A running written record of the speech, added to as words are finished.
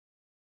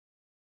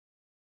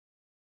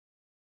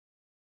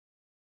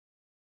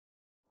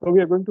So we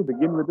are going to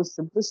begin with the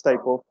simplest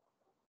type of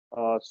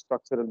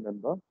structural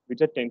member,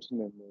 which are tension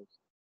members.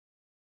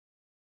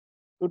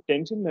 So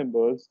tension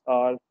members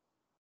are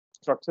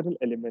structural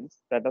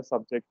elements that are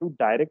subject to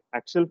direct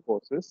axial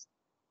forces,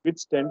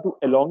 which tend to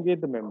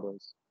elongate the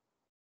members.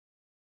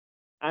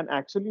 An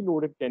axially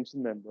loaded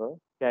tension member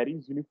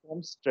carries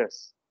uniform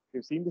stress.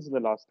 We've seen this in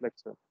the last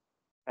lecture.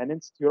 And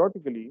hence,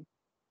 theoretically,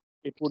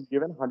 it would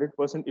give an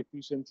 100%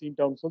 efficiency in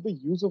terms of the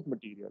use of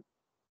material.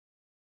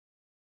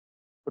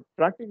 But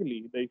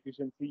practically, the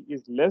efficiency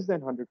is less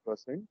than 100%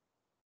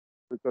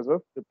 because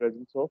of the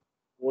presence of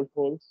bolt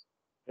holes,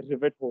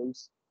 rivet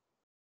holes,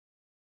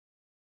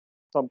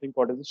 something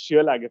called as a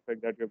shear lag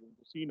effect that we're going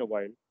to see in a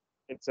while,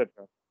 etc.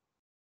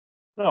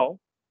 Now,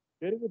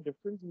 there is a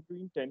difference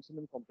between tension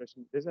and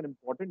compression. There's an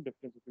important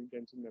difference between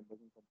tension members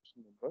and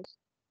compression members.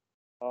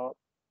 Uh,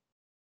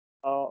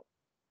 uh,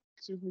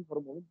 Excuse me for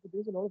a moment, but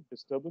there's a lot of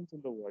disturbance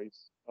in the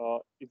voice.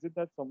 Is it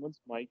that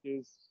someone's mic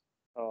is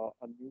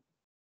unmuted?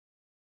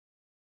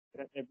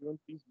 Can everyone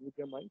please mute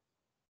their mic?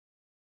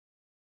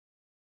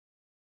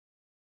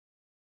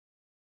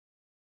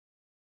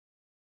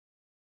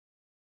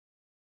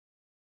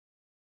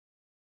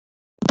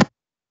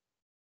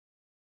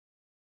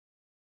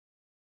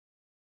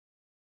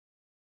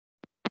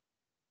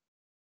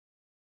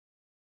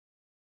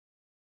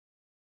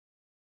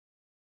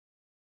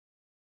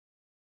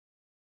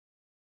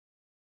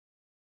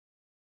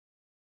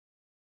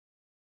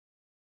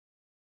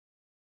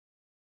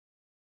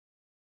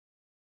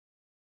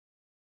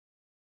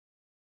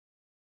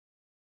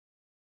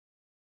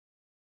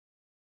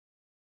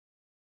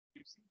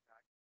 You see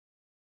that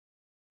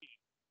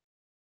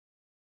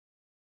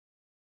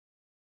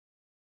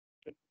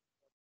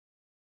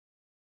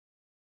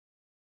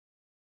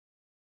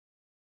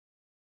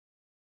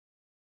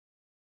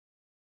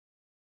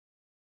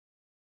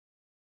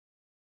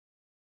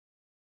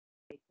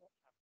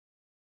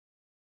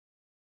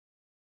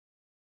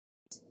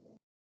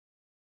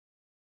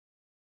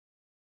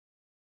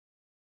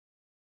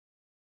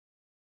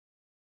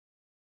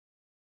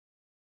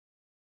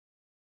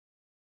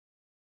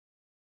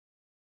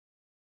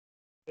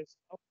this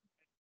up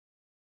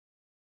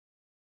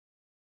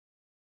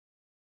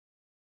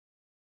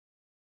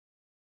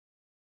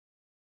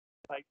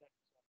like that.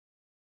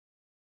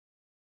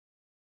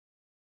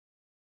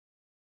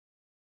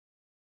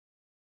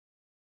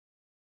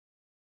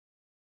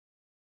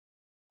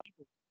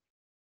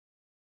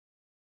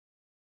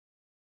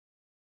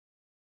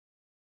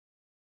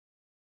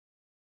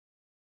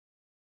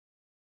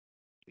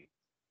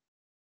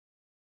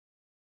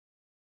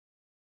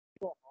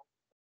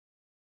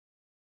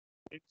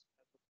 It's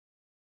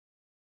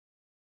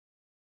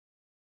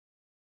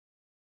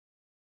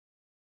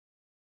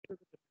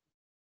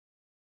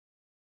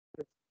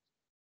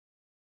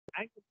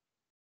angle.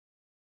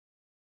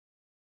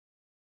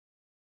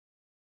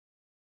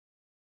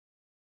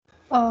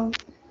 Uh,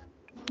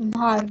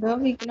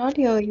 Bhargav, we cannot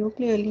hear you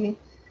clearly.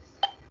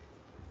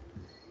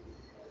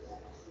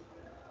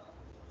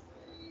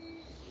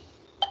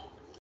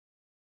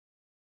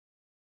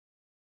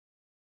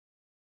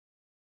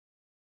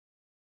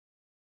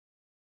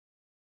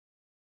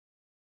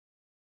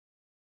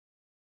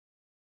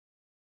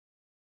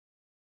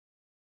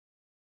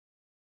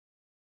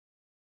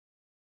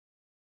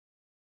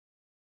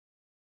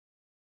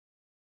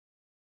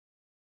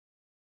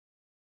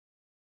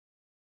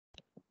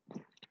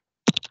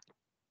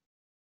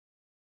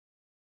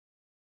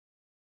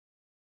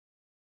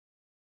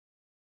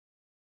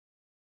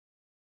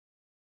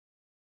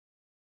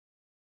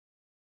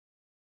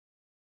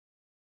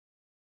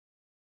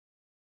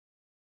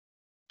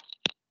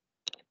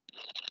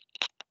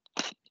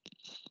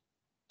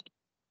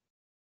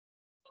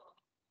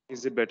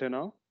 Is it better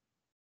now?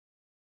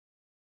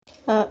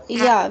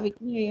 Yeah, we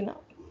can hear you now.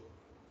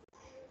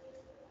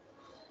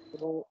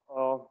 So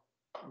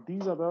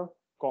these are the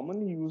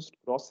commonly used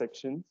cross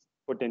sections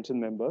for tension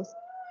members.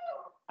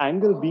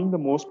 Angle being the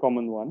most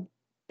common one,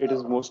 it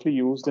is mostly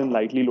used in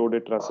lightly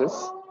loaded trusses.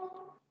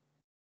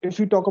 If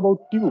we talk about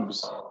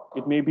tubes,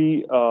 it may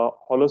be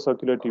hollow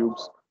circular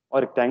tubes or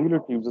rectangular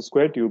tubes or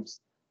square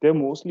tubes. They're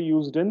mostly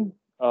used in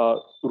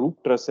roof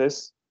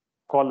trusses,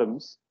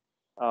 columns,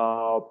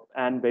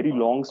 and very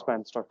long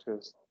span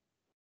structures.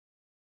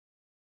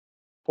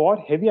 For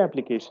heavy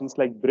applications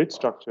like bridge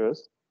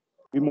structures,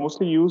 we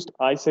mostly used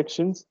I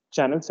sections,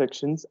 channel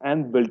sections,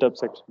 and built up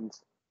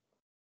sections.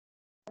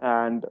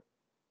 And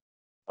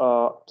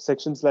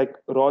sections like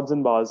rods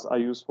and bars are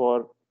used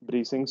for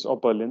bracings or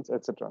purlins,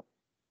 etc.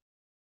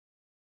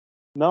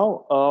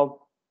 Now,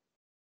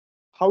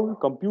 how to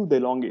compute the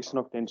elongation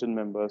of tension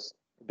members?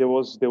 There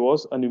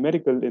was a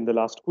numerical in the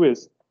last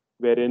quiz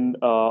wherein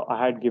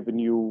I had given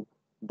you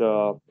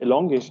the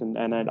elongation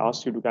and I'd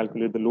asked you to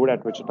calculate the load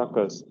at which it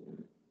occurs.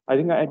 I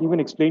think I had even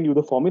explained you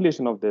the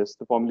formulation of this.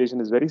 The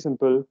formulation is very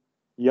simple.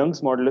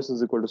 Young's modulus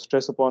is equal to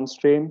stress upon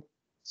strain.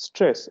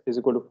 Stress is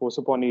equal to force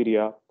upon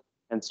area,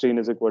 and strain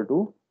is equal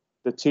to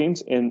the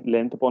change in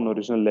length upon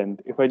original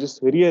length. If I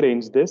just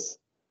rearrange this,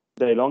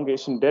 the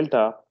elongation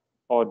delta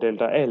or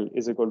delta L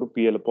is equal to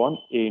PL upon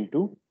A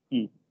into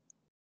E.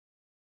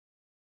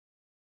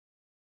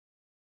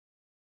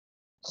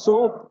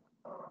 So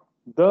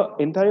the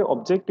entire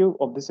objective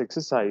of this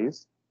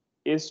exercise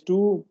is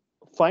to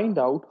find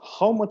out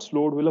how much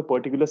load will a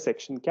particular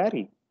section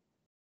carry.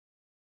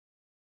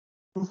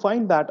 To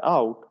find that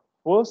out,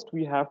 first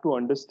we have to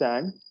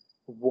understand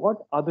what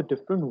are the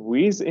different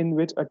ways in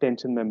which a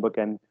tension member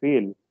can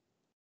fail.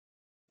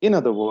 In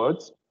other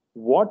words,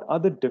 what are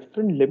the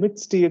different limit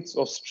states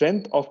of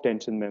strength of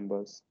tension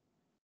members?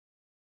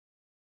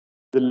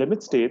 The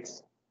limit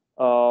states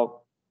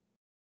of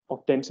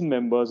tension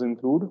members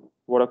include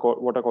what are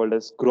called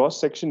as gross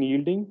section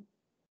yielding,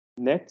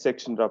 net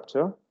section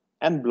rupture,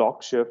 and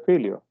block shear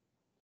failure.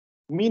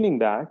 Meaning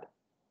that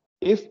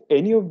if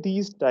any of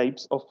these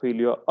types of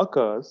failure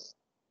occurs,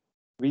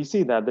 we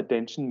see that the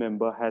tension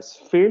member has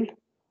failed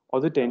or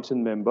the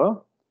tension member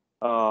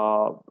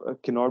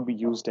cannot be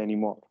used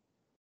anymore.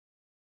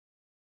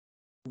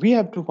 We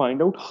have to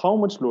find out how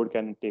much load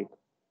can it take.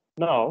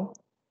 Now,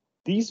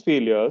 these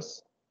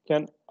failures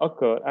can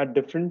occur at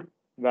different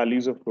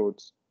values of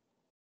loads.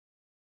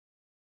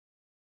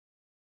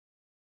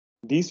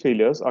 These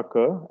failures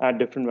occur at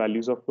different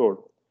values of load.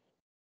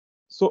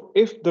 So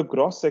if the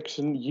gross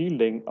section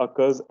yielding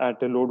occurs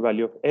at a load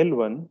value of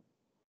L1,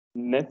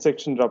 net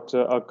section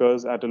rupture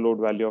occurs at a load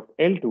value of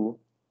L2,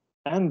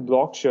 and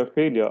block shear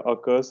failure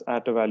occurs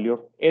at a value of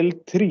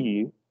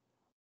L3,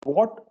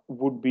 what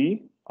would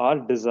be our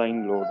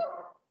design load?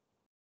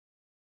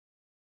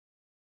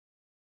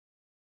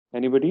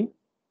 Anybody?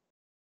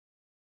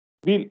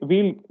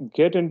 We'll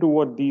get into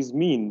what these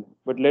mean,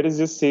 but let us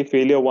just say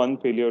failure 1,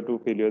 failure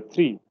 2, failure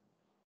 3.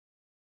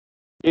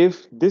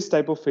 If this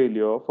type of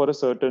failure for a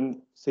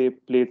certain, say,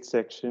 plate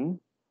section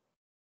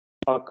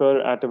occur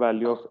at a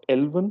value of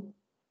L1,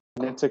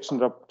 net section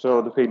rupture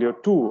or the failure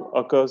 2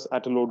 occurs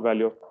at a load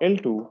value of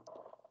L2,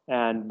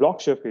 and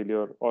block shear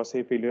failure or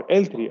say failure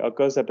L3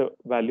 occurs at a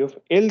value of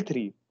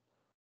L3,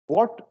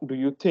 what do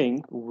you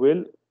think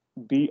will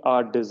be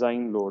our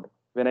design load?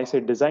 When I say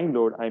design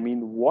load, I mean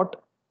what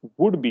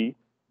would be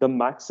the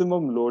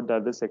maximum load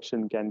that the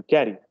section can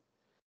carry?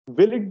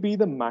 Will it be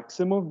the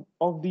maximum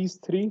of these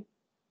three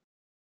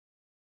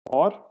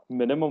or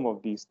minimum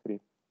of these three?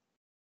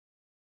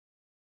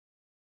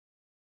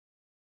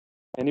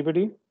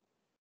 Anybody?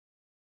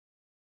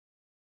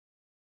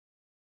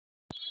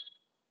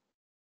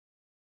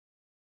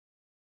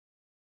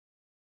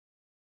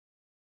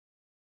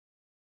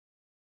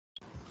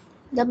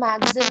 The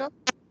maximum.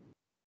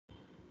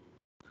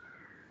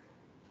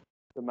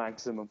 The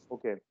maximum.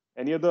 Okay.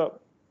 Any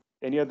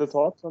other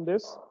thoughts on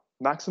this?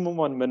 Maximum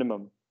or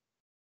minimum?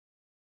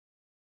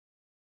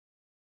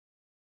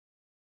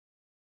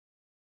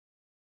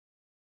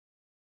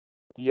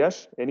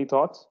 Yes. Any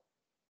thoughts?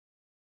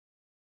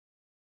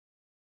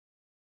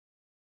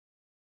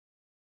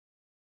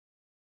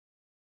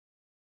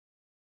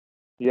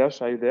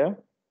 Yes. Are you there?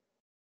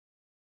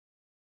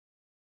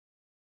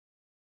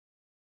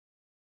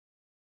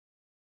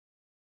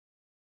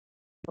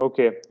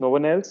 Okay. No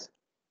one else?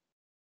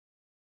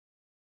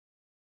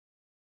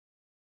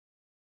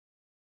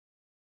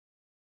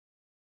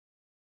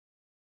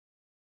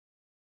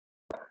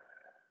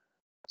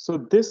 So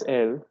this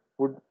L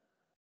would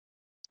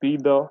be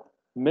the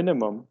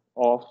minimum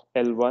of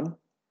L1,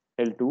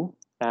 L2,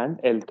 and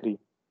L3.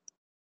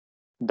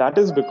 That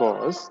is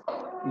because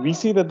we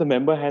see that the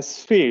member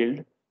has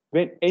failed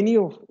when any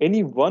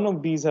one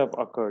of these have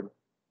occurred,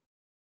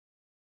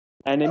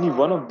 and any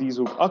one of these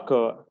would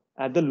occur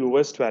at the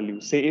lowest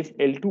value. Say if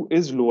L2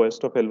 is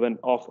lowest of L1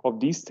 of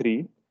these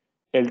three,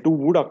 L2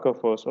 would occur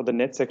first, or the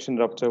net section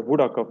rupture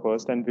would occur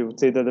first, and we would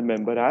say that the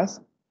member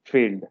has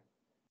failed.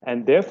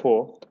 And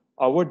therefore,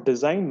 our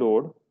design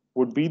load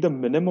would be the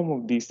minimum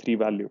of these three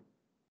values.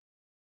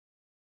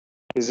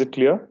 Is it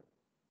clear?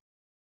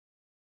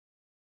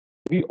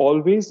 We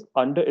always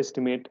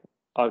underestimate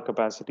our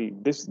capacity.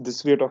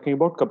 This we are talking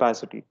about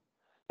capacity.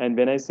 And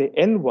when I say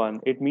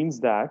L1, it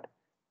means that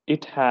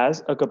it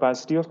has a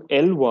capacity of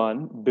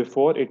L1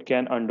 before it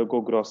can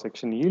undergo gross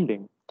section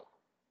yielding.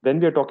 When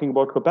we are talking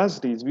about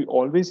capacities, we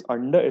always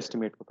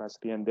underestimate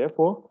capacity, and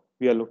therefore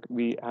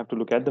we have to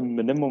look at the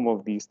minimum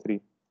of these three.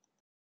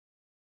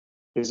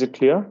 Is it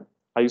clear?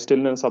 Are you still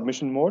in a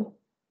submission mode?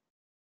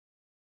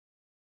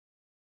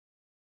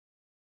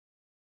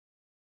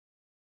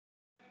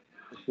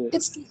 Okay.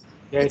 It's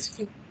Yes.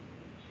 clear.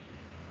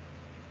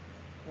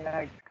 Yeah,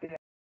 it's clear.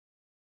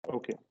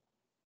 Okay.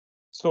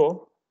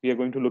 So we are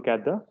going to look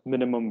at the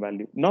minimum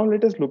value. Now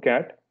let us look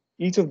at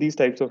each of these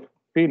types of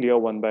failure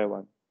one by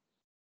one.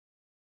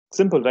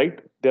 Simple, right?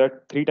 There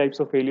are three types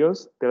of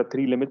failures. There are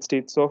three limit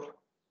states of,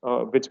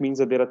 which means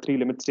that there are three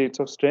limit states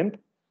of strength.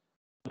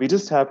 We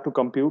just have to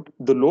compute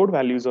the load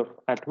values of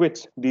at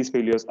which these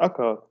failures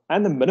occur,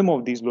 and the minimum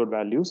of these load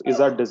values is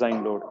our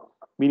design load,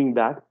 meaning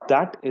that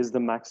that is the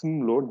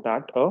maximum load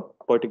that a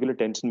particular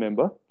tension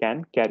member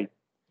can carry.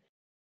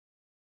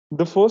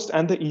 The first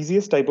and the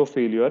easiest type of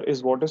failure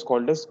is what is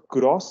called as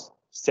gross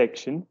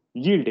section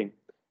yielding.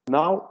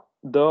 Now,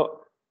 the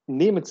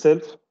name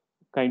itself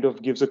kind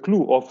of gives a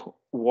clue of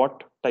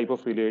what type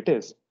of failure it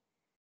is.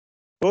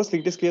 Firstly,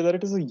 it is clear that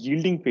it is a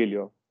yielding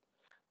failure.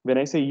 When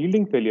I say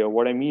yielding failure,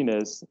 what I mean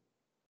is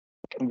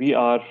we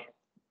are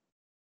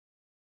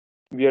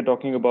we are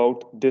talking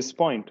about this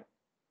point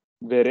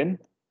wherein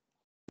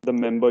the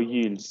member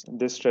yields.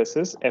 This stress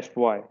is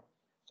Fy.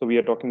 So we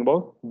are talking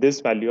about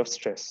this value of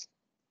stress.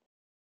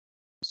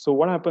 So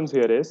what happens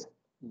here is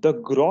the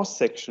gross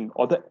section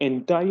or the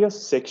entire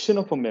section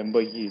of a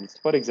member yields.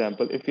 For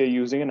example, if you're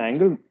using an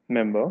angle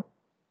member,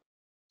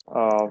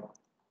 uh,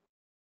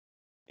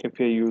 if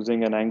you're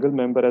using an angle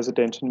member as a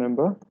tension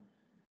member,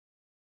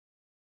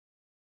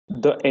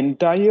 the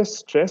entire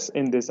stress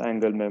in this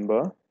angle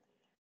member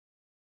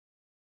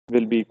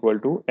will be equal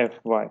to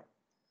Fy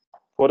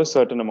for a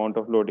certain amount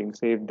of loading.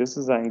 Say if this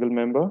is angle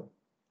member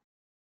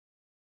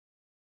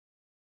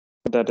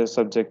that is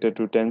subjected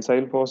to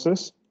tensile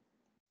forces,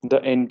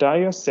 the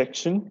entire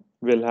section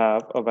will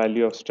have a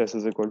value of stress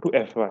is equal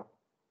to Fy.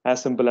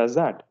 As simple as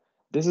that.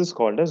 This is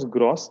called as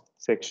gross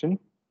section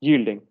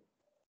yielding.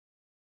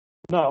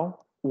 Now,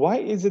 why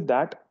is it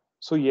that?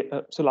 So,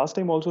 yeah, so last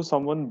time also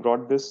someone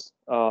brought this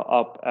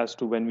up as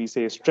to when we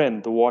say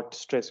strength, what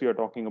stress we are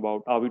talking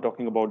about. Are we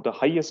talking about the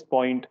highest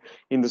point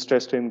in the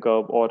stress strain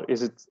curve, or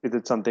is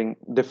it something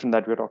different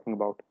that we're talking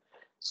about?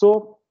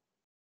 So,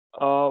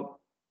 uh,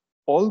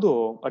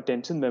 although a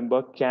tension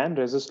member can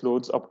resist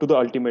loads up to the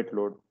ultimate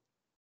load,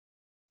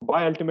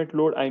 by ultimate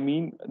load I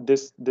mean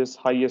this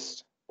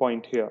highest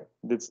point here.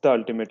 That's the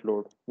ultimate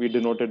load. We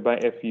denote it by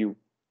Fu.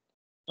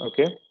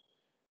 Okay.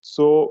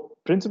 So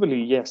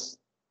principally, yes,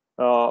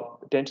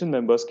 tension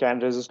members can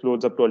resist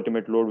loads up to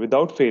ultimate load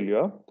without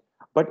failure,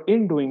 but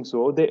in doing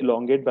so, they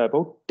elongate by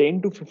about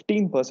 10 to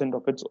 15%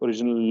 of its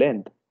original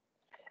length.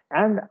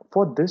 And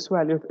for this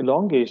value of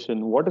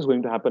elongation, what is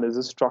going to happen is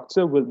the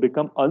structure will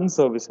become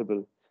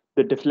unserviceable.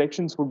 The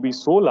deflections would be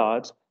so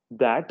large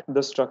that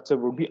the structure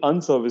would be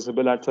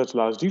unserviceable at such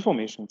large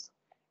deformations.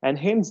 And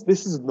hence,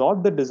 this is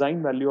not the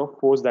design value of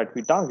force that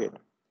we target.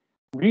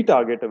 We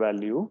target a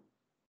value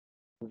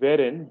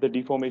wherein the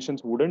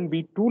deformations wouldn't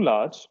be too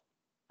large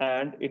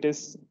and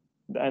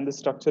the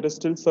structure is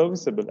still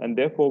serviceable, and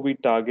therefore we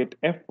target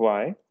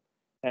Fy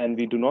and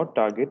we do not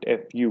target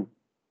Fu.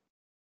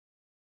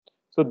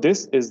 So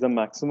this is the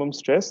maximum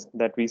stress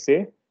that we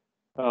say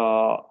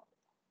uh,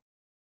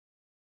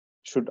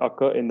 should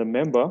occur in the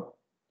member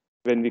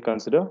when we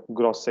consider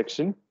gross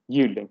section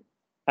yielding.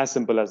 As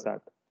simple as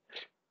that.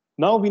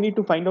 Now we need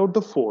to find out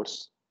the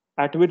force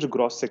at which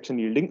gross section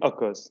yielding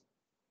occurs.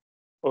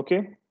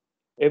 Okay,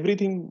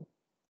 everything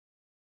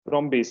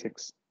from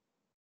basics.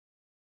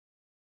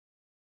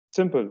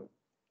 Simple.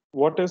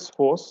 What is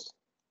force?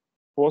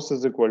 Force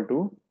is equal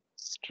to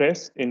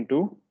stress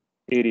into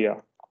area.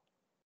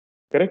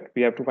 Correct?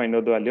 We have to find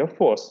out the value of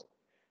force.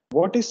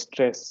 What is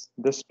stress?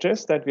 The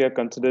stress that we are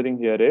considering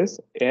here is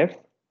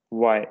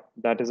Fy.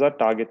 That is our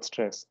target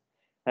stress.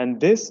 And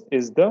this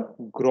is the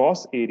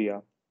gross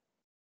area.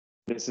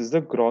 This is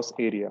the gross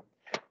area.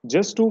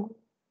 Just to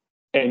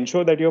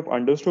ensure that you have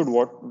understood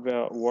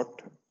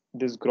what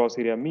this gross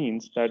area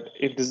means, that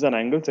if this is an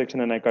angle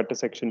section and I cut a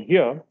section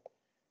here,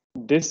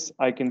 this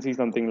I can see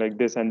something like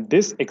this, and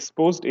this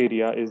exposed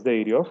area is the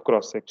area of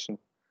cross section.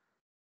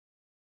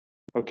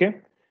 Okay,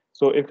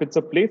 so if it's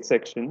a plate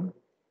section,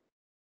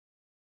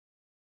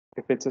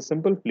 if it's a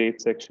simple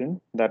plate section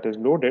that is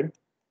loaded,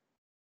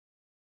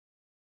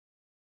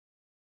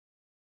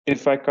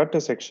 if I cut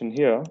a section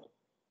here,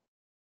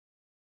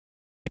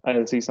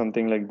 I'll see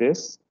something like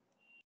this,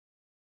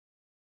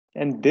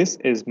 and this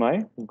is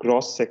my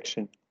gross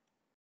section.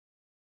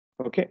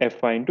 Okay,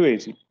 Fy into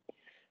Ag.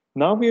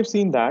 Now we have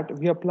seen that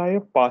we apply a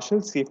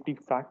partial safety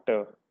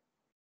factor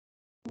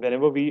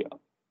whenever we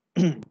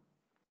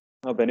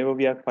whenever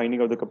we are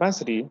finding out the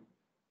capacity.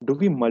 Do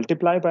we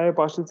multiply by a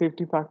partial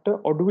safety factor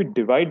or do we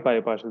divide by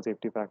a partial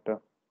safety factor?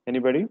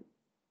 Anybody?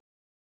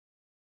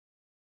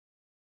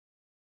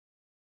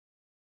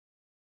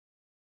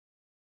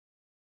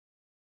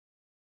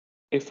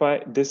 If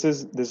I this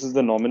is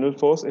the nominal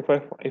force.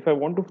 If I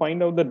want to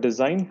find out the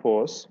design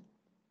force,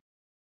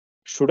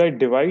 should I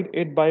divide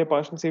it by a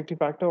partial safety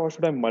factor or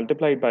should I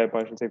multiply it by a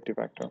partial safety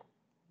factor?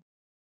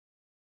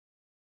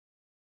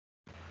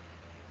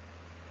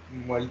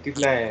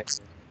 Multiply.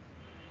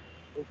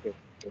 Okay.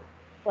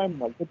 If I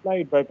multiply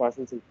it by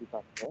partial safety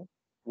factor,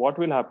 what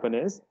will happen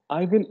is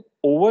I will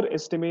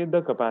overestimate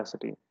the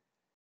capacity.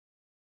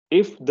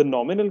 If the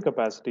nominal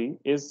capacity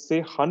is say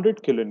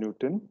 100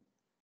 kilonewton,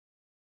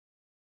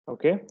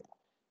 okay,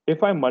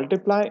 if I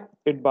multiply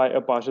it by a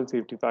partial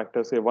safety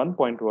factor, say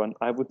 1.1,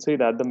 I would say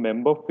that the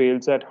member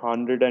fails at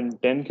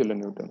 110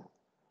 kilonewton.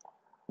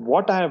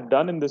 What I have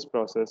done in this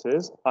process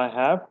is I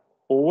have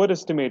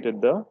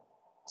overestimated the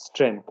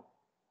strength.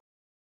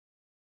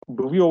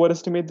 Do we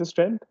overestimate the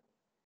strength?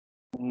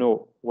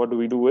 No. What do?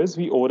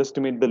 We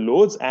overestimate the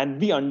loads and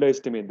we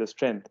underestimate the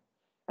strength.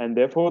 And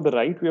therefore, the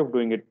right way of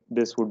doing it,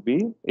 this would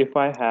be if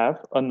I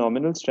have a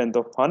nominal strength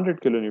of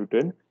 100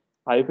 kilonewton,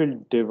 I will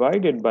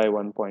divide it by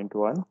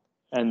 1.1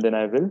 and then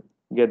I will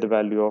get the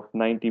value of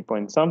 90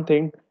 point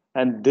something.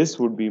 And this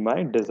would be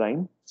my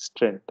design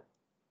strength.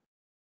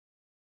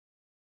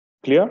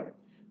 Clear?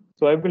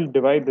 So I will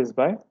divide this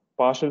by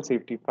partial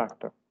safety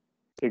factor,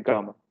 say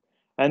gamma.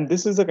 And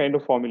this is the kind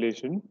of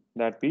formulation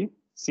that we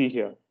see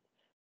here.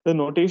 The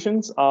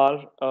notations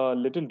are a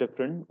little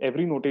different.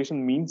 Every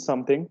notation means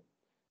something.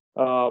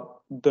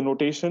 The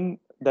notation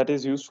that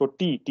is used for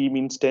T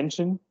means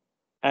tension,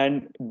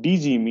 and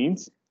DG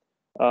means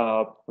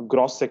uh,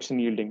 gross section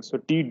yielding. So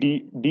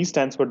D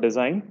stands for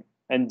design,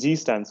 and G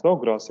stands for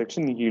gross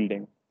section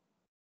yielding.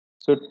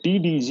 So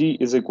TDG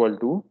is equal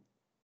to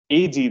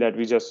AG that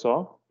we just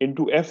saw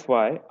into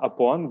Fy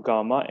upon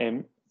gamma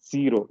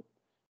M0.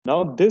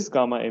 Now this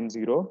gamma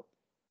M0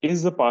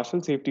 is the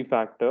partial safety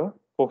factor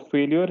for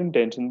failure in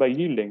tension by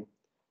yielding.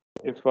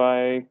 If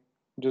I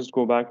just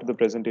go back to the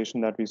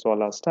presentation that we saw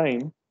last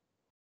time,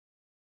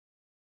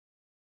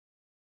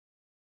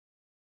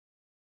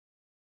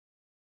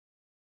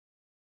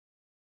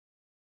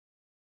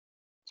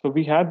 so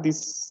we had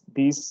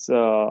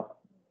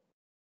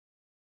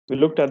we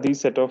looked at these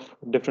set of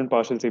different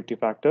partial safety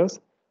factors,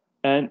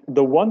 and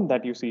the one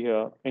that you see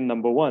here in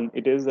number one,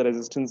 it is the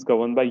resistance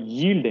governed by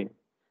yielding.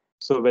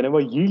 So whenever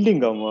yielding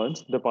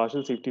governs, the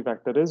partial safety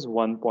factor is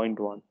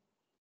 1.1.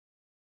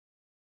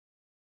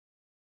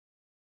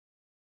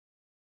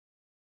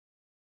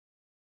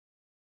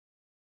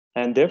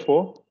 And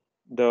therefore,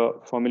 the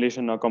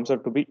formulation now comes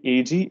out to be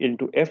Ag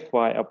into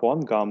Fy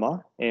upon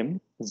gamma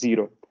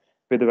M0,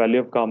 where the value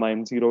of gamma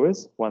M0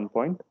 is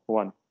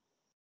 1.1.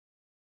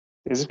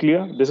 Is it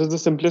clear? This is the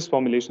simplest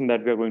formulation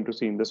that we are going to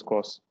see in this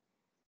course.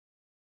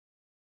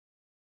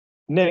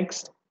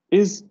 Next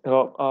is,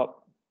 are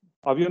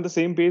we on the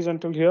same page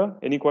until here?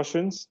 Any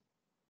questions?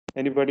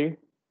 Anybody?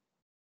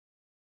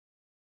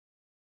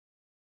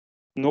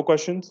 No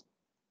questions?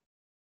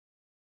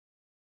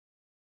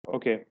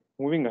 Okay,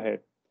 moving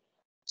ahead.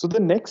 So the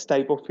next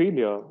type of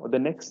failure or the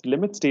next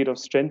limit state of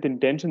strength in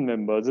tension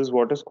members is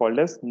what is called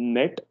as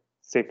net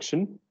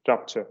section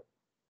rupture.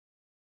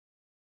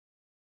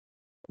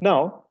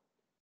 Now,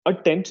 a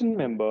tension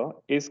member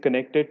is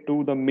connected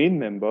to the main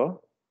member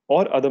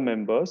or other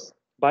members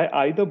by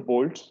either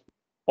bolts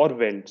or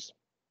welds.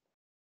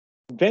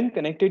 When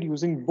connected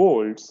using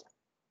bolts,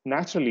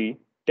 naturally,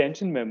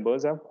 tension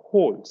members have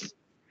holes.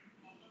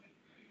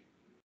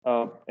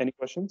 Any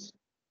questions?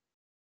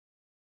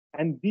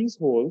 And these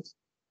holes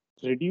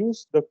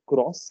reduce the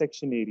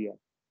cross-section area.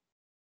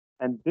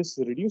 And this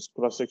reduced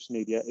cross-section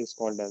area is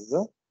called as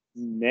the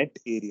net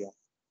area.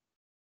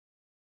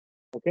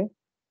 Okay?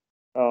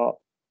 Uh,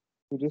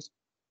 to just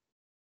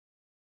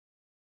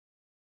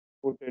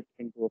put it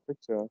into a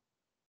picture,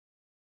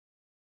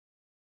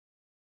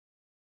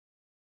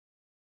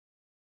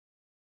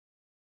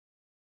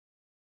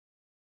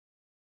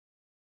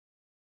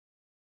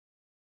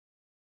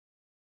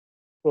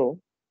 so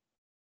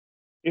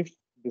if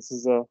this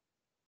is a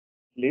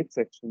plate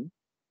section,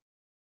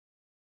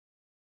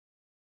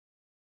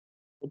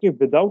 okay,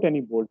 without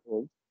any bolt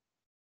holes,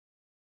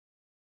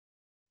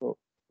 so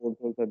bolt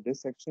holes at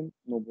this section,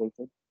 no bolt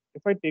holes.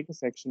 If I take a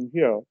section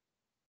here,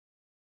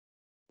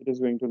 it is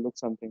going to look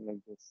something like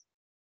this.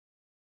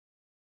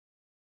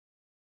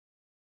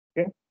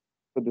 Okay,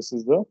 so this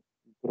is the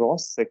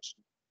gross section.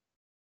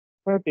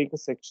 If I take a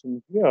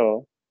section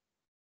here,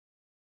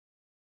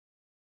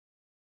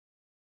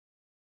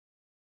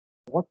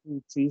 what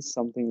we see is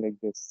something like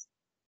this.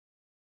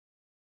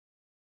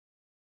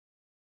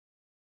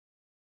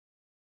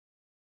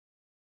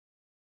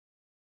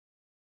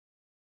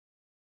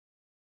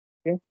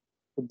 Okay,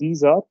 so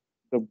these are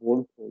the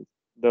bolt holes.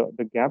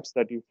 The gaps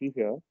that you see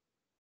here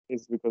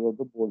is because of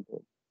the bolt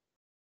hole.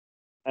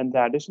 And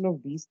the addition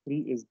of these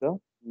three is the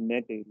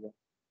net area.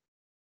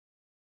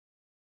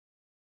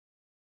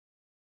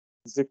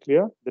 Is it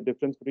clear? The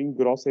difference between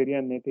gross area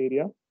and net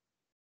area?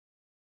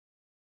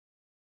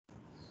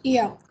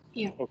 Yeah,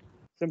 yeah. Okay,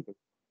 simple.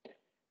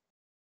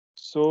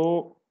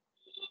 So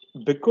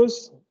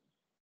because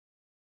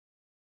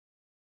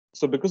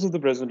because of the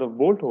presence of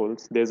bolt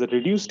holes, there's a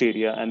reduced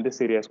area, and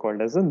this area is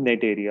called as a net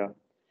area.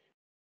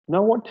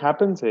 Now what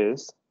happens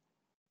is,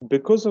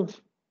 because of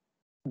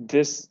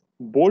this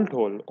bolt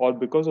hole or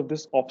because of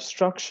this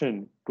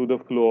obstruction to the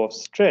flow of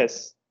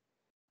stress,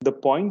 the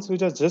points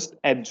which are just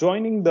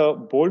adjoining the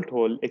bolt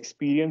hole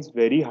experience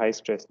very high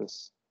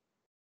stresses.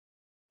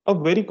 A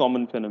very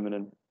common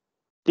phenomenon.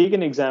 Take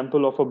an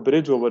example of a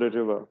bridge over a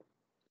river.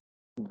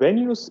 When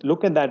you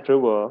look at that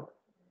river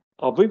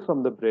away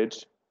from the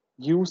bridge,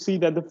 you see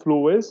that the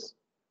flow is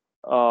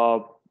uh,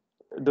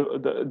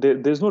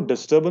 there's no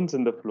disturbance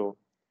in the flow.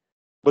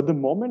 But the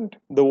moment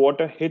the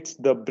water hits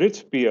the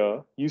bridge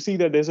pier, you see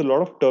that there's a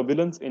lot of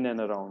turbulence in and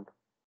around.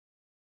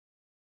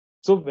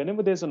 So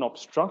whenever there's an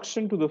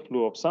obstruction to the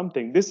flow of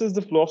something, this is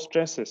the flow of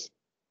stresses.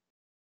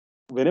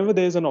 Whenever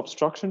there is an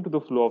obstruction to the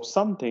flow of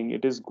something,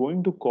 it is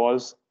going to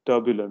cause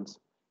turbulence.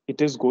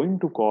 It is going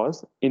to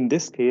cause, in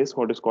this case,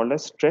 what is called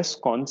as stress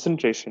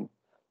concentration.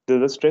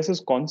 The stress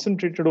is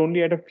concentrated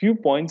only at a few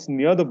points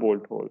near the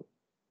bolt hole.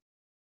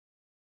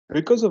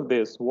 Because of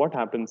this, what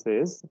happens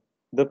is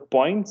the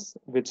points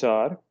which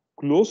are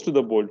close to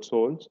the bolt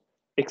holes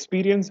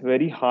experience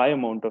very high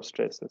amount of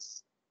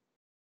stresses.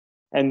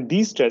 And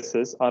these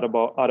stresses are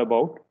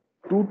about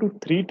 2 to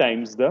 3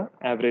 times the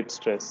average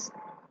stress.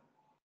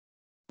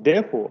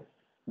 Therefore,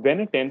 when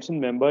a tension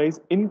member is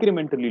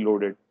incrementally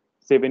loaded,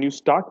 say when you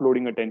start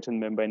loading a tension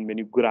member and when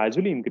you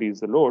gradually increase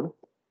the load,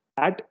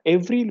 at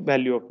every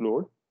value of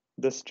load,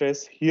 the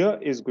stress here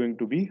is going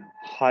to be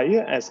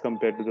higher as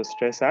compared to the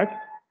stress at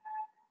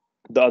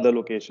the other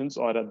locations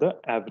or at the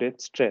average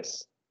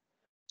stress.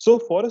 So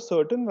for a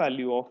certain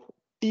value of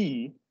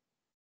T,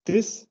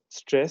 this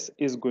stress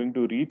is going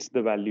to reach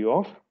the value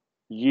of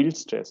yield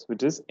stress,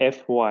 which is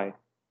Fy.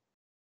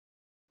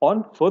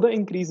 On further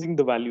increasing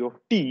the value of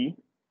T,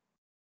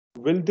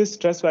 will this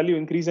stress value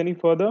increase any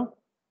further?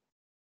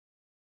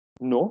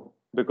 No,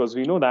 because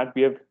we know that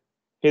we have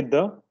hit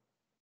the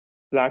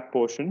flat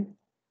portion.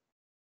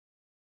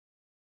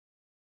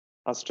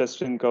 Our stress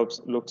strain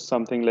curves looks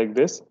something like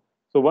this.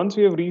 So once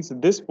we have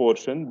reached this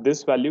portion,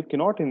 this value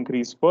cannot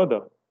increase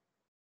further.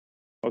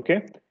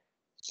 Okay.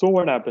 So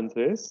what happens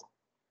is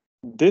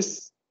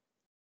this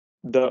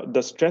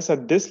the stress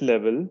at this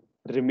level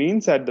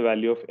remains at the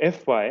value of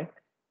Fy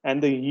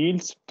and the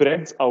yield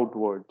spreads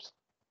outwards,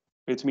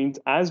 which means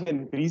as we're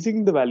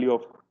increasing the value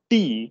of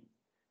T,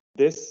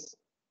 this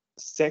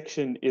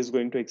section is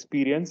going to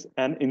experience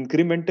an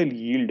incremental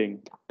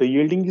yielding. The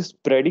yielding is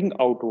spreading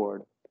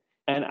outward.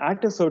 And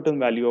at a certain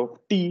value of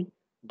T,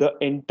 the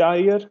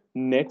entire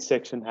net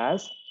section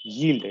has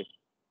yielded.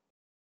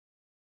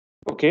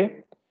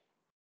 Okay.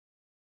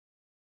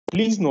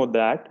 Please note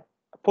that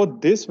for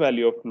this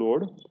value of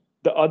load,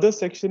 the other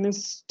section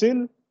is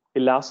still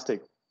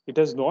elastic. It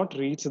has not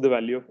reached the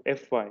value of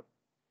Fy.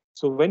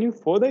 So when you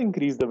further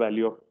increase the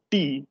value of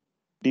T,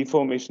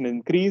 deformation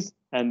increase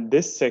and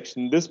this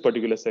section, this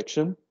particular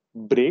section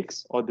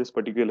breaks or this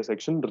particular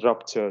section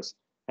ruptures.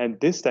 And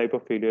this type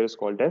of failure is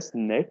called as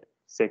net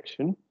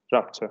section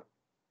rupture.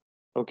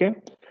 Okay.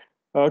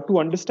 To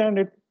understand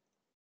it,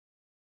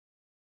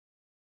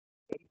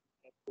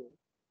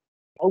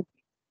 how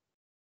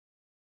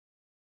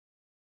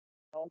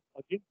now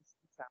again this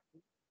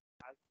sample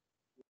has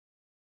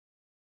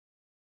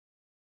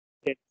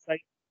tensile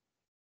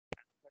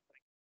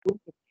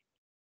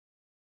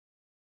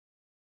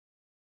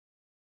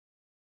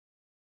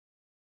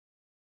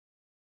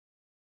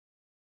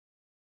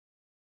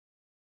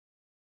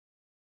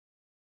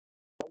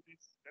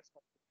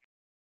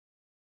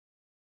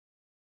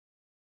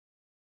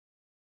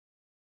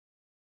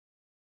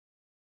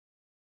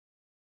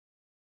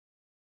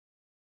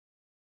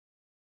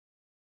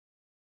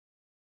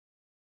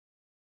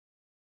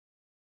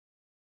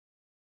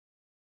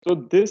so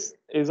this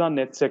is our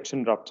net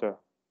section rupture,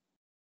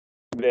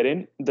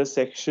 wherein the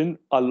section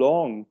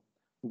along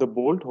the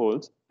bolt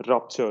holes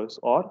ruptures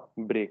or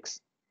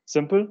breaks.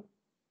 Simple.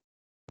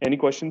 Any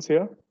questions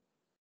here?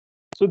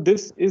 So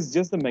this is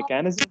just the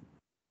mechanism.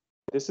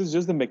 This is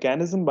just the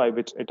mechanism by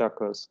which it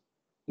occurs.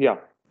 Yeah,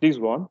 please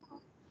go on.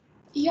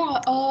 Yeah,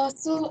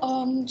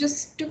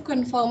 just to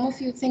confirm a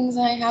few things,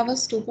 I have a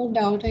stupid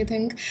doubt, I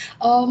think.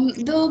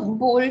 The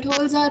bolt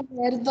holes are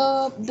where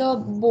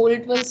the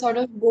bolt will sort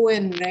of go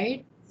in,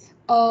 right?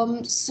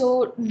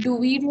 So do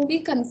we really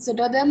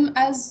consider them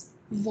as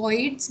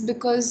voids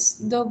because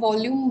the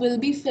volume will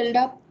be filled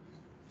up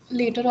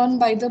later on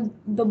by the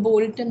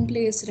bolt in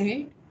place,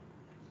 right?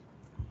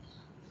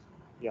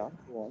 Yeah,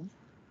 go on.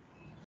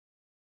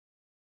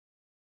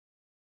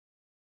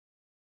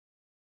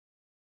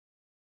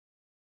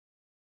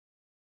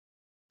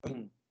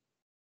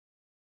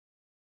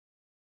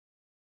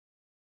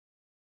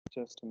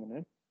 Just a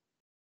minute.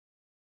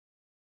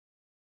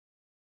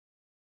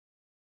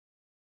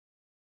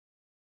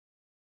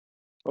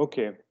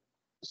 Okay.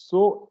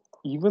 So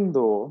even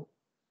though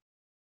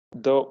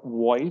the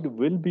void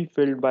will be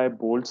filled by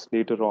bolts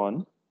later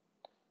on,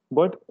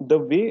 but the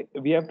way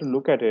we have to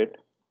look at it,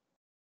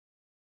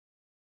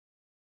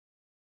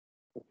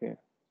 okay,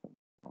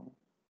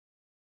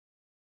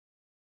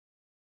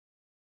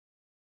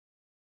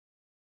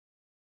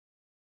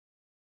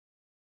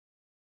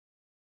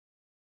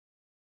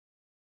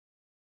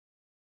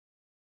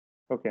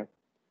 okay.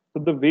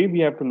 So the way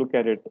we have to look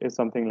at it is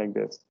something like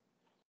this.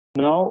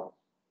 Now,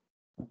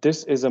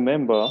 this is a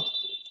member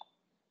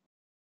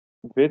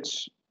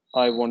which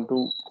I want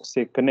to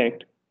say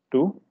connect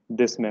to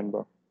this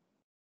member.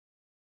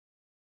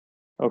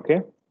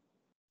 Okay.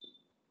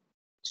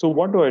 So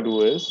what do I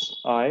do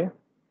is I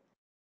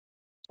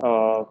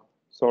uh,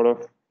 sort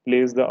of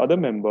place the other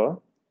member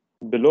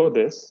below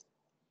this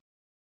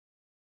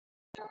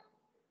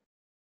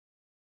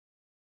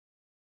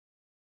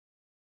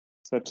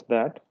such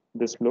that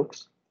this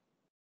looks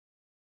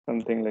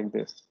something like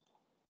this.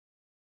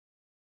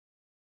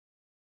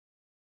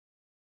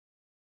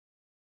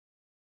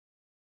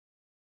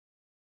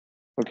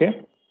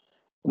 Okay.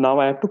 Now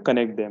I have to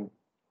connect them.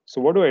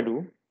 So what do I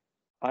do?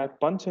 I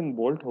punch in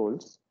bolt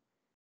holes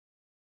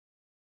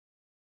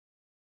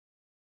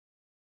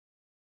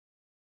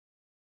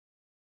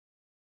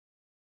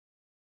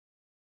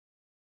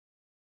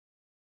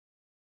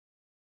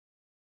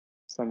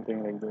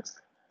something like this.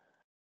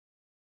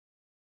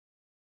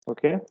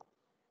 Okay.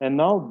 And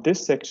now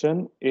this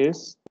section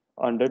is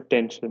under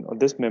tension, or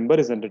this member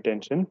is under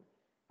tension,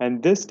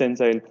 and this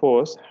tensile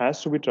force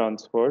has to be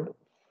transferred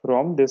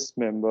from this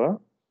member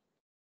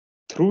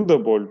through the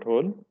bolt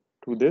hole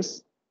to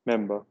this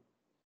member.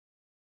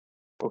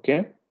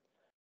 Okay.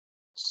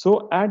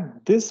 So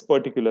at this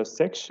particular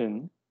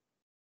section,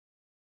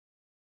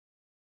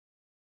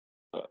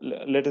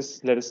 let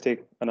us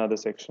take another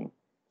section.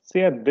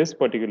 Say at this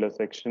particular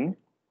section,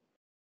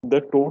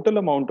 the total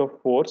amount of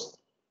force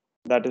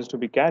that is to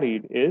be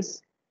carried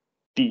is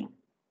T.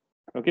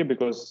 Okay,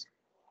 because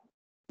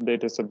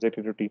it is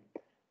subjected to T,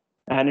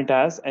 and it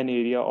has an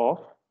area of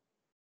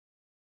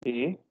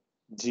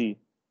AG.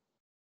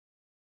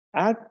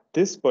 At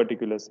this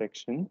particular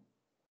section,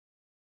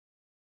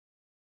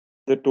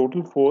 the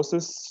total force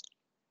is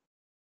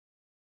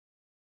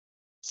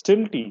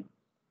still T,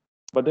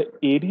 but the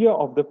area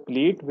of the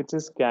plate which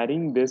is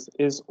carrying this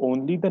is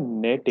only the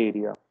net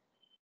area.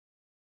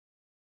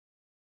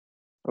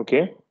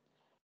 Okay,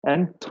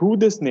 and through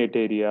this net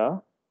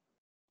area,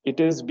 it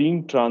is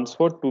being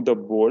transferred to the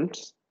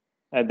bolts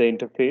at the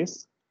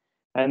interface,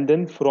 and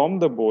then from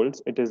the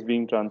bolts, it is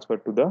being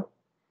transferred to the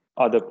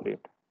other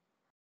plate.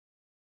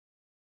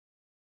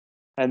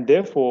 And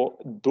therefore,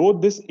 though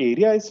this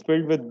area is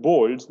filled with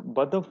bolts,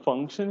 but the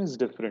function is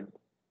different.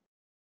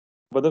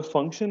 But the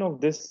function of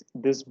this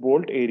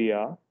bolt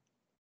area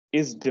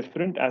is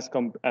different as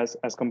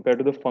compared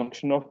to the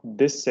function of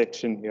this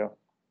section here.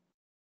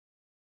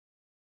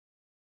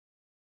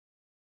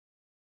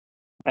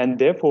 And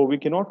therefore, we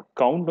cannot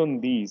count on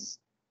these.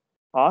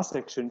 Our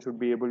section should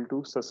be able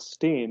to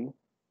sustain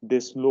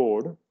this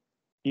load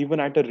even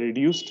at a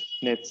reduced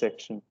net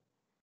section.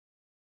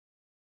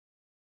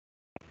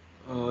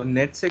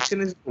 Net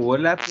section is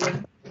overlap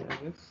one, I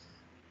guess.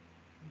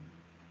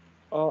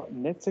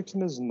 Net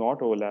section is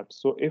not overlap.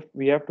 So if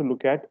we have to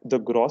look at the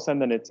gross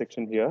and the net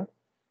section here,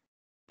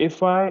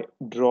 if I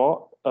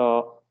draw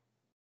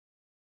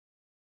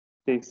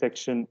take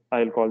section,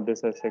 I'll call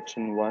this as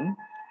section 1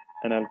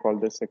 and I'll call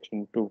this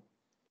section 2.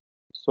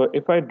 So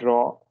if I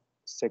draw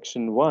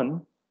section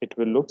 1, it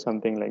will look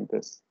something like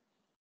this.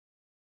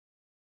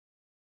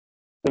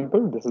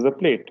 Simple, this is a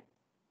plate.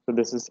 So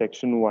this is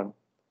section 1.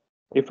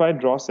 If I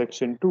draw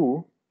section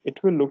 2,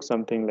 it will look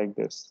something like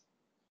this.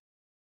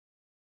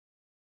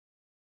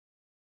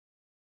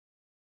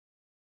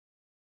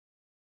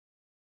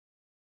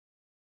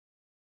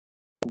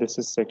 This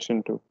is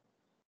section 2.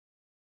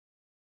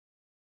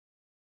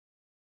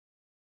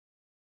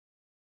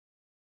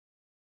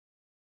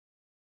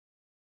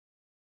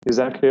 Is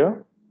that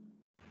clear?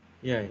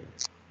 Yeah.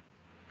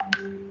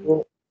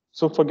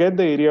 So forget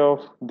the area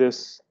of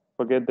this,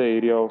 forget the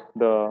area of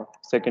the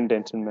second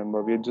tension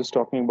member. We're just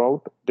talking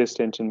about this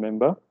tension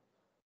member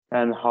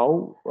and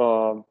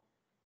how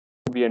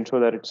we ensure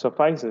that it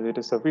suffices, it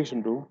is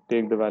sufficient to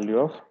take the value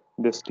of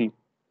this T.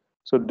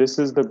 So this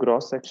is the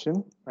gross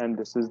section and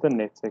this is the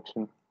net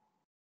section.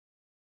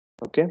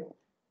 Okay.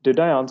 Did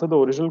I answer the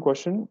original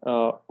question?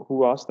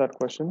 Who asked that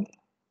question?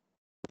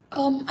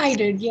 I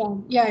did, yeah.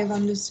 Yeah, I've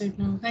understood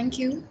now. Thank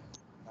you.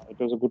 It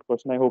was a good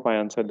question. I hope I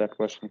answered that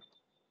question.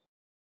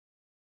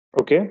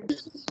 Okay.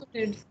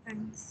 Did,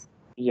 thanks.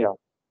 Yeah.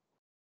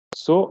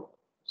 So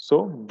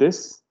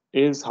this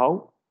is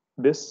how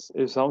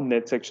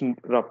net section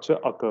rupture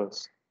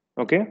occurs.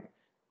 Okay.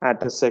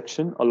 At a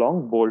section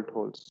along bolt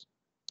holes.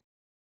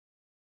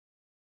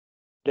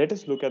 Let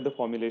us look at the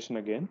formulation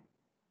again.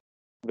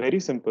 Very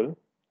simple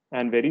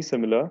and very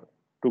similar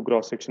to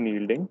cross section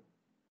yielding.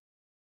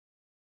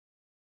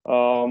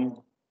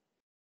 Um,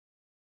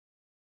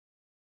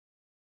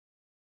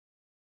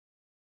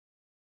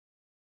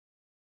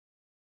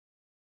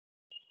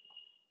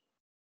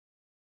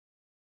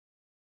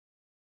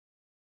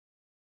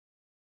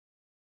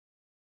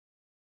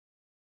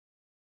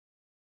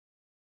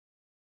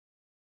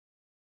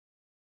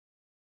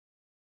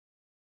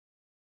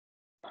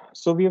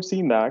 so we have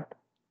seen that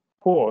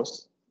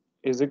force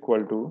is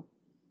equal to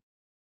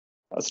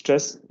a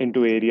stress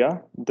into area.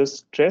 The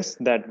stress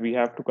that we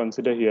have to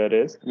consider here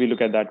is, we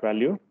look at that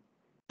value.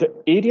 The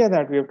area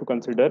that we have to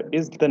consider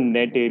is the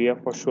net area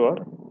for sure.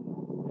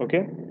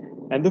 Okay.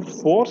 And the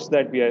force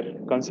that we are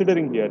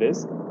considering here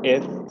is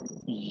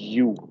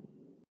Fu.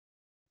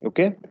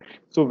 Okay.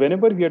 So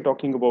whenever we are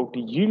talking about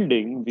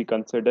yielding, we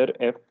consider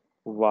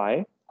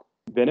Fy.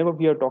 Whenever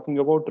we are talking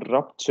about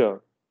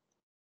rupture,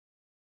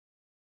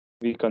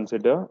 we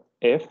consider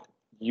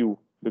Fu,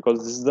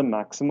 because this is the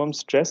maximum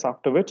stress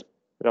after which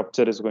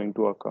rupture is going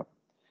to occur.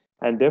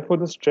 And therefore,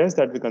 the stress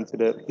that we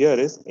consider here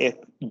is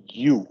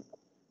Fu.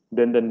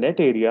 Then the net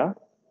area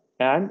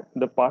and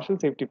the partial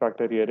safety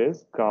factor here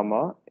is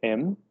gamma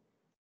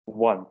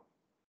M1.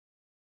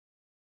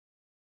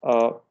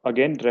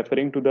 Again,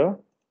 referring to the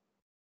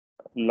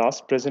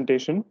last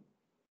presentation,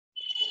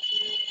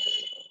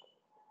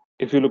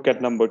 if you look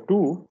at number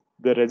 2,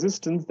 the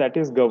resistance that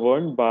is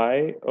governed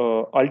by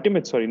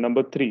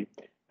number 3,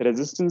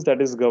 resistance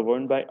that is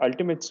governed by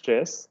ultimate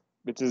stress,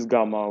 which is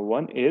gamma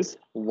 1, is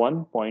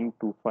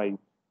 1.25.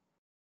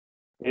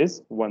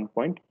 Is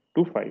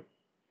 1.25.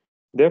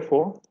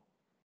 Therefore,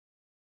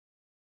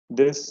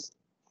 this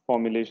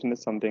formulation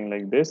is something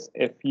like this: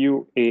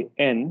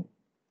 FUAN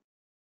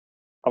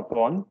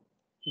upon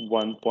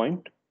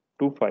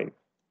 1.25.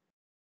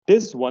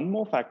 There's one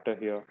more factor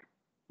here.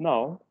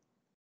 Now,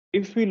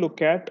 if we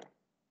look at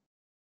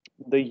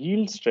the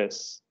yield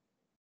stress,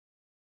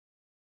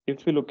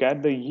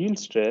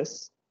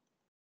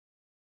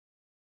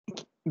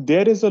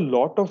 there is a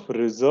lot of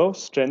reserve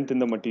strength in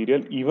the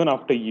material even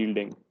after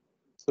yielding.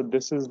 So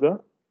this is the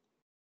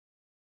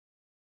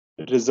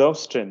reserve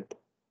strength.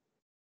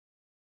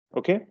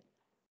 Okay.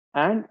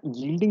 And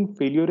yielding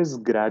failure is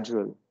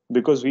gradual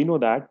because we know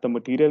that the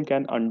material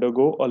can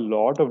undergo a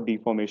lot of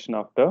deformation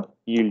after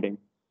yielding.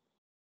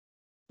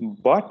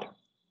 But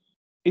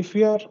if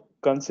we are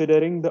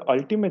considering the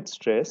ultimate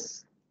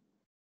stress,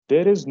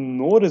 there is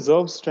no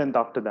reserve strength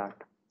after that.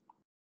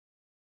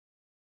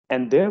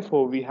 And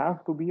therefore, we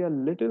have to be a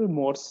little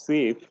more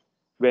safe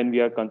when we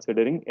are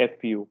considering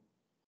FU.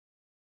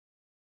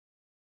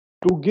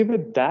 To give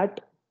it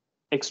that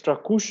extra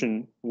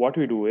cushion, what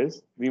we do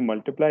is we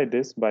multiply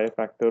this by a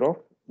factor of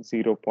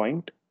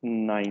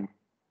 0.9.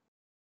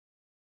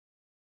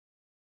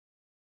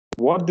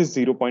 What this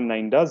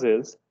 0.9 does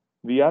is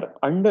we are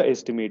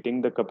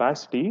underestimating the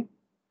capacity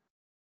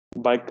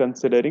by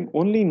considering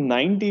only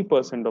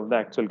 90% of the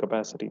actual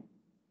capacity.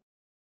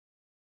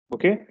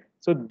 Okay,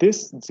 so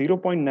this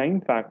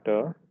 0.9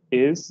 factor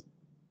is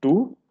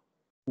to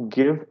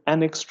give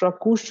an extra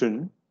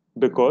cushion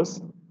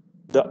because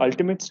the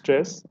ultimate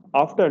stress,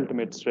 after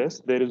ultimate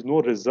stress, there is no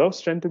reserve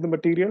strength in the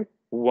material,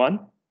 one,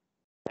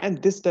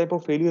 and this type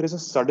of failure is a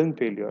sudden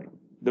failure.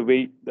 The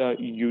way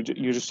you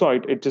just saw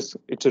it, it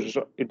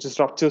just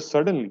ruptures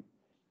suddenly,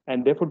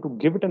 and therefore to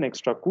give it an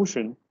extra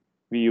cushion,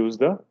 we use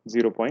the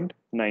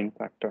 0.9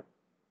 factor,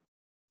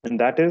 and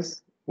that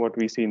is what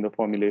we see in the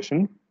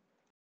formulation.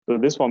 So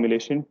this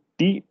formulation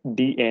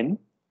TDN,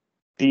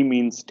 T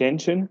means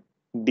tension,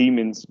 D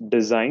means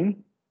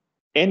design,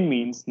 N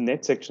means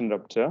net section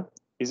rupture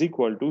is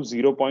equal to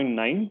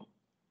 0.9,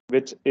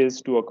 which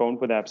is to account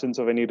for the absence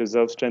of any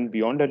reserve strength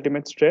beyond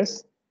ultimate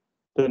stress,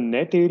 the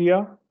net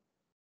area,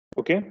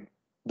 okay,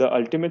 the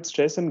ultimate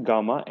stress and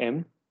gamma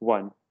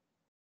M1.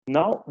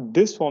 Now,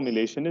 this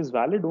formulation is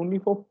valid only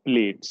for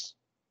plates.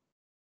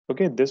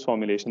 Okay, this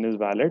formulation is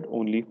valid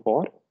only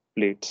for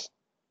plates.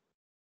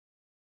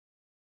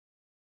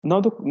 Now,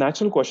 the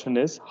natural question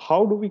is,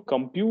 how do we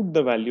compute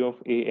the value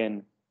of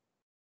AN?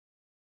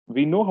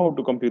 We know how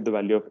to compute the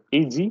value of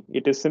AG.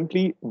 It is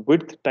simply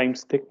width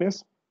times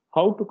thickness.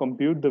 How to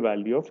compute the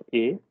value of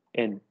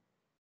AN?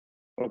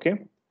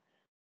 Okay.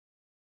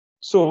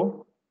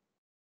 So,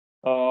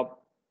 uh,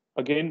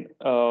 again,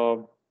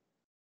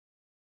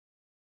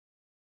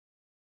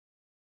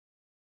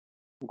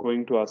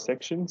 going to our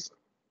sections.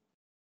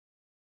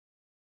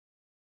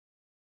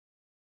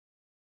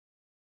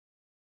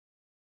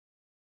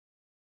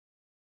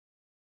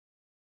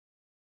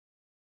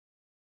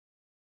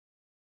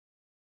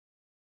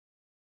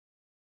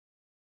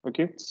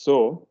 Okay,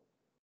 so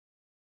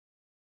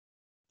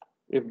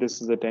if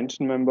this is a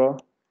tension member,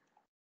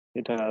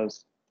 it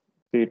has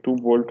say 2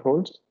 bolt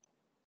holes.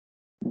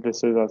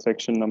 This is our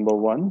section number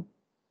 1.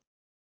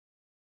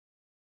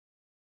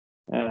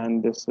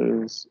 And this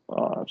is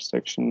our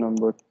section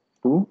number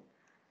 2.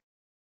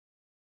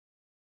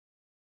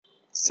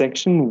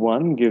 Section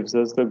 1 gives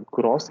us the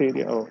gross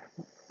area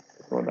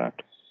for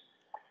that.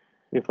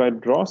 If I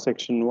draw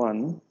section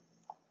 1,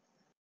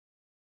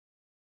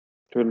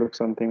 it will look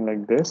something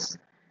like this.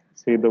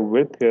 Say the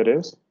width here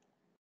is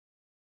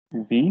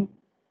B,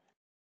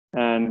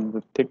 and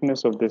the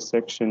thickness of this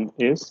section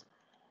is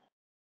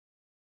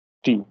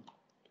T.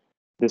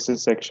 This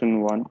is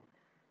section 1.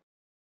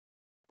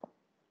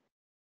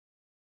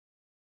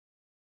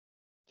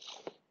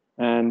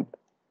 And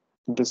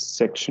this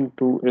section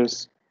 2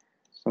 is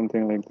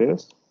something like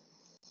this.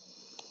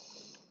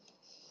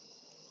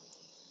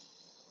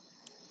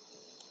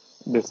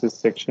 This is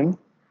section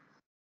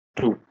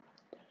 2.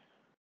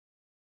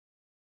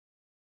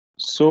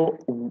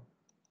 So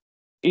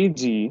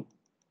AG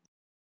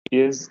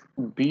is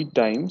B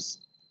times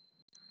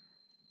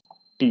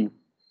T.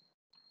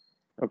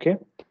 Okay.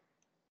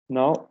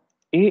 Now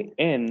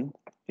AN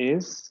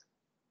is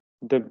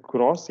the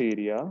gross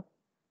area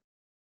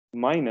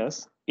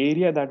minus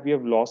area that we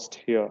have lost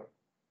here.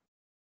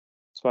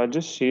 So I'll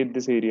just shade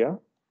this area.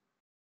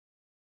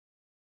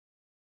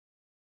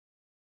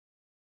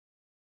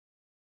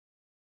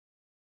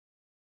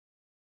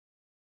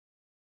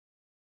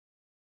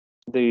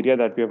 The area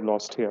that we have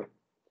lost here.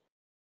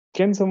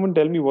 Can someone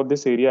tell me what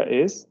this area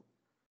is?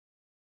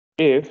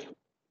 If,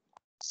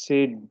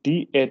 say,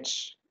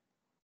 DH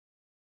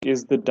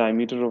is the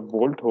diameter of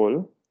bolt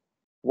hole,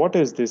 what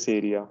is this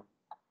area?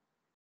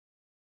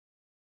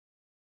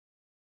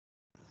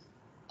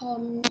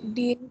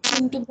 DH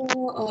into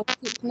the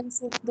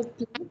thickness of the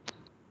plate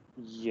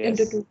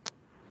into Yes. 2.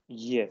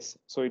 Yes.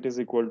 So it is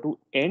equal to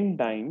N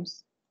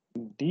times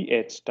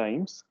DH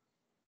times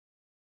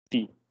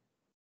T.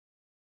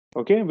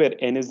 Okay, where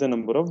N is the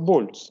number of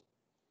bolts.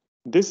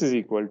 This is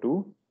equal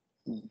to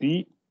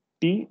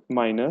BT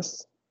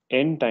minus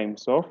N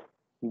times of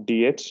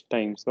DH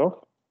times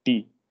of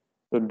T.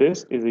 So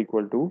this is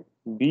equal to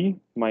B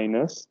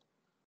minus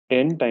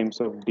N times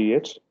of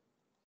DH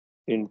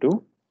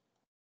into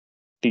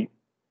T.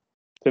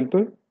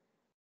 Simple.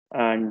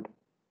 And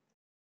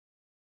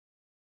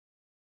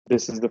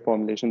this is the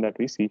formulation that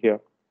we see here.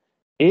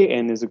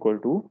 AN is equal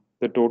to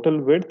the total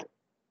width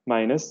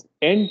minus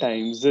N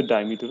times the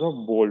diameter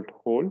of bolt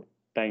hole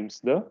times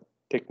the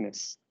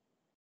thickness.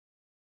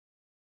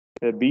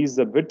 B is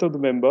the width of the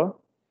member.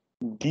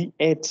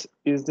 DH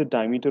is the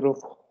diameter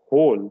of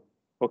hole.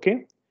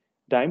 Okay,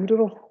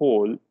 diameter of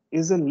hole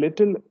is a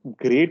little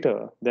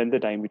greater than the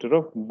diameter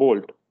of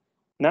bolt.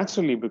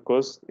 Naturally,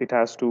 because it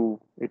has to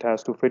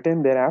fit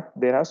in there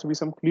has to be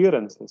some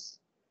clearances.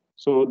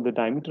 So the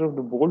diameter of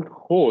the bolt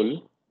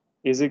hole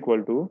is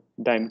equal to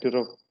diameter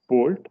of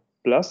bolt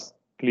plus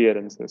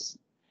clearances.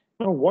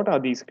 Now, what are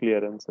these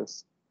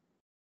clearances?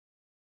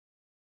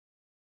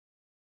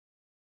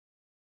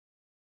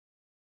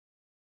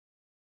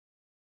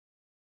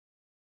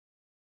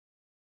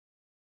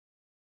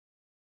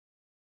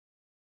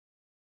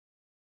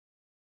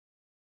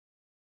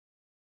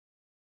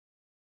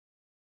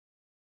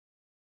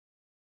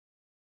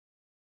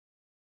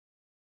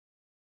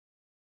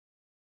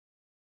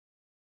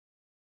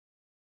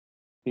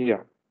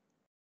 Yeah.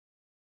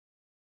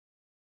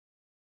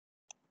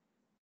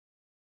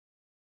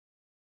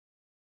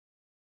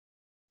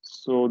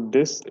 So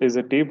this is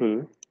a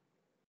table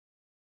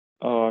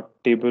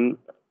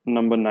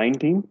number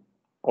 19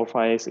 of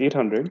IS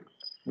 800,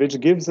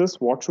 which gives us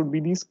what should be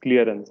these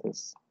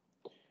clearances.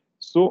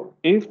 So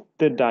if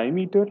the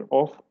diameter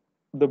of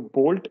the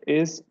bolt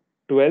is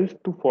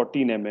 12 to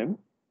 14 mm,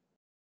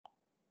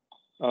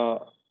 uh,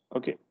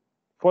 okay,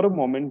 for a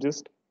moment,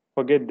 just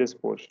forget this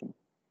portion.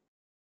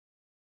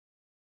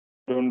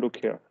 Don't look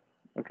here.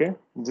 Okay,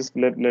 just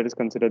let us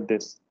consider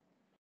this.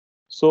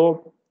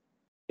 So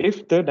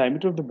if the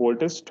diameter of the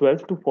bolt is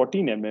 12 to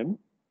 14 mm,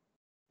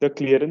 the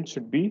clearance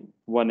should be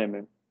 1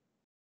 mm.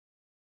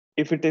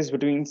 If it is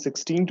between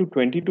 16 to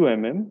 22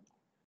 mm,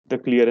 the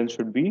clearance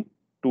should be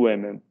 2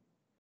 mm.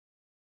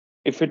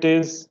 If it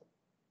is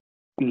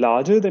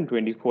larger than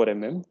 24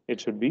 mm, it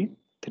should be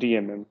 3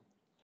 mm.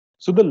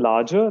 So the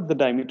larger the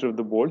diameter of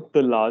the bolt,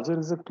 the larger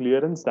is the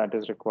clearance that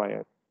is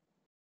required.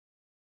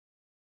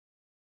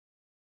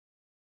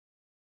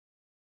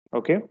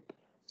 Okay,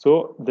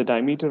 so the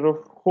diameter of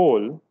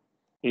hole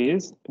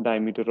is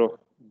diameter of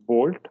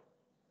bolt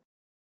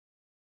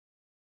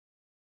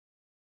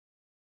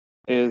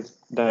is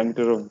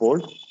diameter of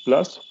bolt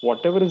plus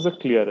whatever is the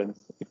clearance.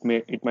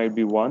 It might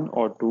be 1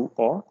 or 2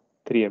 or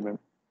 3 mm.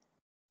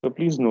 So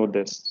please note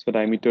this. So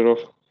diameter of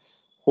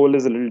hole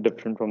is a little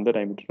different from the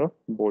diameter of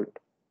bolt.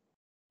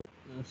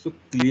 So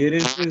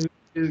clearance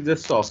is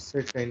just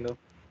offset kind of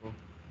uh,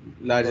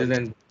 larger Sorry.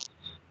 than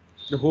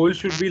the hole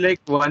should be like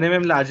 1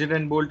 mm larger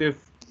than bolt if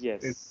it's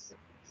Yes.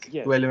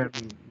 Yes. 12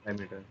 mm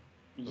diameter. Okay.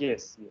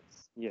 Yes.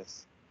 Yes.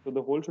 Yes. So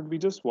the hole should be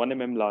just 1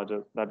 mm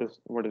larger. That is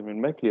what is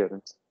meant by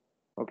clearance.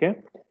 Okay.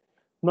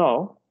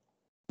 Now,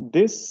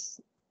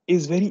 this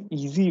is very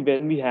easy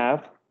when we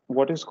have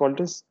what is called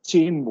as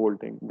chain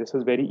bolting. This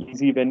is very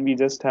easy when we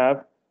just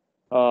have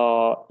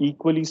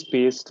equally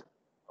spaced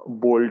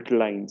bolt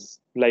lines,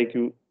 like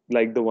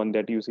the one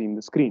that you see in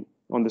the screen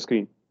on the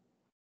screen.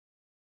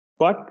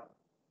 But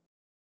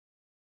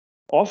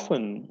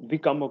often we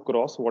come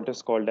across what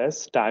is called as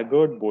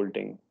staggered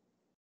bolting.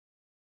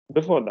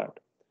 Before that,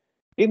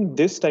 in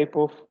this type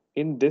of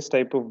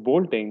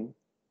bolting,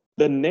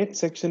 the net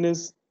section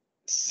is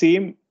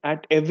same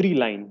at every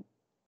line.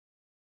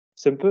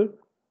 Simple.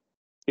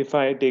 If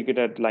I take it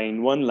at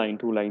line 1, line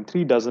 2, line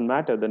 3, doesn't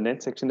matter. The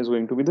net section is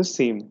going to be the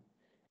same.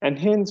 And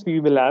hence we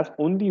will have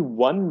only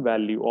one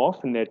value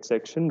of net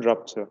section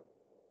rupture.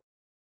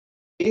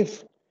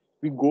 If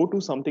we go to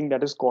something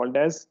that is called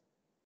as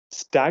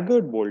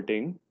staggered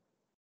bolting,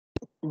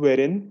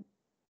 wherein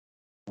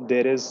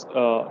there is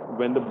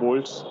when the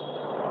bolts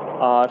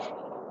are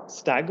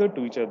staggered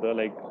to each other,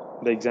 like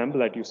the example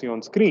that you see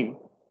on screen,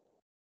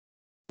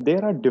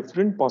 there are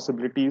different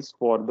possibilities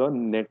for the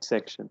net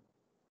section.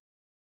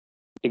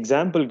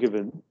 Example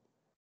given,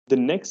 the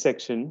next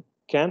section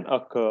can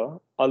occur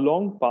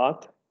along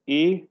path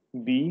A,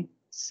 B,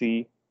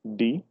 C,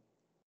 D.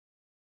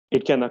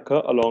 It can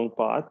occur along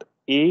path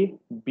A,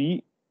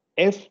 B,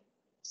 F,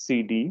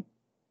 C, D,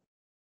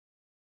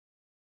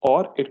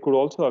 or it could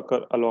also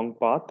occur along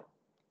path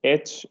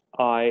H,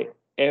 I,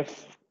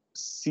 F,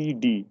 C,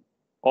 D,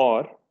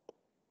 or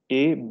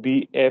A,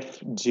 B, F,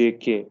 J,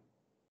 K.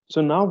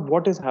 So now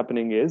what is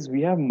happening is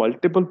we have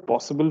multiple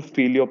possible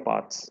failure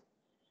paths.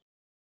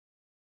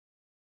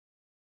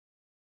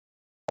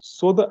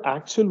 So the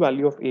actual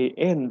value of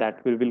AN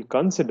that we will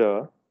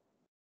consider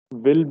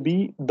will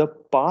be the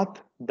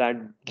path that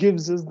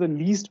gives us the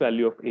least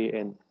value of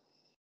AN.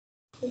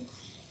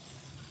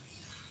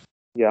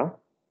 Yeah.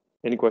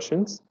 Any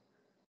questions?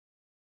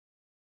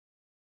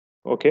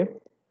 Okay.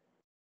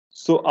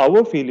 So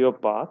our failure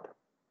path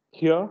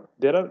here,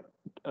 there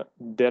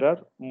are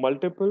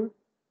multiple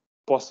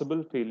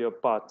possible failure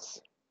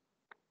paths.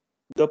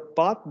 The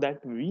path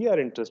that we are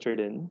interested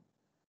in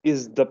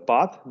is the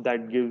path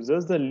that gives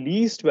us the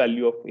least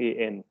value of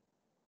AN,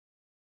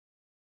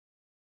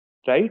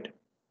 right?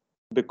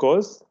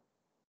 Because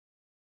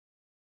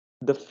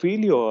the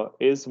failure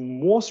is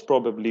most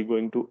probably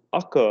going to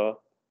occur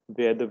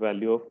where the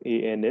value of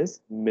an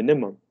is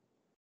minimum,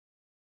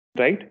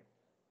 right?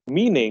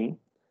 Meaning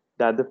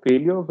that the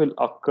failure will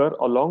occur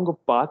along a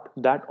path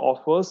that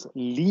offers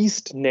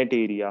least net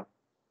area.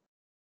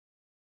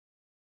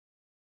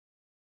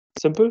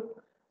 Simple.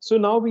 So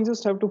now we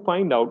just have to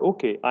find out,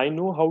 okay, I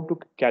know how to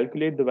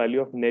calculate the value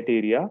of net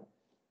area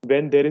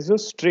when there is a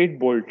straight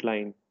bolt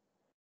line.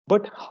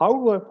 But how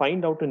do I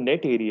find out a net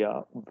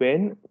area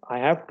when I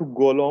have to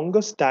go along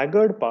a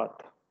staggered path?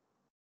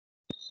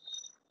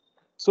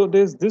 So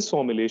there's this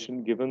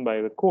formulation given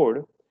by the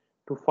code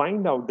to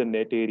find out the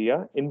net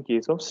area in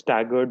case of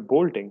staggered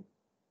bolting.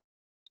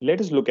 Let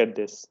us look at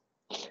this.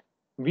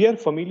 We are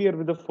familiar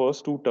with the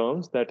first two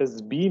terms, that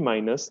is b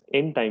minus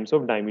n times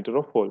of diameter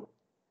of hole.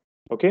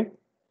 Okay.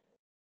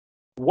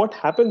 What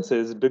happens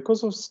is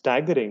because of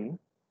staggering,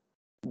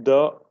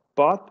 the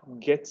path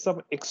gets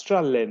some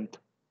extra length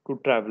to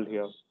travel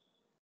here.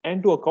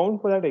 And to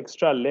account for that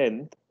extra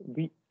length,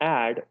 we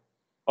add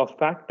a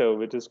factor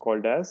which is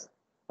called as,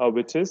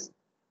 which is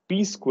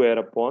p square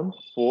upon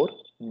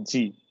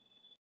 4g.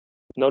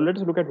 Now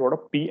let's look at what are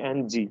p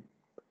and g.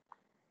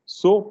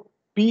 So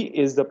p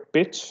is the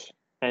pitch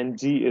and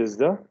g is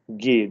the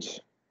gauge.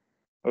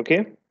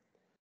 Okay.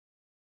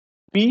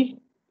 P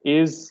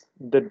is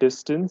the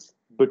distance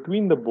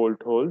between the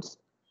bolt holes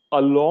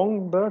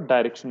along the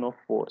direction of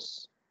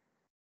force.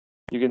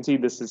 You can see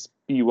this is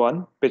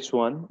P1, pitch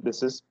 1,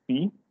 this is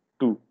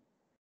P2.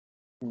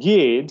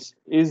 Gauge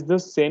is the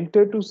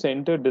center to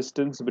center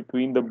distance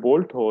between the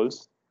bolt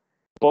holes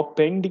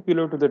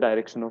perpendicular to the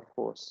direction of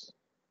force.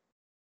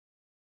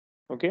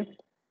 Okay,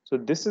 so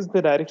this is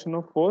the direction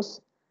of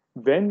force.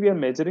 When we are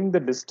measuring the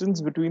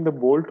distance between the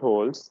bolt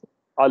holes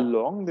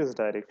along this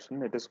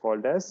direction, it is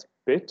called as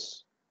pitch.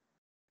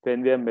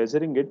 When we are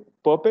measuring it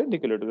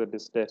perpendicular to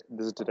this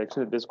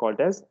direction, it is called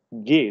as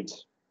gauge.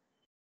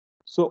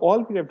 So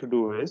all we have to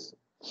do is,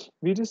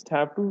 we just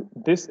have to,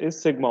 this is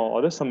sigma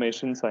or the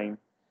summation sign.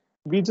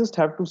 We just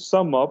have to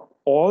sum up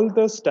all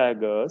the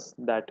staggers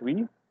that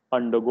we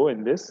undergo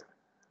in this,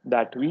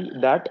 that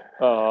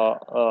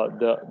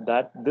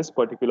this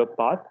particular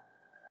path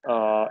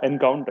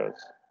encounters.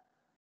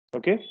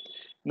 Okay.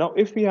 Now,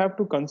 if we have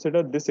to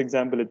consider this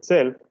example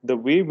itself, the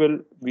way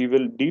we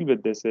will deal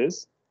with this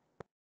is,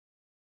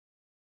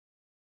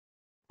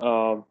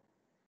 uh,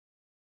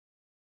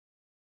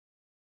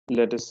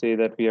 let us say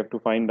that we have to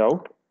find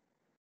out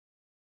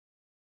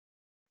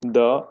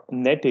the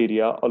net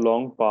area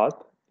along path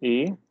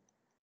A,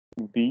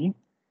 B,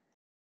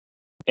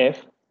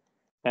 F,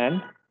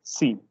 and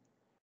C.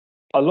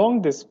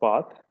 Along this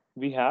path,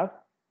 we have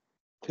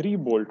 3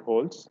 bolt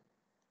holes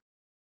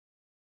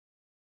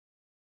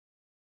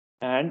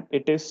and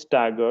it is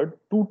staggered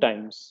 2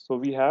 times. So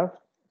we have,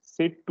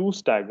 say, 2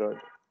 staggered.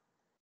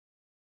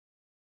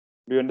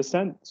 Do you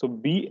understand? So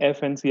B,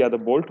 F, and C are the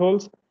bolt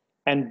holes,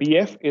 and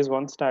BF is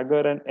 1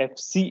 stagger and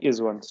FC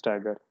is 1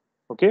 stagger.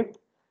 Okay.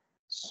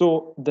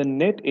 So the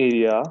net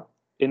area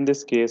in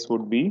this case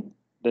would be,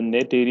 the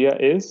net area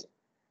is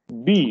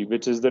B,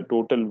 which is the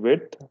total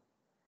width.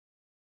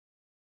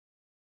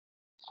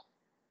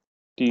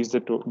 B is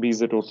the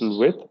total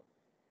width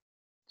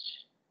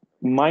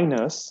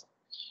minus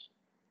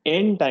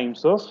n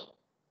times of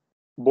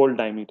bolt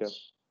diameter.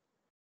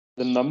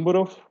 The number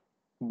of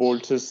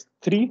bolts is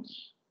 3,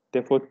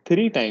 therefore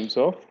 3 times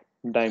of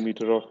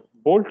diameter of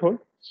bolt hole.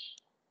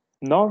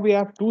 Now we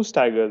have 2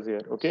 staggers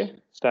here, okay?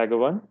 Stagger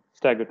 1,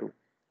 stagger 2.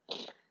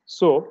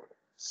 So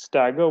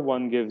stagger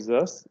 1 gives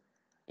us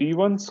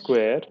P1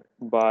 square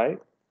by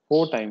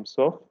 4 times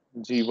of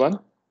G1,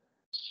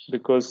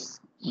 because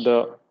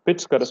the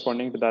pitch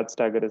corresponding to that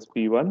stagger is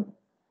P1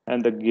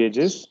 and the gauge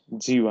is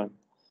G1.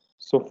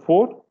 So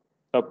 4,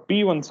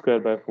 P1 square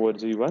by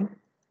 4G1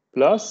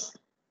 plus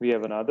we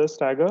have another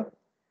stagger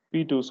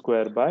P2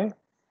 square by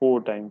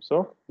 4 times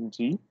of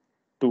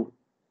G2,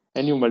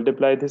 and you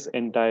multiply this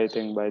entire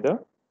thing by the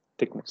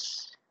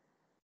thickness.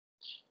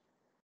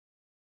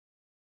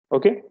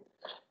 Okay.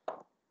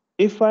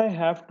 If I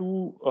have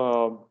to,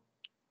 uh,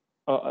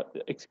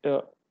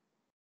 uh,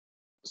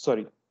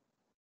 sorry,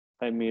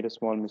 I made a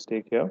small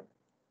mistake here.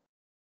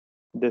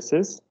 This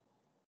is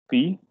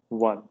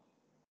P1.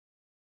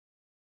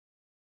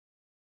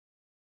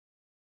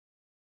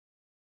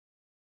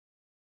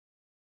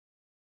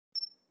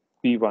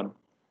 P1.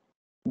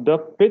 The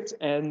pitch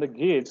and the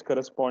gauge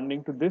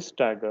corresponding to this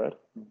stagger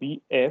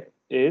BF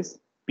is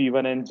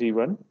P1 and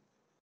G1.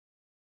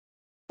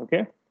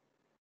 Okay.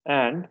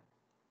 And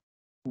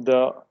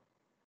the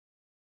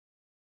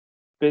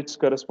pitch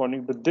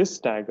corresponding to this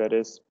stagger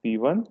is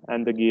P1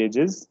 and the gauge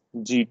is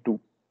G2.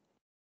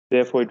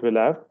 Therefore, it will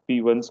have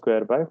P1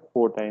 square by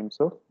 4 times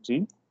of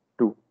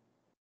G2.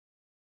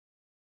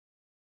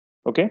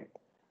 Okay.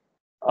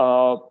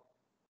 Uh,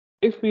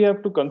 if we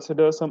have to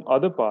consider some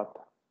other path,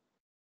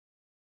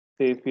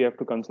 say if we have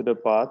to consider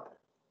path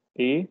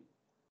A,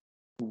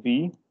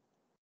 B,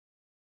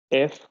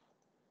 F,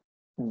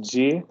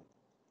 J,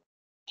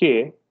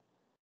 K,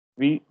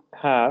 we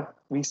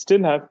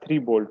still have 3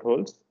 bolt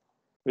holes.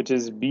 which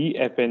is B,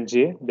 F, and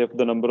J. Therefore,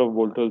 the number of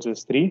bolt holes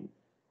is 3.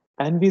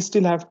 And we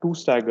still have two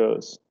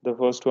staggers. The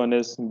first one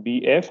is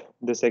BF,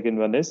 the second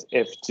one is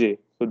FJ.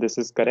 So this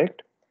is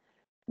correct.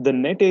 The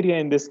net area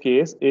in this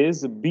case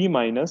is B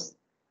minus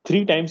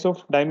 3 times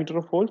of diameter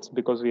of holes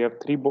because we have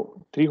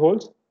three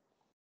holes.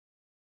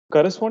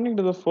 Corresponding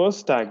to the first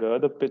stagger,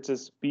 the pitch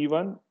is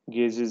P1,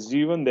 gauge is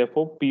G1,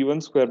 therefore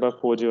P1 square by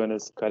 4G1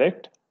 is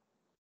correct.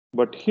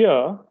 But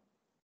here,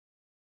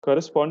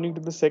 corresponding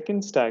to the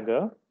second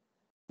stagger,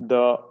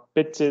 the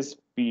pitch is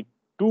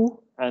P2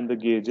 and the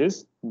gauge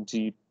is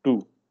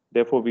G2.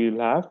 Therefore, we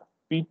will have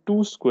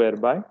P2 square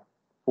by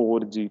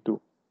 4G2.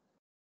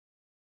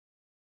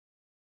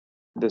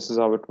 This is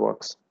how it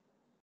works.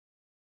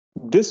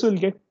 This will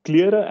get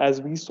clearer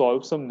as we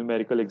solve some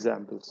numerical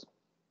examples.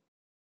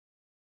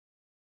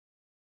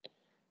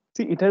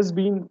 See, it has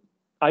been,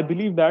 I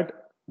believe that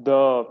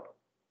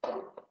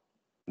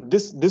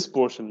this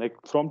portion, like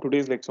from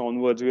today's lecture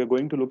onwards, we are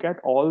going to look at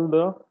all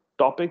the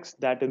topics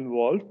that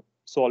involve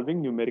solving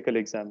numerical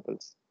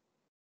examples.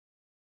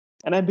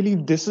 And I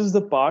believe this is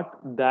the part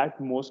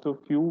that most of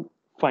you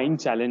find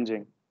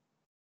challenging,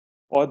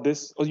 or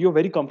you're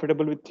very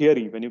comfortable with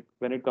theory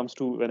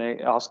when I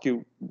ask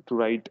you to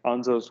write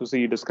answers to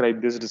say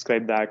describe this,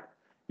 describe that.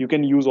 You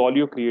can use all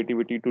your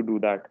creativity to do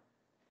that.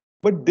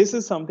 But this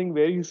is something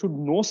where you should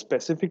know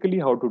specifically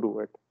how to do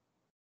it.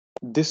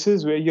 This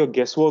is where your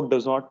guesswork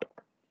does not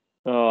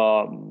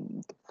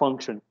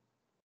function.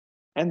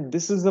 And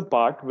this is the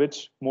part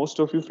which most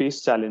of you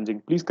face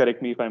challenging. Please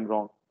correct me if I'm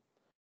wrong.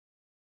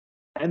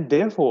 And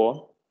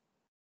therefore,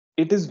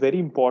 it is very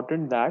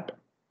important that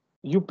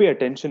you pay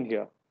attention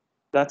here.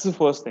 That's the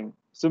first thing.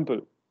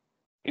 Simple.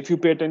 If you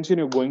pay attention,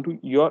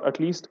 you're at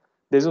least,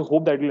 there's a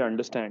hope that you'll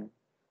understand.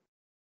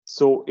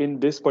 So in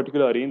this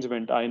particular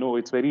arrangement, I know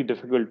it's very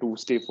difficult to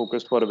stay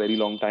focused for a very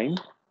long time.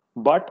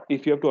 But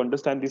if you have to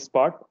understand this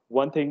part,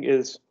 one thing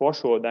is for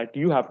sure that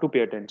you have to pay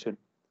attention.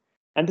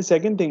 And the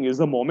second thing is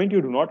the moment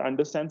you do not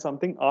understand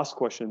something, ask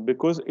questions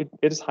because it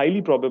is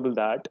highly probable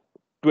that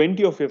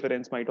 20 of your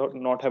friends might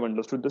not have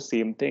understood the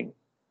same thing.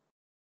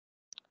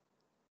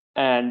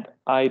 And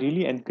I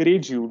really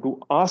encourage you to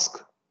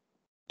ask,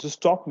 to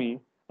stop me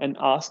and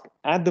ask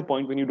at the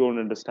point when you don't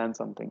understand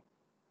something.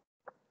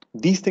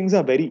 These things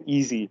are very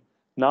easy.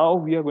 Now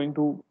we are going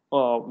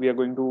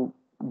to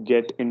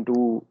get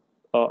into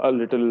a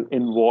little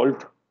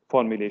involved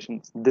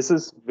formulations. This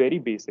is very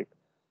basic,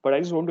 but I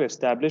just want to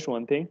establish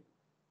one thing.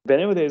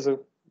 Whenever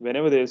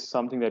there's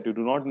something that you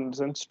do not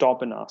understand,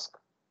 stop and ask.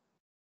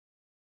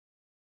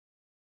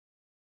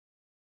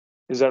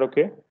 Is that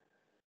okay?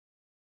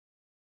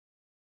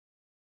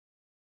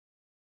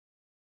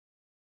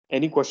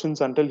 Any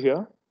questions until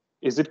here?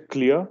 Is it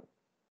clear?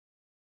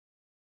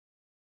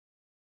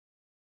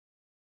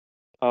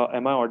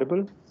 Am I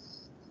audible?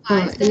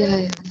 Why is there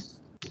Yeah,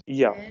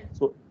 Yeah. there?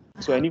 So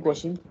I have any a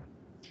question.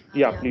 questions?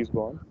 Yeah, Yeah. please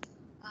go on.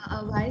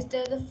 Why is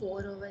there the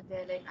four over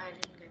there? Like, I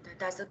didn't get that.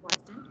 That's the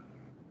constant.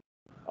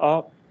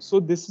 So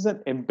this is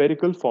an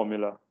empirical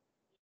formula.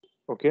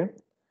 Okay.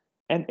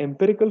 An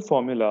empirical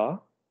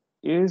formula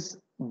is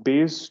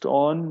based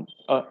on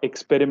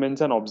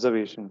experiments and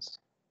observations.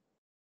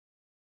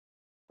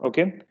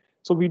 Okay.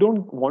 So we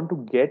don't want to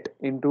get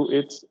into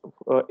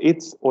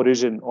its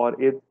origin or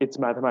its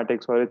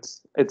mathematics or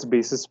its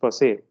basis per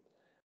se.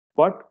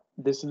 But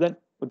this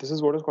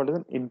is what is called as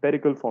an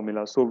empirical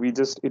formula. So we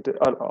just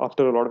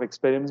after a lot of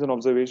experiments and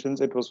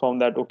observations, it was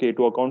found that okay,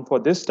 to account for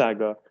this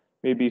stagger,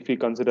 maybe if we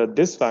consider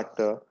this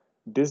factor,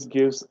 this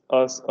gives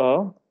us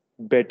a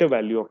better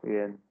value of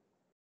an.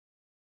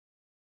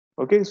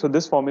 Okay, so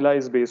this formula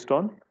is based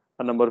on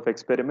a number of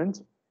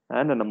experiments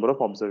and a number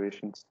of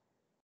observations.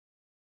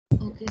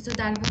 Okay, so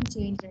that won't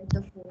change, right?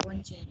 The four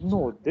won't change.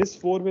 No, this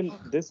four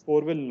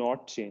will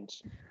not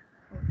change.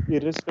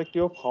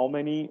 Irrespective of how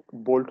many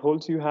bolt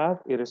holes you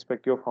have,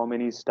 irrespective of how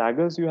many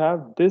staggers you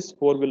have, this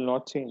four will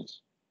not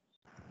change.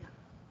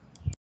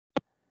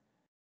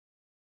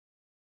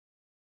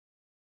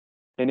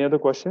 Any other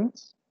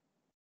questions?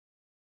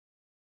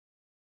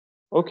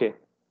 Okay,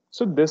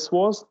 so this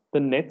was the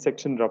net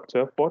section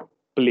rupture for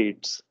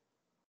plates.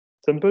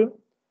 Simple.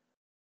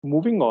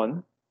 Moving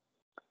on,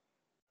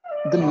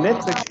 the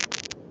net section.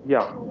 Yeah.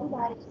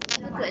 I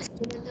have a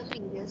question in the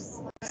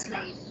previous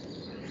slide.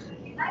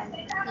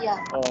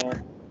 Yeah, Uh,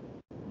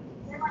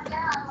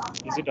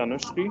 is it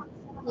Anushri?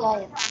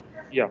 yeah.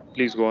 Yeah,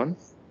 please go on.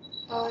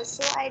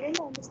 So I didn't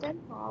understand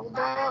how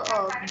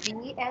the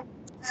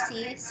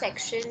BFC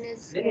section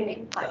is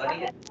getting cut.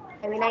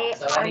 I mean, I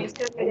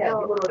understood the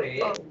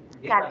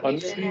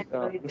calculation Anushri,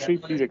 and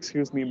Anushri, please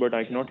excuse me, but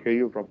I cannot hear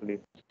you properly.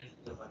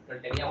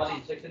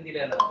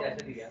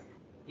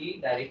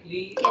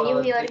 can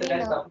you hear me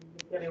now?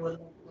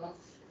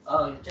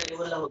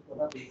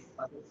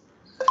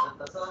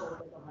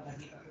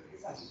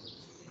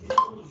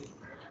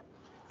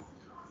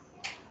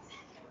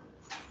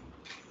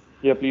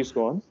 Yeah, please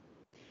go on.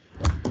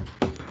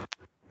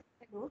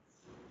 Hello?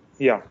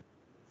 Yeah.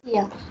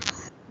 Yeah.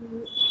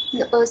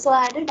 So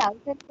I had a doubt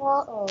in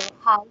the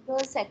how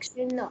the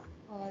section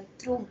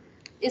through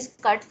is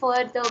cut for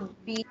the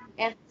BFC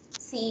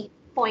FC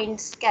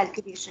points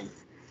calculation.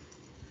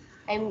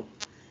 I'm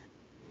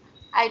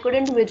I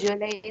couldn't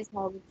visualize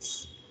how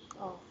it's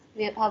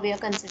how we are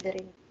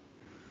considering.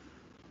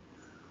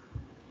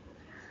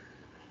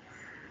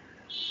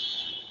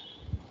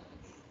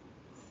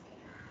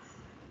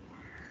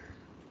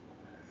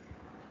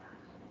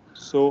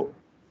 So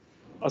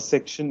a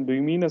section, do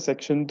you mean a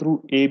section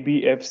through A,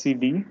 B, F, C,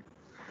 D?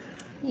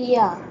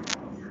 Yeah.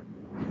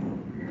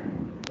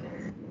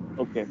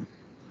 Okay.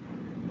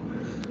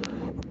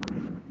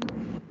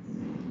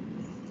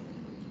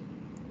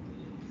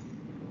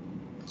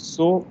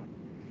 So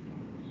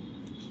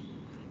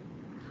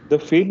the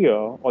failure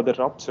or the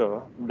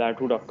rupture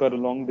that would occur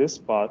along this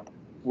path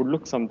would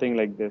look something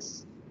like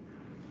this.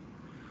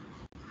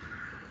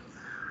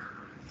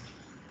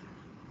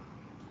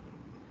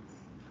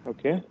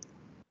 Okay.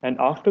 And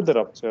after the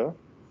rupture,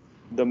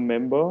 the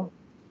member,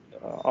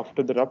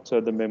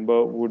 the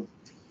member would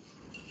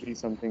be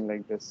something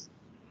like this.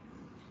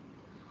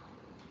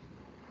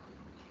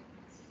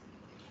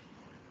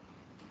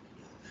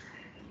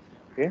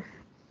 Okay.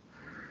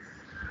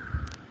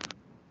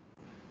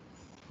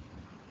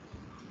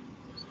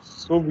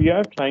 So we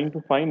are trying to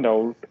find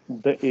out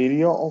the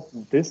area of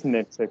this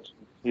net section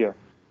here.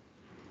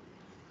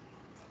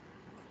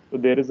 So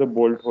there is a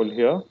bolt hole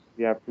here.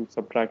 We have to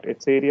subtract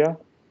its area.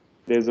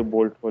 There's a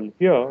bolt hole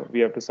here.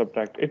 We have to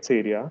subtract its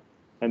area.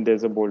 And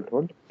there's a bolt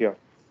hole here.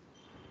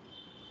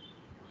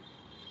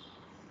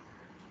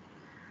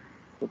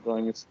 The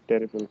drawing is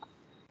terrible.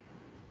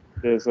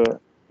 There's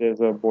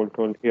a bolt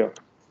hole here.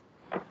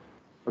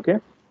 Okay.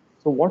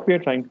 So what we are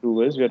trying to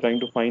do is we are trying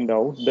to find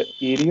out the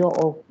area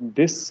of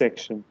this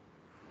section.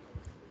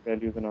 I'll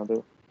use another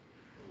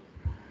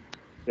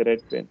the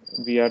red pen.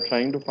 We are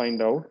trying to find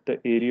out the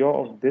area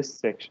of this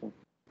section.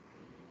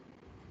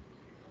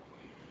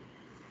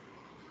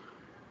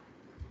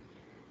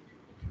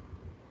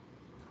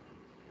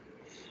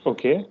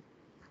 Okay.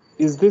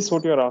 Is this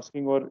what you're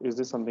asking or is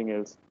this something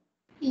else?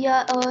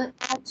 Yeah,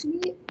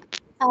 actually,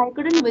 I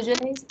couldn't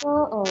visualize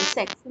the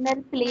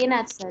sectional plane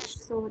as such.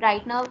 So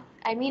right now,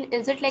 I mean,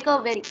 is it like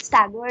a very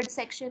staggered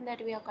section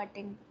that we are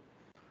cutting?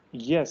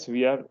 Yes,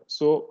 we are.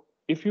 So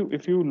if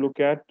you look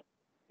at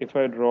if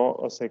I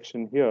draw a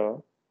section here,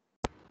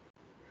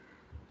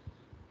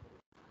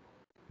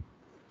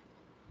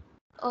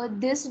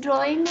 This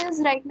drawing is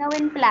right now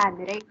in plan,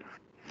 right?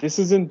 this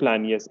is in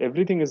plan. Yes,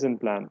 everything is in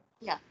plan.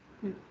 Yeah.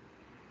 Hmm.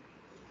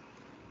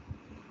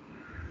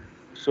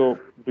 So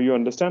do you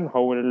understand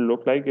how it will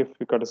look like if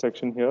we cut a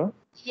section here?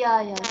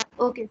 Yeah, yeah.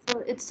 Okay, so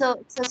it's a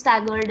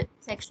staggered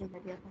section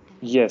that we are cutting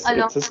Yes,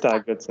 along it's a the path.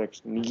 staggered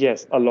section.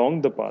 Yes,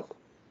 along the path.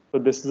 So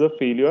this is a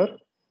failure.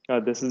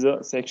 This is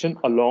a section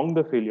along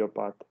the failure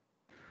path.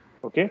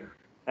 Okay,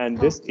 and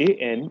this Okay.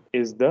 AN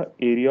is the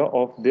area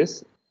of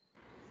this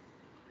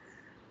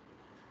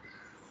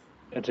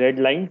red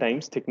line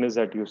times thickness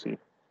that you see.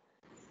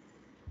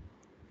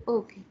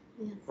 Okay.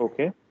 Yeah.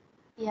 Okay.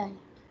 Yeah. Yeah.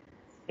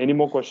 Any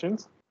more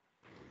questions?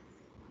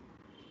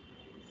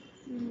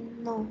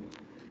 No.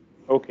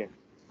 Okay.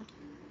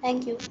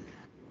 Thank you.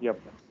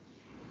 Yep.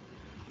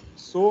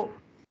 So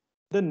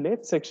the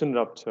net section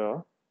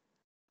rupture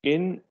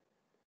in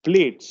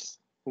plates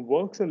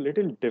works a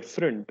little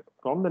different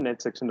from the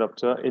net section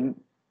rupture in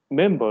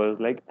members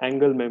like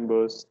angle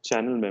members,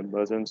 channel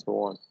members, and so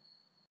on.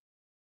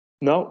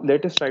 Now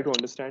let us try to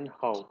understand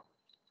how.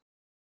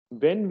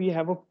 When we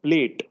have a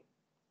plate,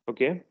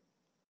 okay,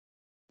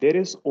 there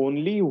is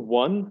only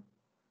one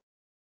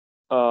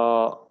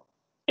uh,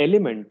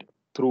 element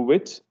through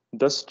which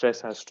the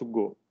stress has to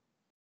go.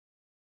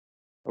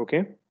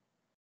 Okay,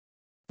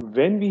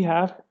 when we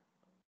have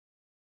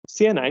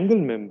say an angle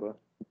member,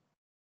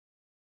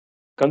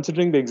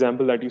 considering the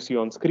example that you see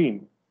on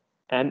screen,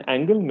 an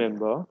angle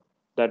member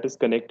that is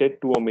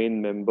connected to a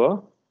main member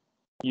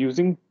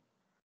using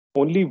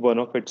only one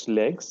of its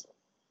legs,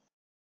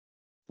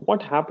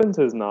 what happens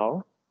is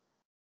now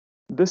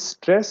the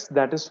stress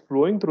that is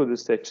flowing through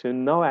this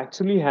section now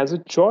actually has a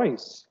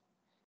choice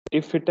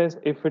if it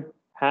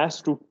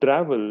has to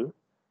travel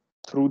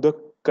through the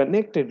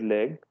connected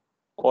leg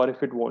or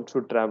if it wants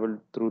to travel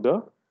through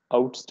the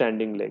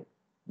outstanding leg.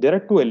 There are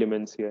two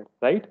elements here,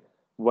 right?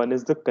 One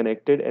is the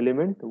connected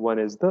element, one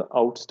is the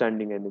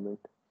outstanding element.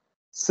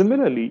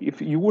 Similarly,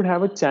 if you would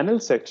have a channel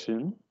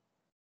section,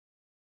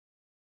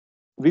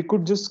 we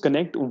could just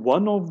connect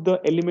one of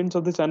the elements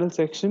of the channel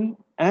section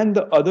and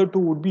the other two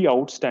would be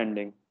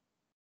outstanding.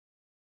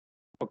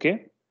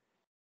 Okay.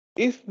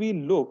 If we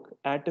look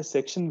at a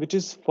section which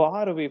is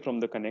far away from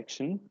the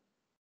connection,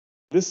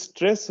 this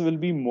stress will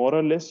be more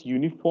or less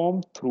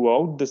uniform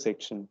throughout the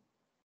section.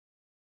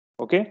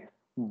 Okay.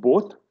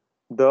 Both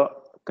the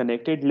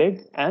connected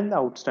leg and the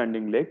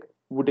outstanding leg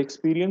would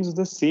experience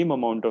the same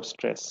amount of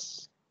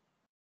stress.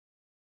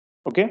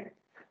 Okay.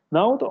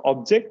 Now, the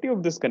objective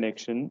of this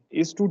connection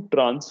is to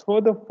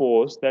transfer the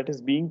force that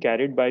is being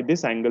carried by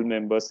this angle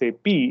member, say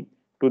P,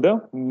 to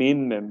the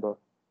main member.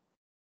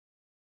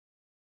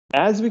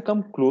 As we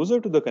come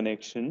closer to the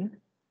connection,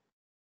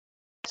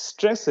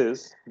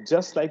 stresses,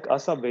 just like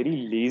us, are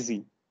very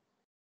lazy.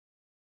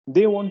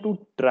 They want to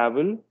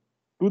travel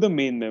to the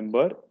main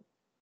member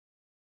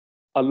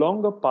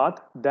along a path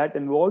that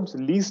involves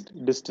least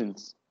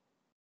distance,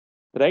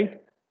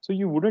 right? So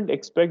you wouldn't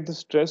expect the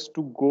stress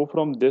to go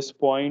from this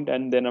point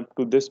and then up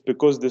to this,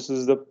 because this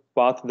is the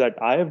path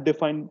that I have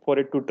defined for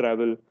it to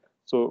travel.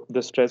 So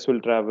the stress will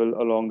travel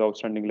along the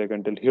outstanding leg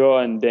until here,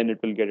 and then it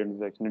will get into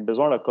the section. It does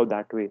not occur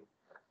that way.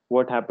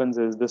 What happens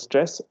is the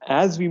stress,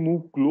 as we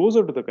move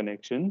closer to the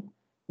connection,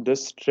 the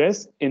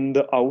stress in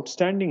the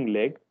outstanding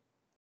leg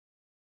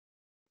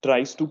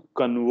tries to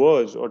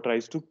converge or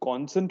tries to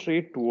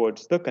concentrate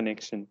towards the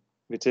connection,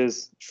 which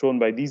is shown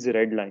by these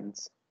red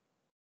lines,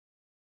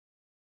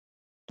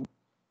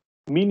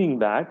 meaning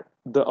that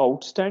the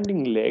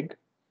outstanding leg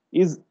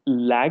is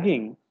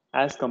lagging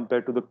as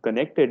compared to the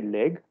connected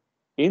leg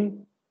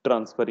in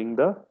transferring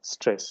the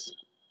stress.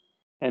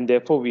 And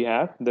therefore, we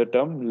have the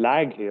term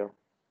lag here.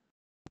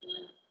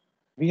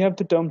 We have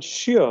the term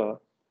shear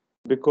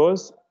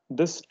because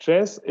the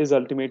stress is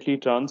ultimately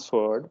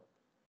transferred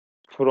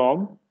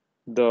from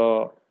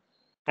the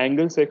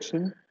angle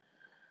section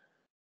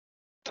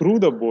through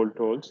the bolt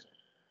holes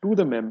to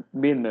the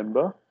main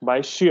member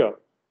by shear.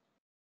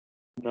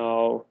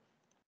 Now,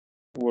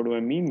 what do I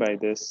mean by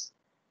this?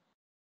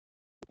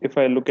 If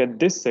I look at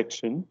this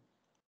section,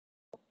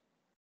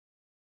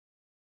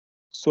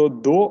 so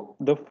though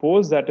the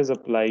force that is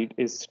applied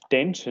is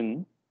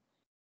tension,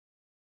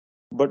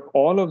 but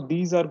all of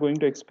these are going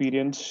to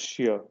experience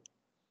shear.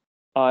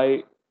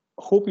 I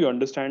hope you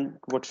understand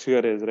what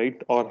shear is,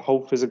 right? Or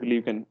how physically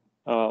you can,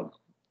 or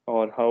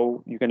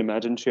how you can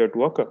imagine shear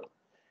to occur.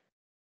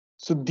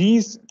 So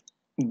these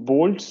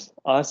bolts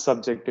are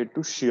subjected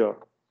to shear.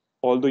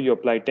 Although you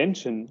apply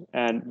tension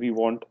and we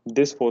want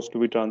this force to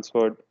be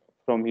transferred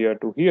from here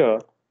to here,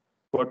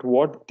 but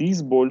what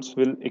these bolts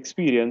will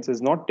experience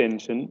is not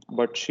tension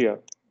but shear.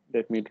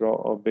 Let me draw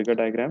a bigger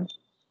diagram.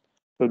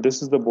 So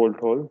this is the bolt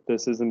hole,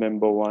 this is the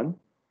member 1,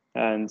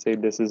 and say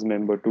this is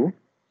member 2.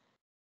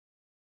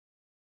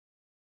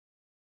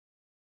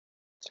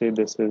 Say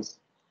this is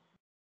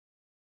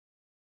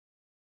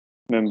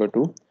member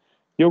 2.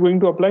 You're going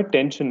to apply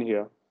tension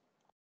here.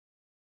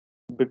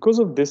 Because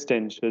of this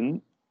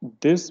tension,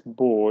 this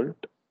bolt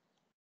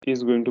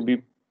is going to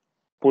be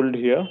pulled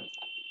here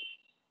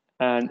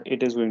and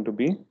it is going to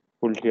be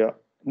pulled here.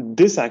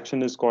 This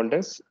action is called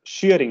as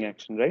shearing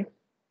action, right?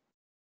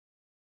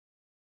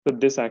 So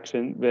this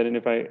action, wherein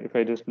if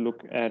I just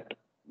look at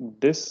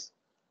this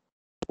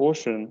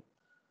portion,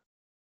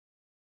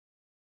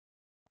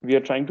 we are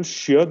trying to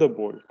shear the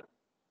bolt,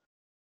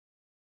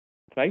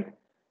 right?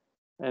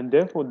 And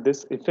therefore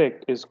this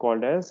effect is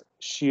called as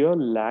shear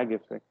lag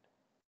effect,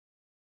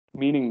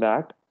 meaning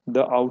that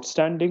the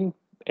outstanding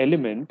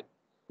element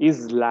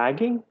is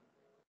lagging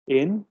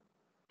in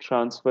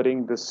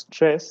transferring the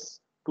stress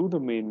to the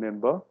main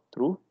member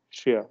through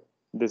shear.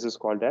 This is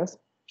called as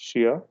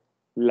shear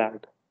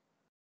lag.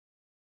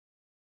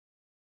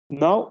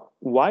 Now,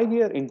 why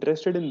we are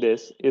interested in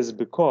this is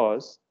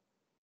because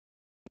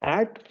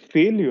at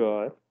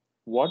failure,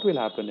 what will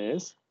happen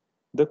is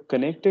the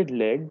connected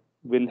leg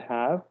will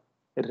have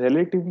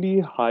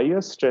relatively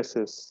higher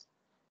stresses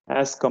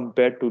as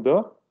compared to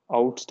the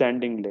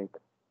outstanding leg.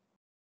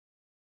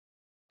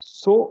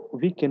 So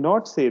we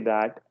cannot say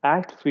that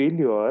at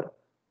failure,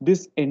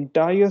 this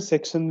entire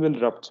section will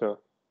rupture.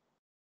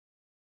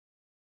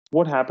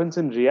 What happens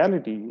in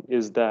reality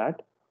is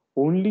that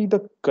only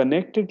the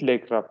connected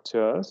leg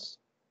ruptures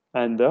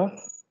and the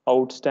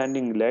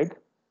outstanding leg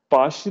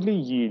partially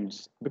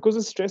yields because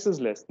the stress is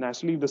less.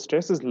 Naturally, if the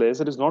stress is less,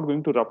 it is not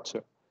going to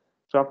rupture.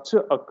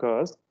 Rupture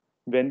occurs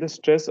when the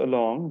stress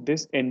along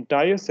this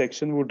entire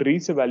section would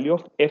reach a value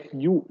of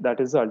Fu, that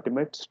is the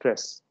ultimate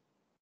stress.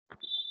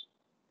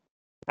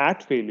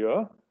 At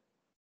failure,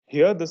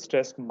 here the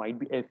stress might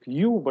be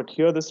Fu, but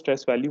here the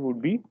stress value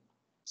would be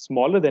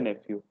smaller than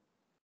Fu.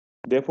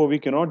 Therefore, we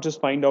cannot just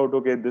find out,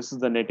 okay, this is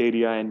the net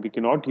area, and we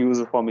cannot use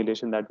a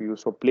formulation that we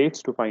use for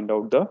plates to find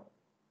out the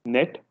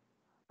net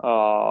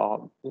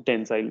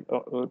tensile,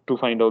 to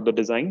find out the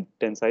design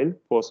tensile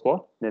force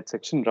for net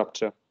section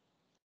rupture.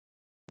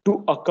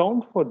 To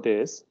account for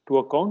this, to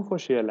account for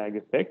shear lag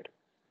effect,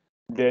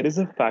 there is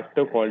a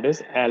factor called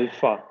as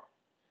alpha.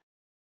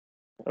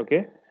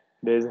 Okay,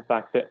 there is a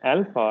factor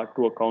alpha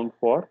to account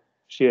for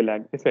shear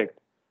lag effect.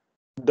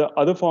 The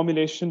other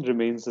formulation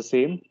remains the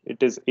same.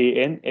 It is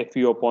an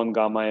Fu upon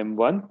gamma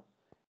m1.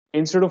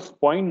 Instead of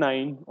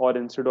 0.9 or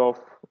instead of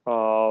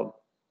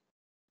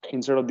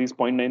these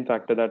 0.9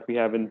 factor that we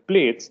have in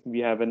plates, we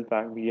have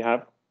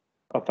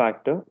a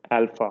factor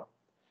alpha.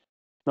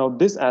 Now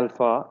this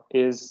alpha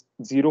is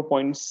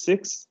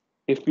 0.6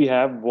 if we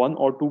have 1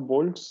 or 2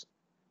 bolts,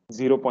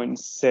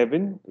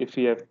 0.7 if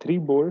we have 3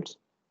 bolts,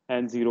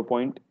 and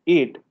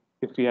 0.8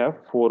 if we have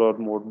 4 or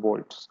more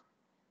bolts.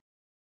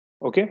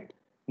 Okay,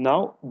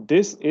 now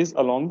this is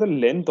along the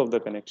length of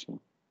the connection.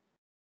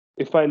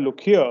 If I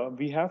look here,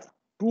 we have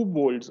 2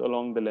 bolts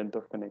along the length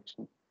of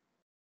connection.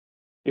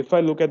 If I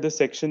look at the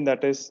section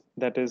that is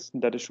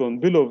shown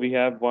below, we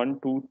have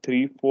 1, 2,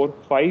 3, 4,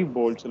 5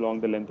 bolts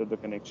along the length of the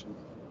connection.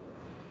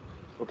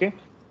 Okay,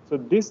 so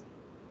this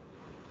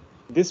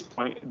this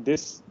point,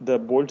 the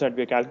bolts that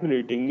we are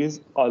calculating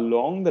is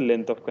along the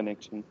length of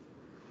connection.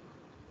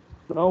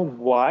 Now,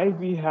 why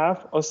we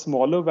have a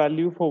smaller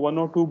value for 1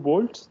 or 2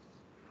 bolts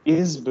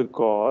is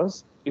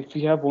because if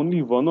we have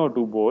only 1 or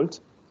 2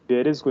 bolts,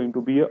 there is going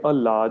to be a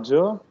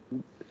larger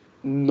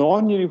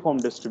non-uniform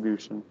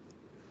distribution.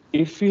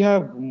 If we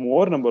have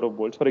more number of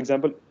bolts, for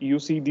example, you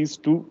see these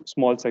two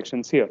small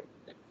sections here.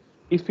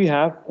 If we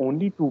have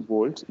only 2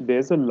 bolts,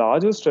 there's a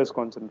larger stress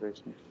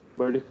concentration.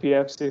 But if we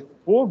have, say,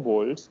 4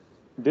 bolts,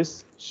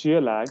 this shear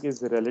lag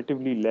is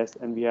relatively less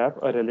and we have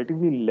a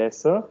relatively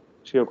lesser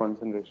shear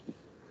concentration.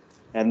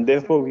 And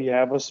therefore, we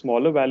have a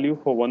smaller value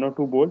for 1 or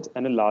 2 bolts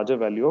and a larger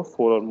value of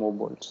 4 or more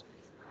bolts.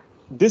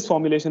 This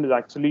formulation is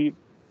actually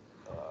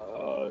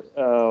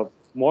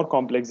more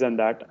complex than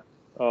that.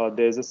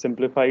 There's a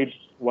simplified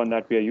one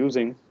that we are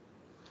using.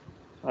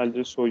 I'll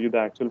just show you the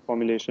actual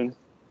formulation.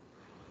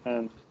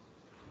 And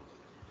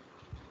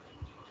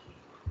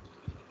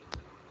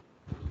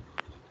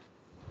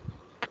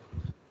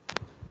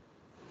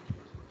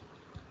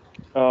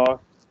uh,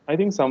 I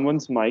think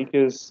someone's mic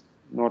is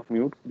not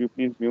mute. Could you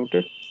please mute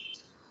it?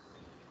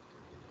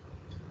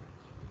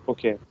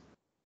 Okay.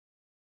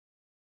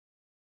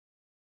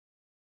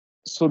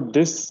 So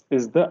this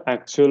is the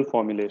actual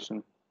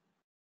formulation.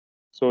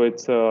 So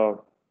it's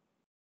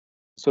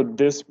so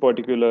this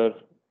particular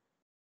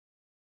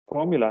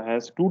formula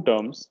has two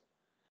terms.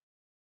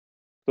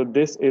 So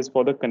this is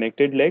for the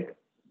connected leg.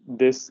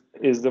 This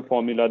is the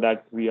formula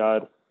that we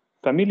are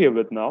familiar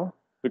with now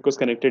because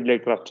connected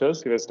leg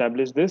ruptures, you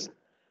establish this.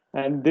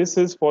 And this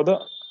is for the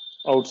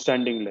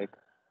outstanding leg.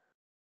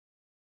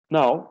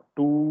 Now,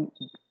 to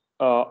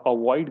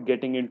avoid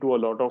getting into a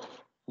lot of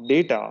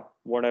data,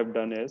 what I've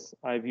done is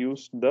I've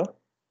used the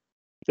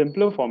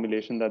simpler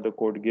formulation that the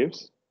code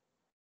gives.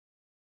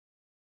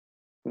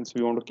 Since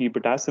we want to keep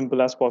it as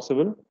simple as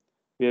possible,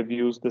 we have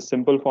used the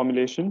simple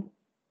formulation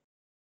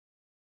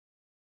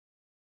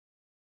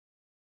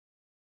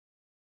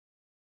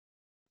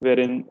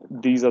wherein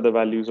these are the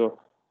values of,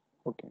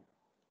 okay.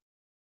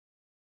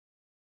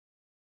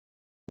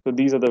 So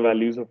these are the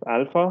values of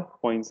alpha,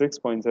 0.6,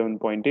 0.7,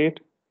 0.8,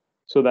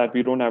 so that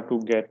we don't have to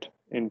get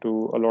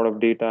into a lot of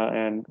data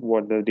and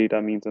what the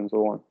data means and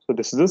so on. So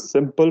this is a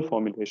simple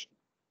formulation.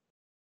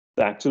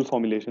 The actual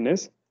formulation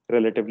is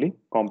relatively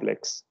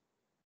complex.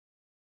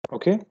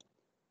 Okay.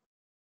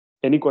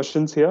 Any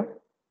questions here?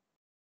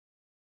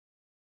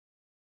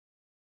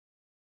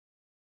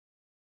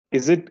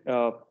 Is it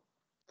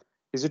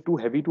too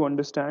heavy to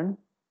understand?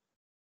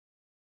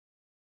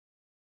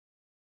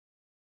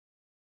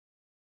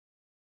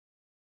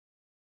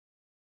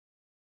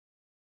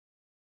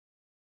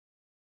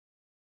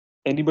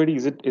 Anybody?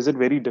 Is it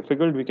very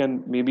difficult? We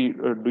can maybe.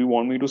 Do you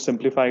want me to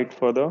simplify it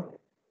further,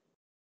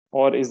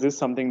 or is this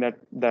something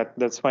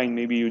that's fine?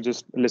 Maybe you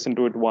just listen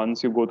to it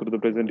once, you go through the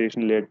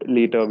presentation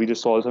later. We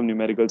just solve some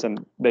numericals,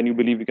 and then you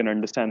believe you can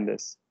understand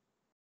this.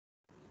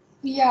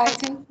 Yeah, I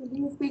think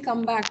maybe if we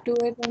come back to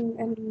it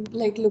and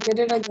like look at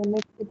it again,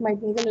 it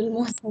might make a little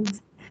more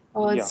sense.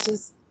 Yeah. It's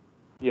just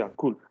Yeah,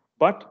 cool.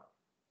 But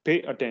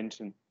pay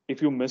attention.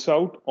 If you miss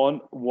out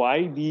on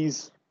why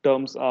these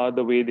terms are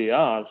the way they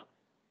are,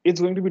 it's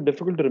going to be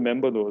difficult to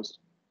remember those.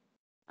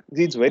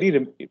 See, it's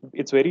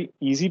very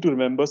easy to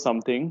remember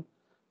something.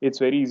 It's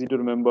very easy to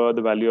remember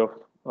the value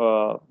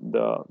of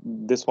the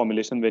this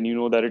formulation when you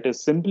know that it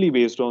is simply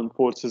based on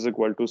force is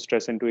equal to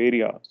stress into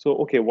area. So,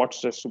 okay, what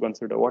stress to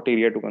consider? What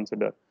area to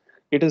consider?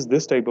 It is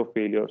this type of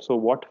failure. So,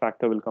 what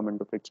factor will come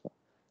into picture?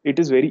 It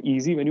is very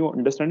easy when you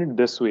understand it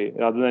this way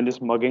rather than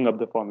just mugging up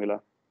the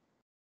formula.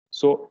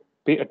 So,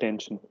 pay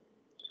attention.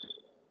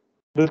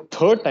 The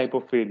third type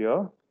of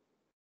failure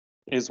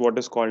is what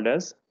is called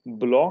as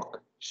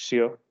block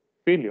shear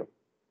failure.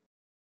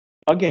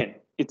 Again,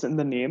 it's in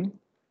the name.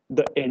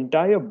 The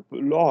entire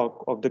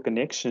block of the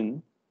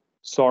connection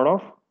sort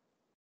of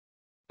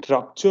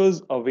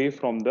ruptures away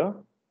from the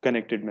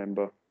connected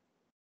member.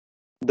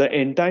 The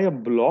entire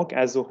block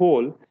as a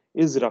whole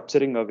is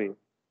rupturing away.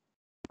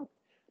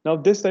 Now,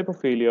 this type of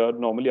failure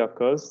normally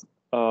occurs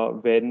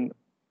when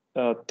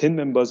thin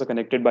members are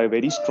connected by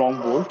very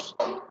strong bolts,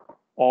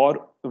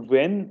 or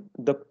when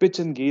the pitch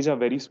and gauge are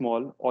very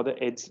small, or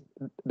the edge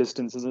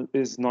distance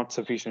is not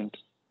sufficient.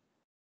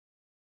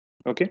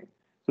 Okay,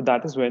 so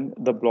that is when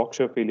the block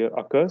shear failure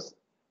occurs.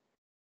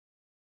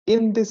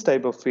 In this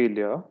type of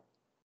failure,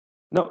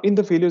 now in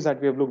the failures that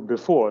we have looked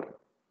before,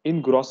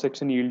 in gross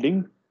section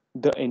yielding,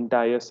 the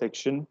entire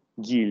section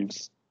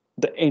yields.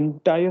 The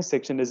entire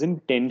section is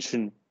in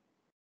tension.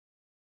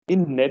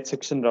 In net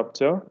section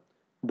rupture,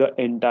 the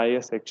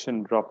entire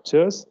section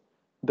ruptures.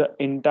 The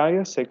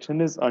entire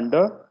section is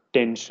under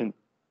tension.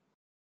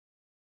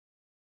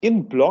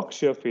 In block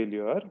shear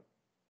failure,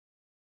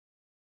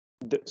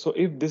 so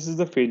if this is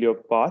the failure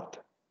path,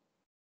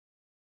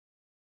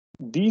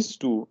 these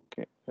two,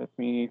 okay, let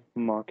me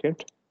mark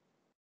it.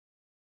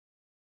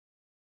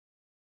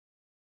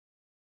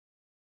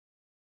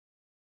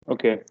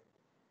 Okay.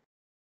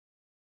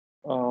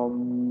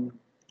 So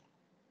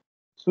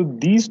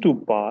these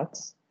two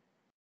paths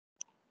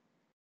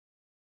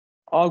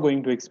are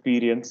going to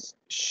experience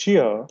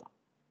shear,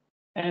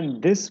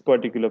 and this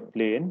particular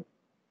plane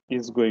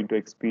is going to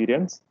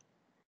experience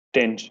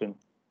tension.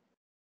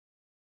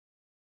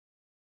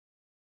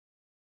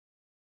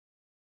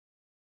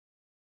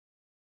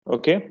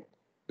 Okay,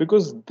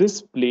 because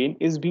this plane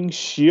is being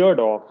sheared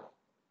off.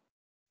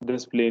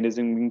 This plane is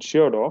being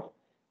sheared off,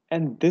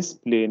 and this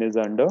plane is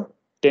under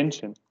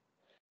tension.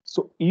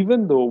 So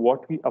even though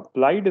what we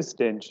applied is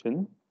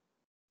tension,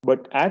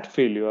 but at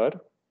failure,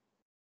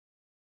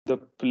 the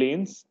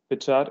planes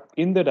which are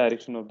in the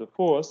direction of the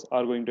force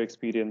are going to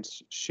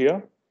experience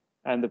shear,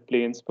 and the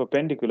planes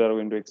perpendicular are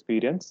going to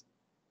experience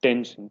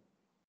tension.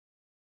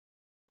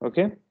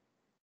 Okay.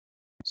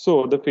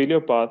 So the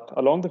failure path,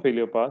 along the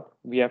failure path,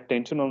 we have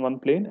tension on one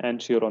plane and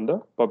shear on the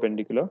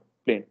perpendicular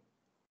plane.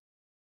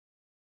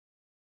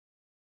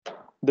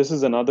 This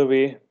is another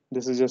way,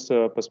 this is just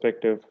a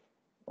perspective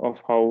of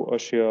how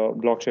a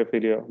block shear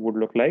failure would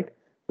look like.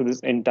 So this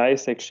entire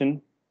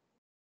section,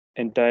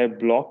 entire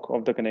block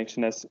of the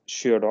connection has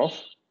sheared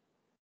off.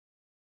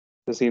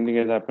 The same thing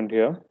has happened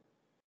here.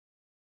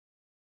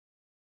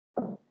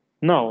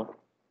 Now,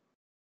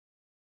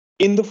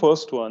 in the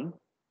first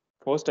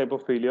type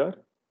of failure,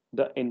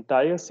 the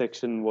entire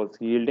section was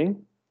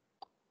yielding.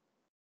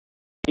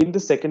 In the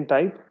second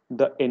type,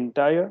 the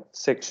entire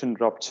section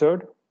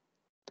ruptured.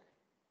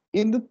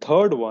 In the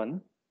third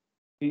one,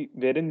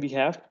 wherein we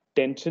have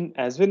tension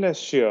as well as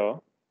shear,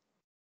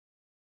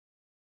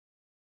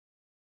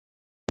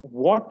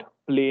 what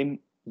plane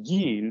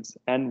yields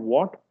and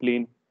what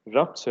plane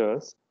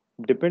ruptures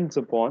depends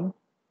upon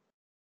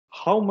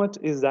how much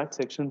is that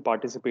section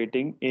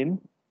participating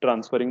in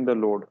transferring the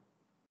load.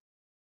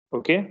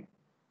 Okay,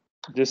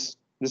 just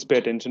pay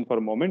attention for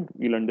a moment,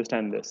 you'll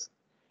understand this.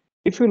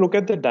 If you look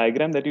at the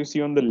diagram that you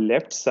see on the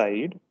left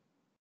side,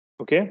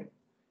 okay,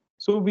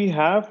 so we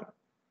have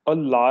a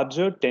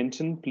larger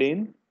tension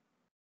plane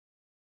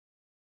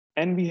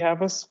and we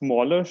have a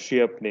smaller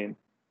shear plane.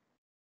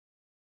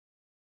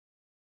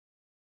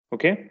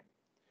 Okay,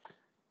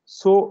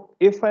 so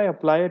if I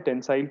apply a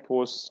tensile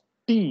force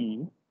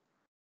T,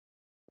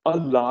 a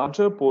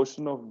larger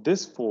portion of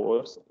this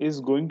force is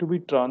going to be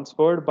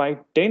transferred by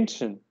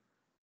tension,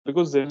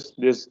 because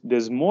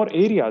there's more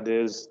area,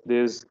 there's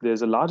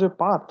a larger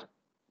path,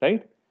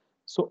 right?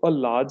 So a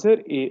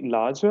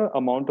larger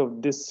amount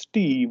of this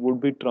T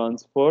would be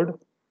transferred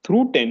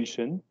through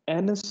tension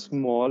and a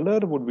smaller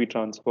would be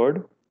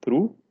transferred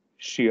through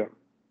shear.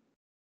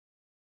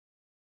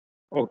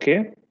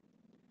 Okay,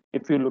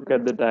 if you look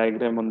at the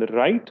diagram on the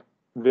right,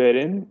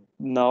 wherein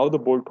now the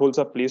bolt holes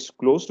are placed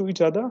close to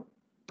each other,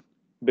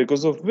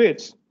 because of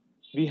which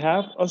we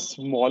have a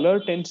smaller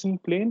tension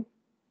plane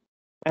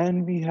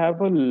and we have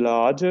a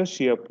larger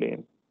shear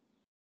plane.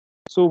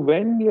 So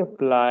when we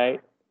apply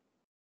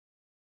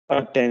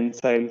a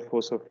tensile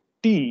force of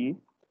T,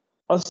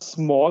 a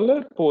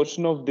smaller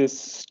portion of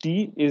this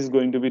T is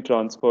going to be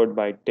transferred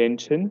by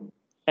tension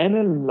and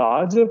a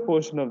larger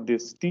portion of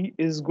this T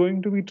is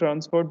going to be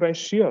transferred by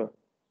shear.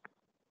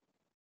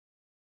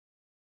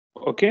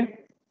 Okay,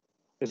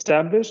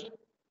 established?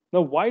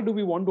 Now, why do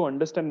we want to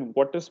understand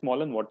what is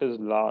small and what is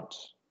large?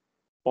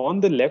 On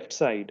the left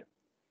side,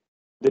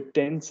 the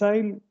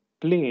tensile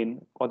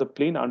plane or the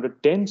plane under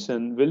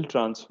tension will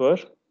transfer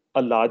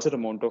a larger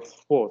amount of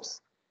force,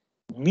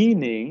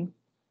 meaning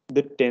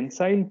the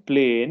tensile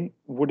plane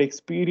would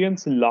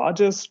experience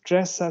larger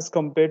stress as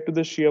compared to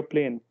the shear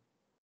plane.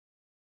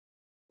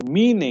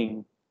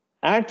 Meaning,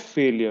 at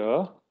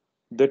failure,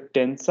 the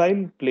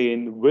tensile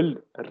plane will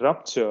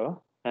rupture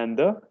and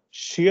the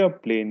shear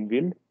plane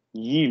will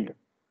yield.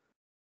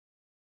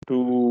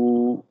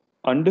 To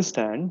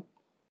understand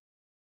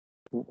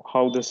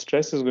how the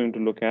stress is going to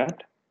look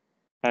at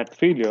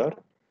failure,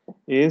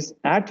 is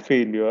at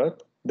failure,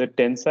 the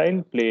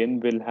tensile plane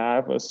will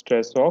have a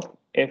stress of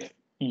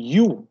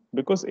Fu,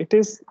 because it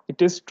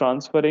is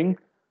transferring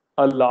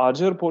a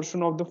larger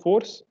portion of the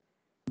force.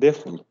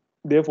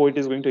 Therefore, it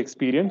is going to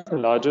experience a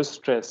larger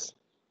stress.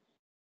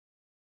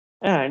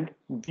 And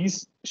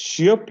these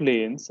shear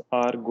planes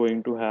are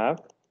going to have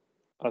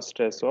a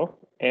stress of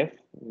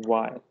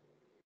Fy.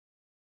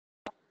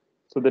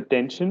 So the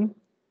tension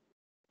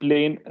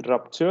plane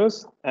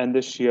ruptures and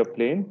the shear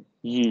plane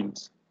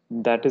yields.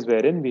 That is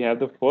wherein we have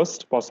the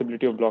first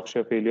possibility of block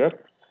shear failure.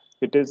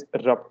 It is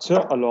rupture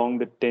along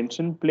the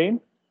tension plane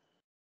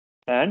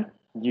and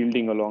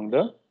yielding along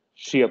the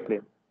shear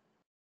plane.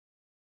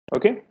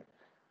 Okay.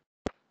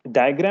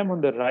 Diagram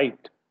on the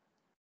right,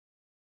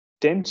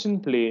 tension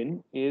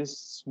plane is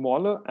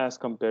smaller as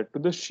compared to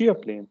the shear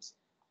planes.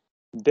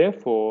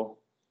 Therefore,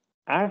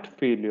 at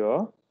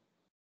failure,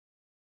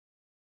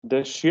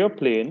 the shear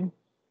plane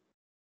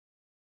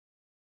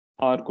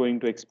are going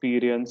to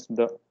experience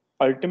the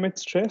ultimate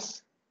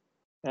stress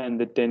and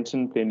the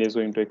tension plane is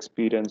going to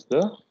experience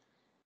the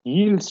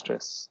yield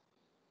stress.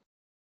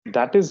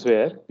 That is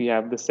where we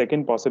have the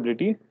second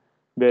possibility,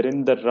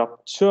 wherein the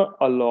rupture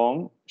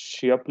along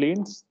shear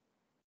planes.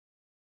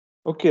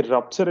 Okay,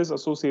 rupture is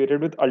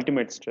associated with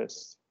ultimate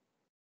stress.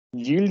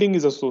 Yielding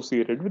is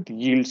associated with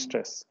yield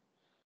stress.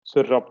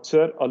 So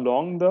rupture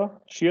along the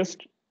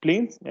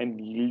planes and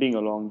yielding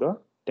along the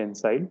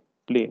tensile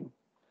plane.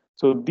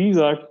 So these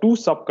are two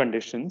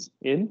subconditions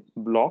in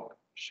block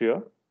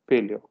shear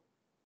failure.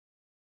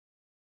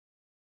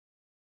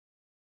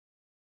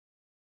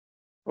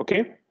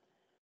 Okay.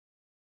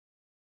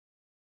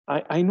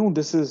 I know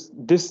this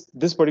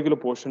particular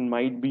portion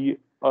might be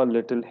a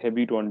little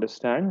heavy to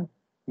understand,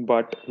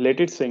 but let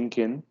it sink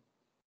in.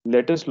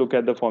 Let us look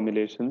at the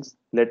formulations.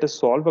 Let us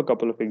solve a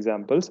couple of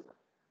examples,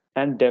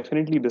 and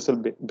definitely this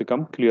will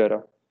become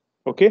clearer.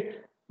 Okay.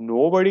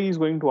 Nobody is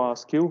going to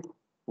ask you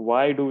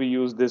why do we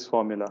use this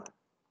formula.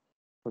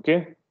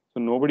 Okay. So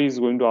nobody is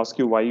going to ask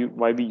you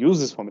why we use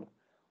this formula.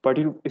 But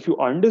if you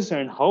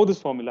understand how this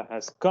formula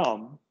has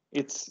come,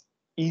 it's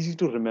easy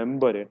to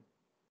remember it.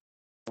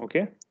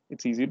 Okay.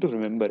 It's easy to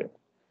remember it.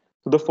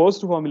 So the first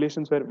two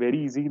formulations were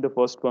very easy. The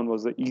first one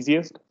was the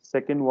easiest.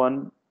 Second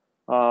one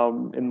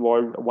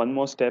involved one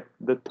more step.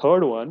 The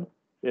third one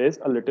is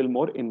a little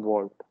more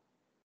involved.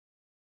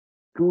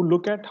 To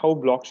look at how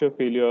block shear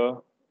failure,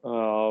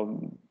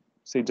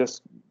 say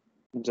just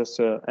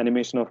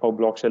animation of how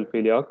block shear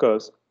failure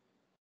occurs.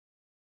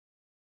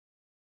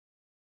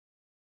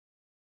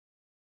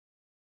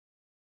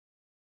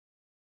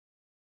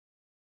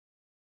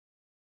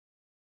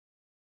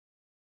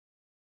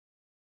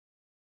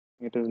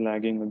 It is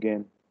lagging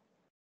again.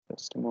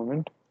 Just a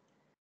moment.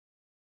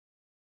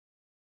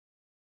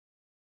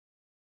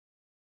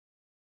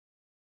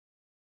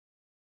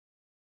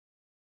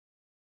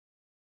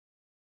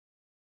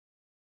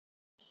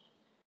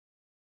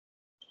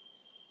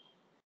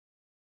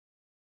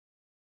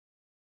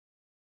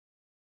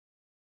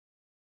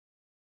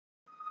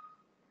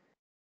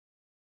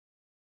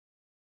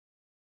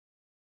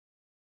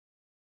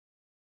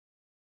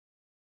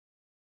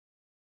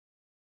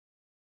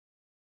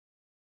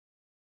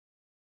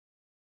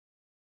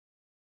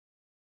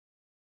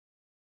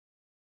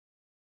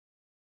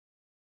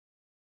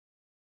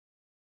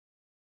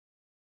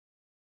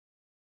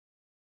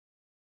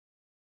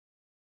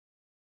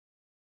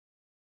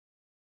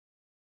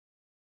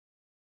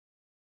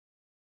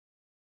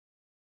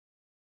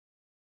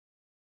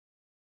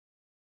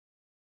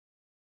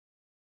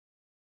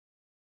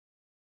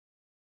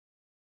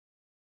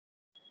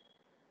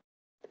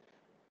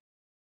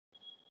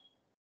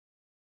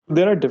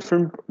 There are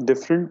different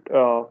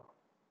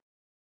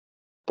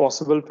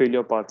possible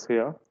failure paths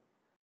here.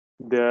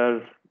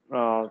 There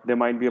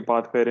might be a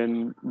path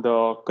wherein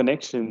the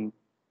connection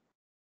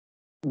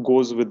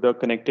goes with the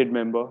connected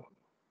member.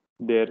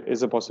 There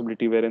is a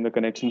possibility wherein the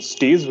connection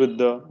stays with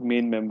the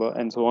main member,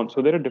 and so on.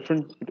 So there are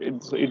different.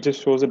 It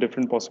just shows the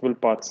different possible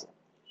paths.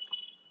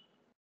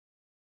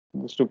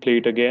 Just to play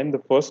it again,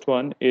 the first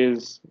one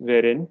is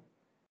wherein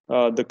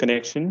the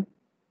connection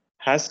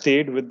has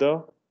stayed with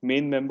the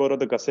main member of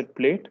the gusset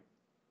plate.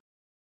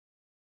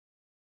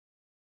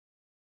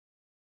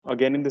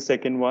 Again, in the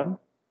second one,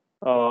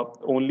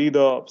 only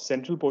the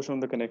central portion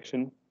of the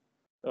connection,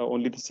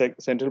 only the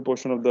central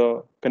portion of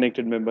the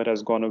connected member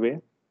has gone away.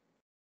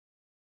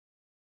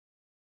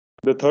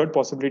 The third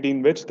possibility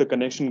in which the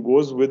connection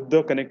goes with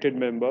the connected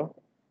member.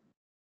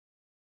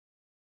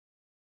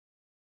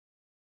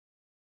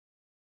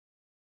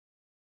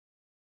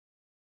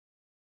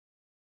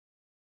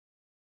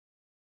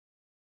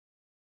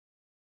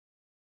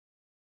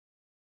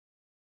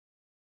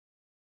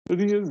 So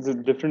these are the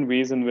different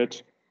ways in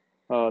which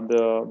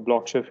the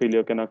block shear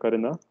failure can occur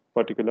in a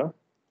particular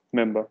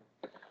member.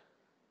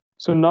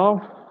 So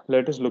now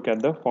let us look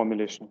at the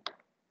formulation.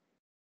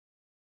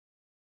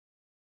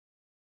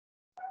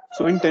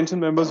 So in tension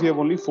members, we have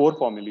only 4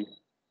 formulae.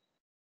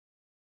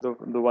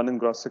 The one in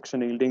cross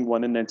section yielding,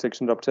 one in net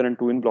section rupture, and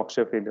 2 in block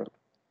shear failure.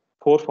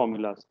 4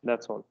 formulas,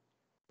 that's all.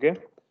 Okay.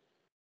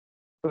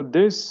 So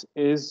this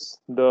is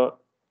the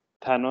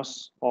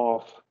Thanos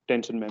of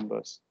tension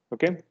members.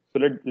 Okay. So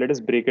let us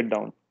break it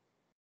down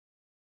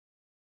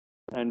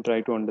and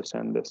try to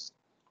understand this.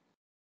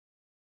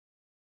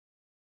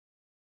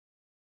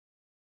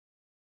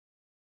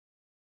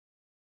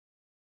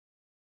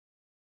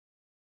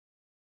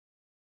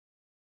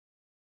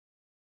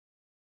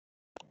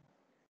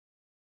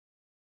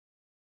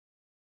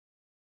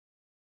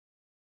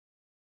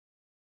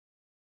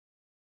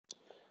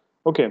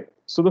 Okay,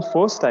 so the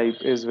first type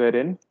is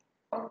wherein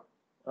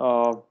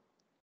uh,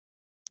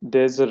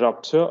 there's a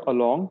rupture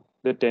along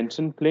the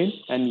tension plane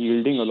and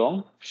yielding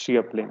along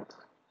shear plane.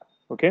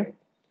 Okay,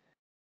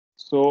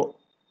 so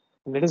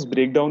let us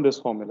break down this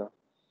formula.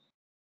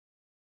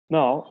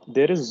 Now,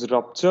 there is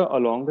rupture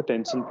along the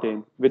tension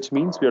plane, which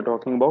means we are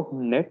talking about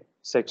net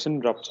section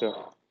rupture.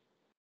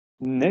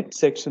 Net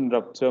section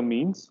rupture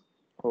means,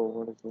 oh,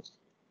 what is this?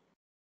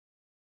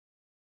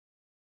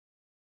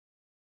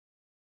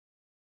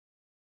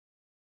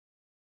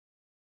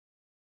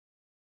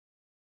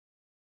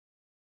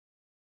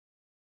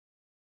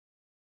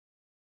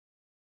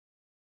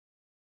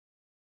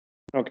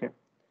 Okay,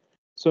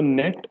 so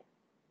net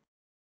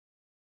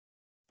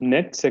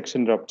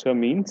section rupture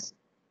means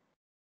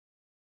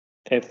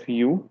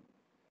FU.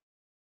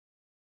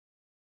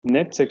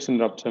 Net section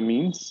rupture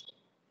means,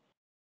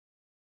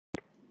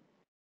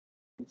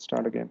 let's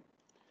start again.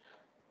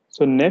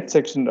 So net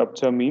section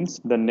rupture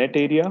means the net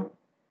area,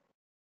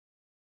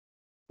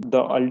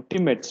 the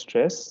ultimate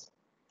stress,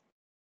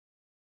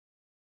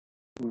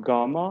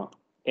 gamma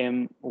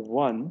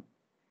M1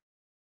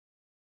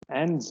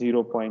 and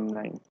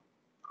 0.9.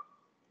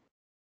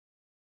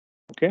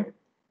 Okay,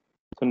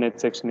 so net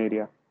section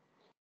area.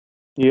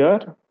 Here,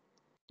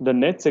 the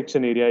net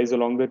section area is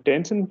along the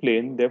tension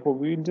plane, therefore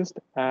we will just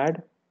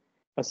add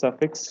a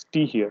suffix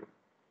T here.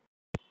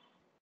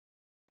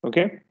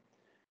 Okay,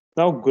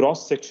 now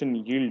gross section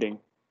yielding.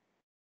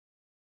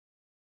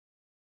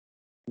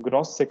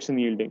 Gross section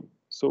yielding.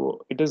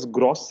 So it is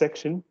gross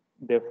section,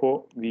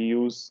 therefore we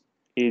use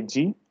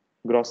AG,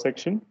 gross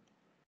section.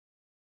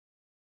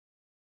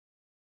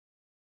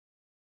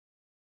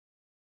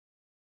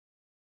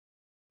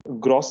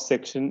 Gross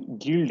section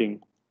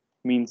yielding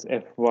means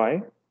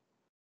Fy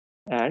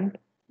and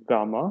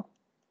gamma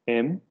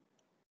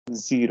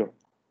M0.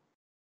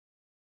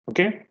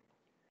 Okay,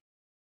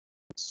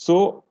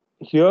 so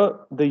here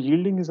the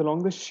yielding is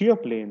along the shear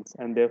planes,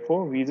 and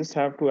therefore we just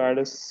have to add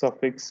a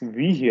suffix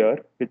V here,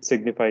 which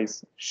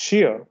signifies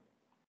shear,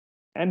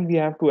 and we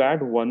have to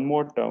add one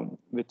more term,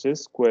 which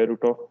is square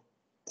root of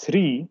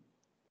 3,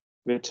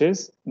 which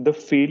is the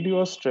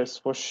failure stress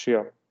for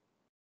shear.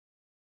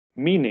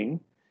 Meaning,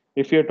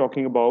 if you're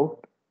talking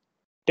about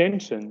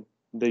tension,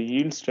 the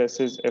yield stress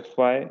is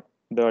Fy,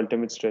 the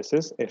ultimate stress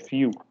is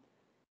Fu.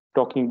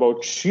 Talking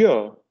about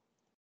shear,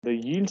 the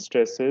yield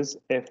stress is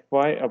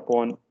Fy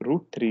upon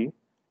root 3,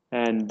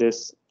 and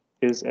this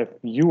is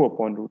Fu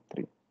upon root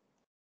 3.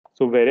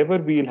 So wherever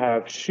we'll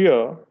have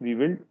shear, we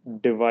will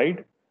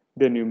divide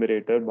the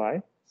numerator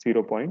by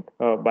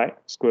by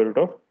square root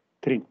of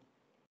 3.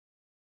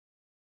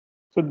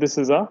 So this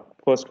is our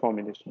first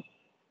formulation.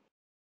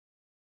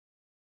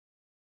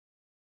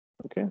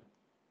 Okay,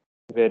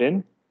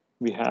 wherein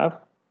we have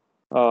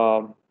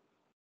uh,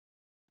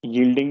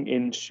 yielding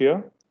in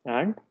shear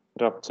and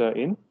rupture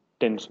in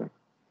tension.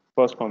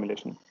 First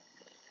formulation.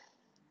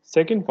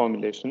 Second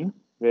formulation,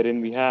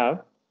 wherein we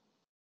have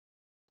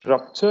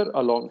rupture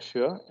along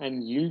shear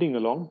and yielding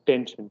along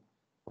tension.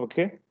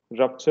 Okay,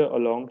 rupture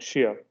along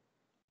shear.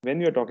 When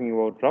we are talking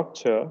about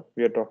rupture,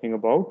 we are talking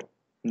about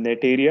net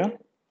area,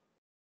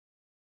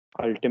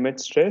 ultimate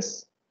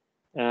stress,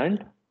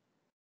 and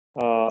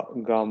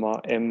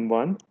gamma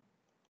M1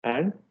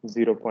 and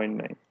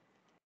 0.9.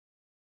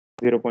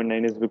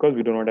 0.9 is because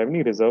we do not have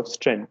any reserve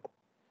strength.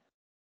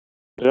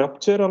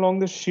 Rupture along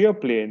the shear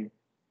plane,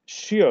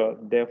 shear,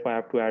 therefore I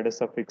have to add a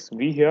suffix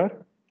V here,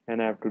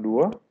 and I have to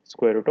do a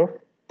square root of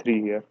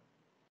 3 here.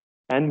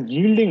 And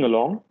yielding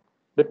along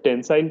the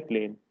tensile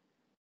plane.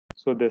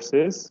 So this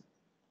is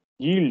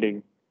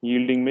yielding.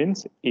 Yielding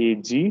means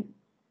AG,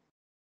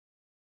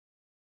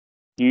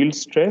 yield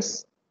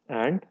stress,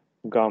 and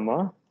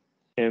gamma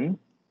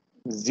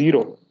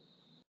M0.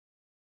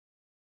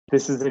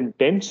 This is in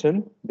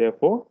tension,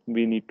 therefore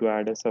we need to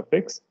add a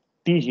suffix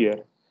T here.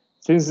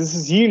 Since this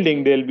is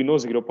yielding, there will be no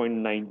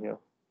 0.9 here.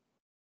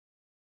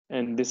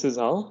 And this is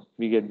how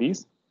we get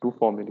these two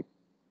formulae.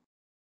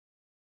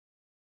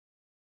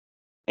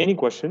 Any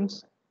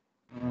questions?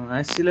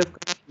 I still have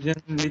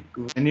confusion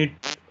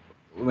like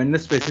when the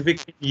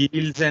specific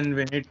yields and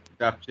when it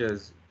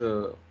ruptures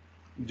the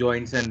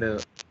joints and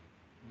the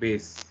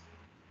base.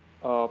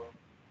 Uh,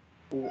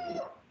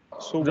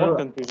 so what The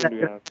confusion do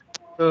you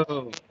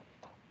have?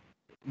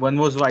 one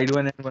was wide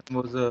one and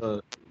one was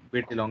a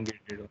bit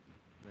elongated one.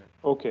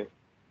 Okay,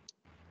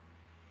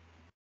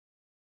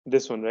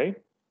 this one, right?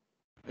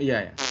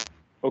 Yeah, yeah.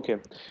 Okay,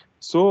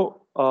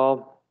 so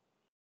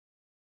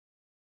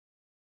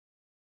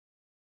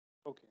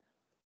okay.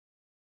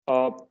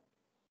 Uh,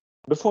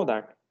 Before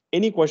that,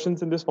 any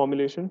questions in this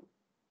formulation?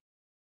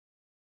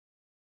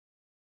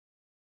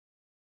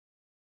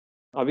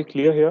 Are we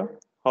clear here?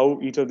 How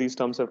each of these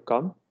terms have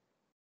come?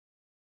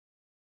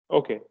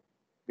 Okay,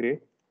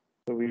 great.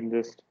 So we'll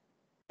just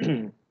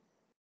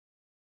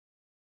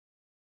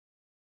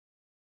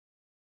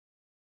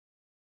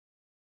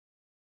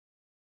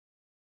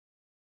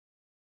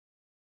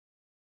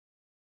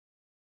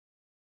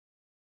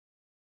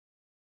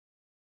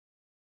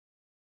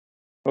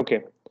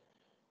okay.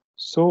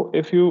 So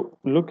if you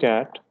look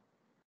at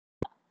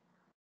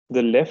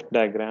the left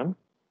diagram,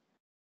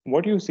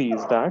 what you see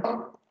is that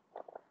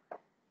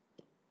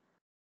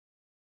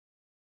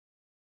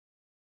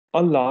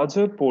a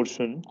larger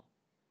portion.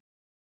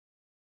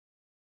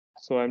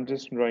 So I'm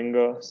just drawing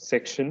a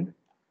section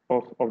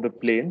of the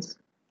planes.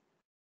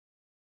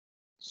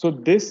 So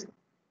this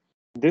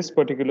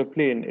particular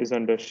plane is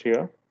under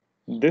shear,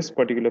 this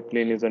particular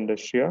plane is under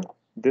shear,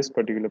 this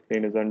particular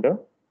plane is under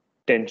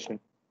tension.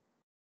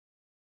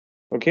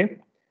 Okay,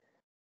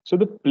 so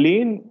the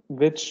plane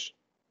which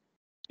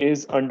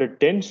is under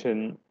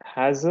tension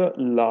has a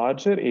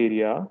larger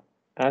area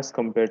as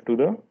compared to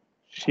the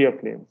shear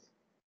planes.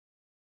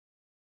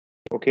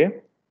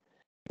 Okay,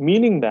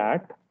 meaning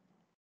that,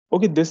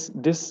 okay, this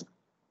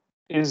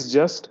is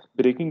just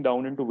breaking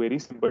down into very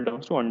simple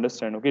terms to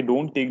understand. Okay,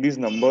 don't take these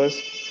numbers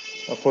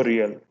for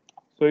real.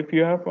 So if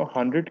you have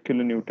 100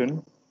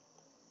 kilonewton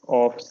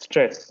of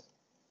stress,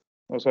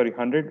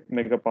 100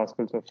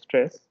 megapascals of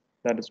stress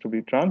that is to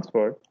be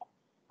transferred.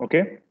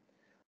 Okay,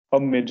 a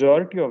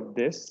majority of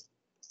this,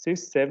 say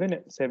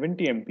 70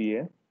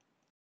 MPa,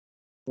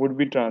 would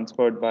be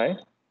transferred by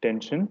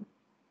tension,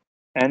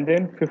 and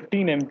then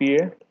 15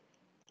 MPa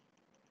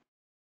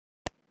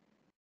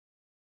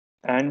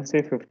and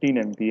say 15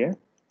 MPa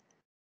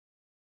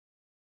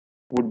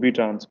would be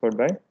transferred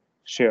by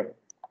shear.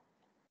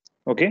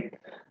 Okay,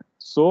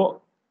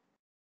 so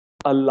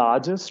a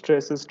larger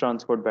stress is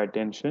transferred by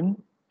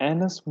tension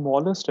and a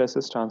smaller stress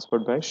is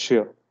transferred by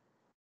shear.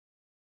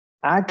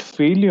 At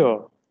failure,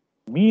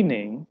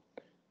 meaning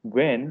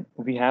when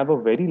we have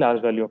a very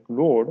large value of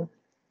load,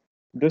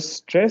 the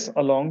stress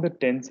along the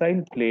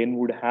tensile plane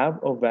would have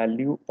a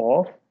value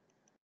of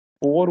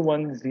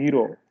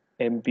 410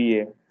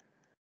 MPa,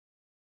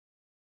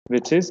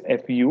 which is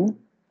Fu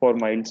for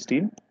mild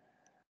steel.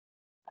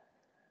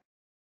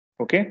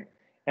 Okay,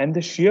 and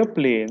the shear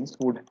planes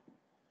would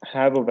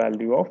have a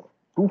value of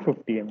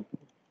 250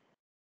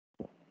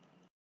 MPa.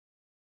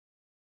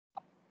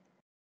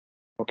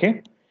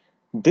 Okay,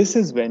 this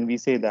is when we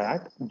say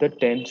that the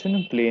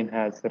tension plane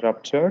has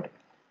ruptured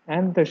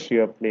and the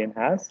shear plane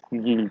has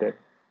yielded.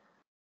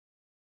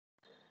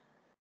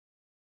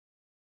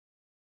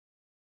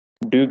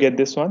 Do you get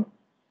this one?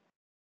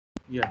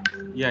 Yeah,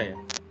 yeah, yeah.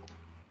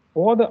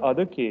 For the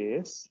other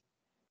case,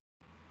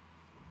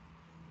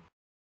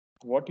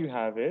 what you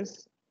have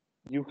is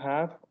you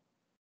have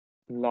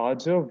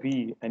larger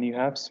V and you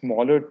have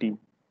smaller t.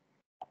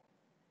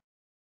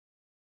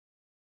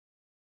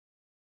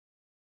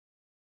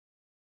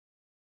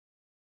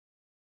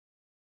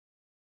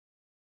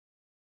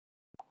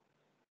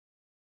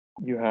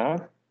 You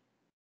have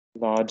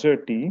larger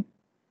t,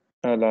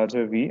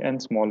 larger V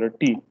and smaller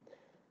t,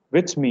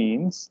 which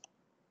means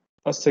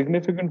a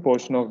significant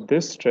portion of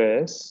this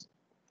stress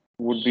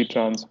would be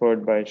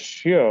transferred by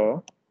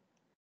shear.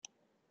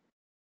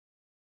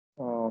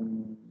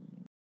 Um,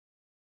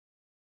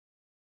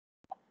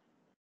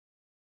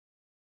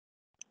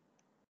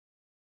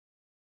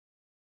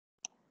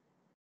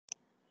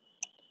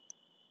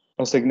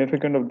 a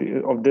significant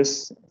of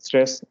this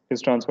stress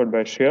is transferred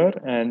by shear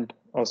and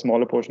a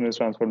smaller portion is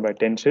transferred by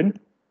tension.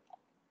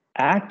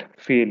 At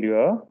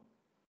failure,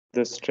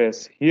 the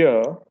stress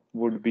here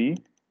would be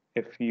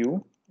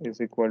Fu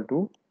is equal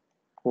to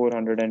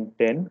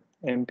 410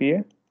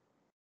 MPa,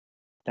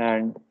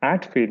 and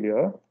at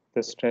failure,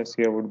 the stress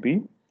here would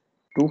be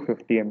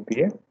 250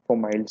 MPa for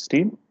mild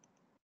steel.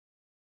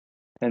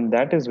 And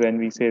that is when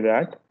we say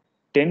that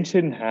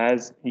tension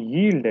has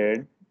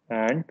yielded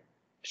and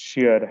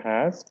shear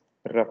has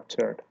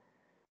ruptured.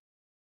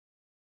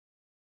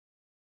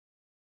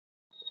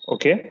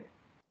 Okay,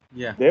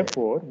 Yeah, yeah.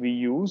 therefore, we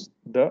use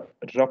the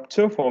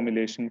rupture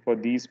formulation for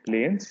these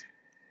planes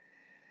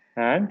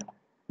and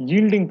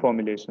yielding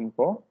formulation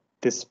for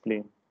this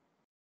plane.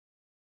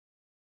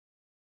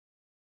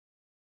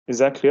 Is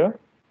that clear?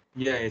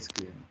 Yeah, it's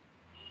clear.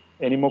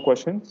 Any more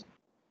questions?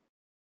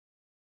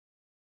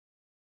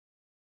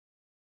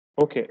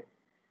 Okay,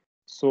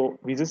 so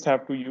we just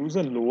have to use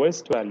a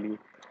lowest value.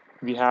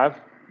 We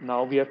have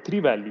three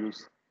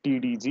values: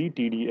 TDG,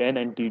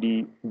 TDN, and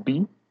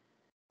TDB.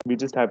 We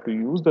just have to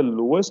use the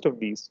lowest of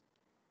these.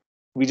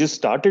 We just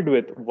started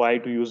with why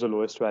to use the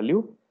lowest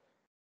value,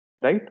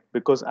 right?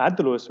 Because at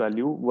the lowest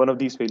value, one of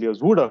these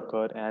failures would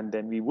occur, and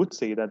then we would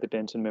say that the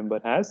tension member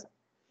has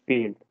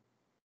failed.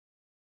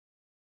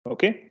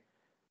 Okay,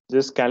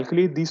 just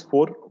calculate these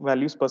four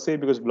values per se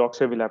because block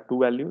share will have two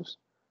values.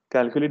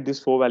 Calculate these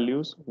four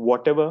values.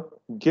 Whatever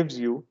gives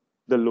you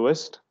the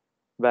lowest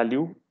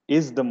value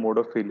is the mode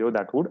of failure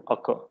that would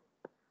occur.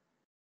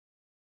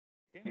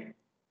 Okay.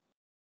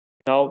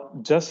 Now,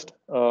 just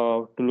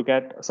to look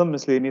at some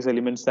miscellaneous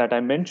elements that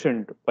I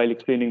mentioned while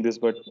explaining this,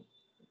 but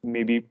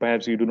maybe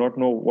perhaps you do not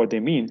know what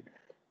they mean.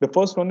 The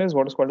first one is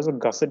what is called as a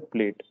gusset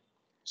plate.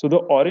 So the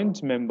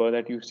orange member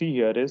that you see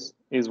here is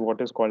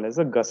what is called as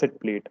a gusset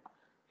plate.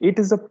 It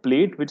is a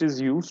plate which is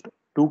used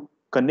to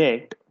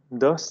connect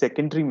the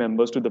secondary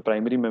members to the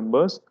primary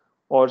members,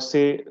 or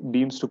say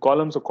beams to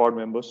columns or chord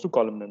members to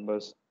column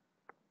members.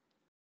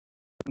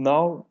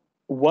 Now,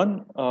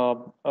 one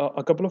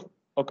a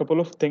couple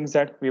of things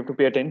that we have to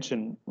pay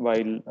attention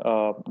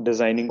while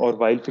designing or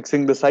while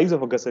fixing the size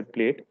of a gusset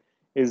plate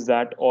is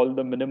that all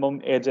the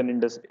minimum edge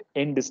and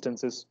end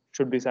distances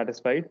should be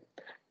satisfied.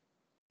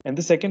 And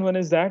the second one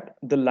is that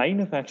the line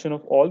of action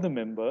of all the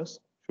members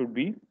should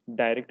be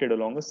directed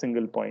along a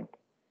single point.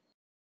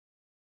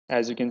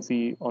 As you can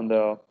see on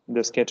the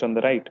sketch on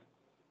the right,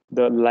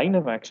 the line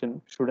of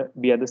action should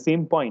be at the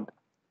same point,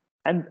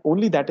 and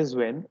only that is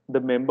when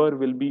the member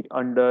will be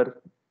under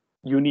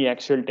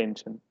uniaxial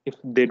tension. If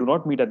they do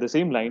not meet at the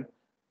same line,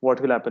 what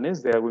will happen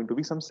is there are going to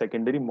be some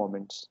secondary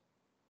moments.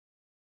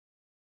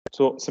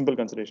 So simple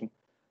consideration.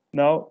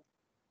 Now,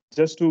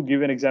 just to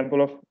give an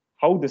example of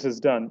how this is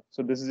done,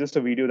 so this is just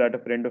a video that a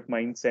friend of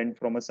mine sent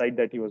from a site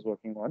that he was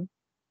working on,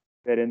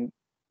 wherein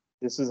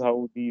this is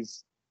how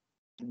there's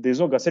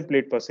no gusset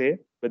plate per se,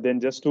 but then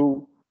just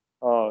to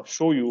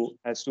show you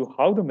as to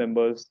how the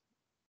members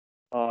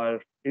are,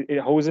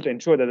 how is it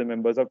ensure that the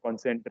members are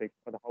concentric,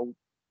 or how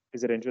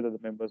is it ensure that the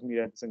members meet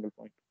at a single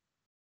point?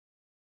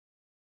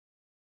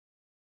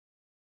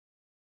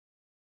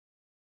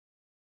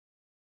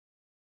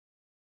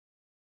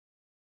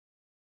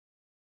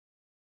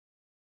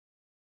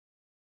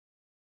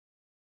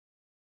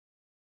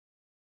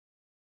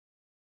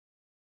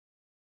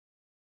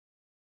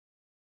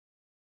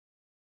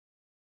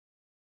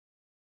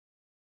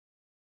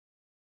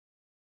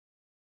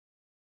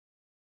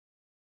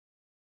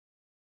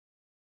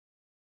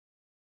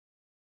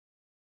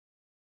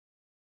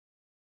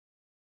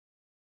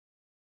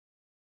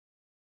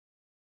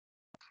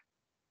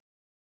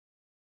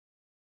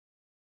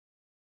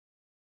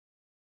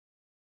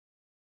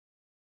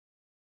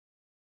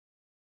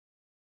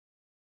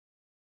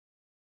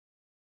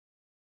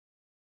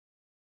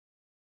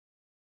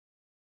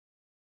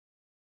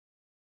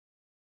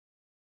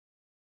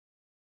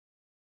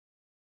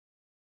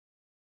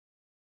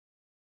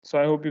 So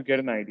I hope you get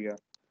an idea.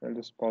 I'll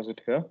just pause it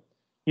here.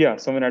 Yeah,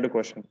 someone had a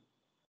question.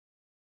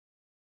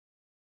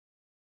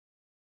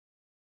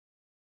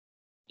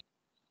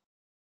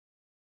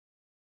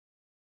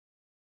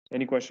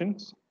 Any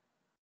questions?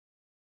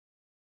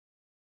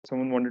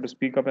 Someone wanted to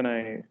speak up and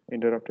I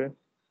interrupted.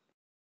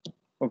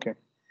 Okay.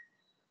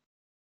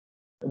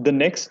 The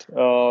next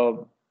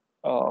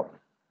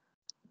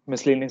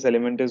miscellaneous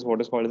element is what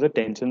is called as a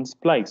tension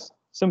splice.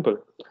 Simple.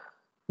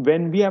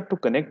 When we have to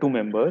connect two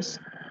members,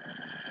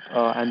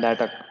 and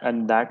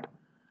that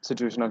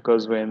situation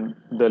occurs when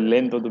the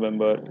length of the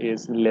member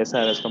is lesser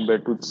as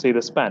compared to, say,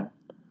 the span,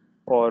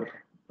 or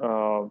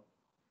uh,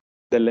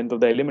 the length of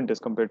the element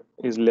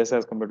is less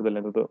as compared to the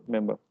length of the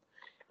member.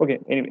 Okay,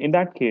 anyway, in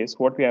that case,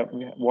 what you have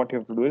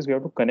to do is we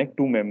have to connect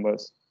two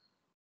members.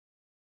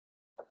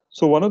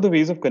 So one of the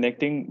ways of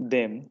connecting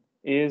them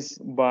is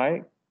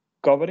by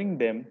covering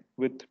them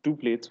with two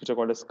plates, which are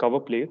called as cover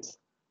plates,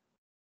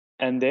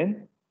 and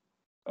then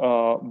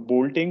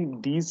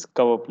bolting these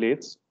cover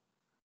plates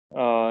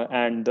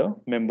and the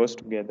members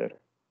together.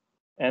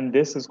 And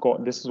this is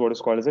what is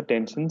called as a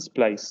tension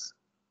splice.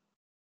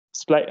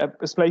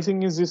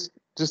 Splicing is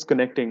just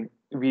connecting.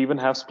 We even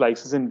have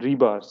splices in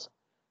rebars.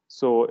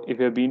 So if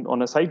you've been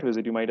on a site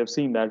visit, you might have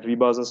seen that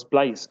rebars are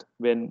spliced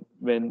when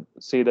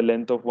say the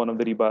length of one of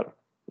the rebar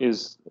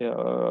is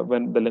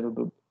when the length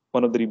of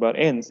one of the rebar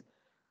ends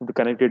to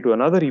connect it to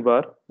another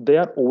rebar, they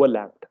are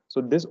overlapped. So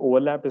this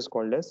overlap is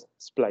called as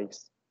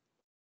splice.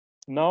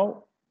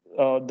 Now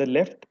the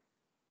left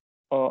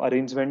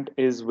arrangement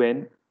is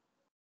when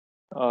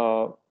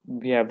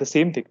we have the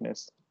same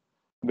thickness.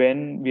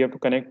 When we have to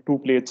connect two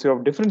plates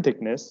of different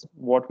thickness,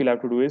 what we'll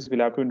have to do is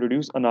we'll have to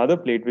introduce another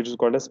plate, which is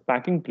called as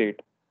packing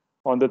plate,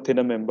 on the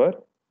thinner member,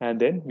 and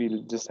then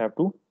we'll just have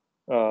to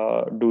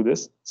do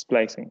this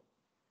splicing.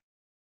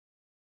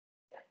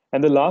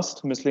 And the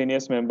last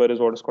miscellaneous member is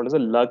what is called as a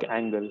lug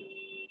angle.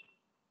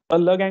 A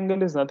lug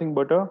angle is nothing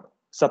but a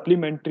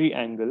supplementary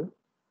angle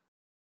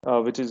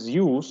which is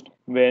used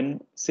when,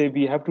 say,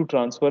 we have to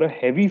transfer a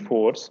heavy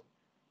force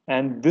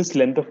and this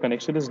length of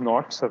connection is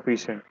not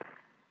sufficient.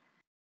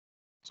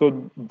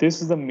 So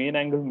this is the main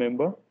angle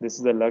member, this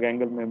is the lug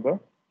angle member.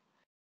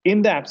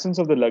 In the absence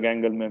of the lug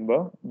angle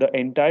member, the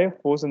entire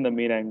force in the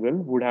main angle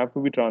would have to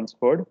be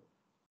transferred,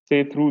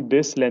 say, through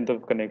this length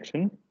of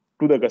connection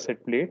to the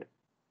gusset plate.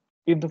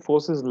 If the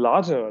force is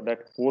larger,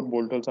 that 4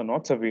 bolt holes are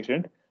not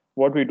sufficient,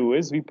 what we do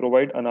is we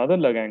provide another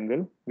lug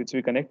angle, which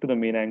we connect to the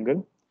main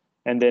angle,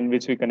 and then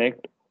which we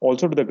connect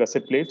also to the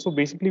gusset plate. So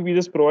basically, we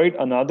just provide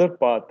another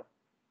path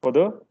for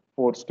the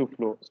force to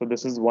flow. So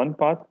this is one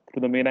path to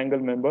the main angle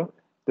member.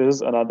 This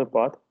is another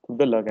path to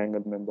the lug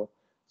angle member.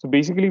 So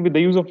basically, with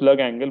the use of lug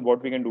angle,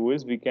 what we can do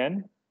is we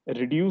can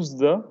reduce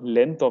the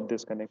length of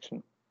this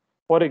connection.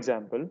 For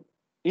example,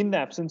 in the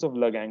absence of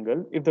lug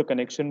angle, if the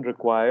connection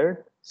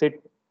required, say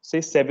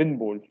 7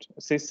 bolts,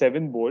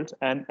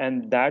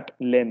 and that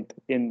length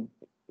in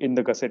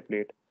the gusset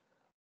plate,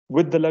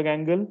 with the lug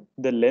angle,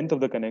 the length of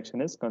the connection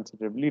is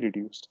considerably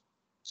reduced.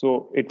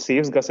 So it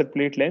saves gusset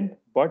plate length,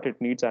 but it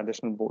needs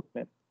additional bolt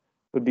length.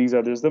 So these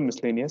are just the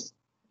miscellaneous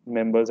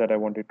members that I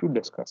wanted to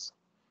discuss.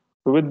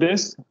 So with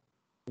this,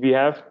 we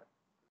have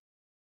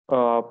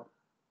uh,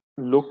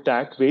 looked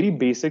at very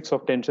basics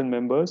of tension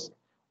members.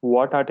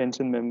 What are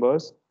tension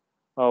members?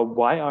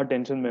 Why are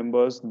tension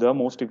members the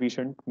most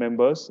efficient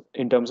members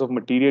in terms of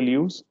material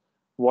use?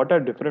 What are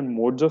different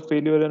modes of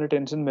failure in a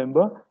tension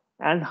member?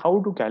 And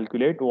how to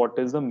calculate what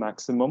is the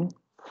maximum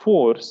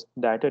force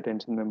that a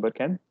tension member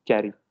can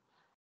carry.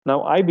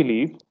 Now, I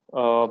believe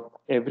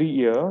every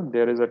year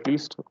there is at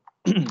least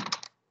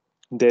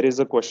there is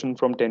a question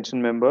from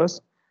tension members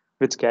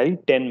which carry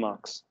 10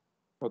 marks.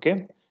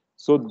 Okay,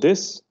 so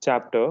this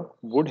chapter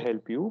would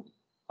help you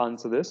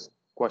answer this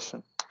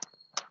question.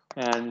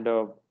 And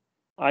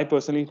I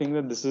personally think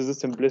that this is the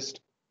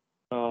simplest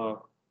uh,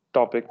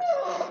 topic,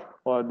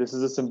 or this is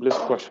the simplest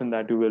question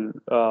that you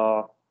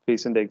will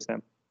face in the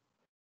exam.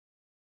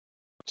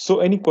 So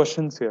any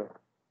questions here?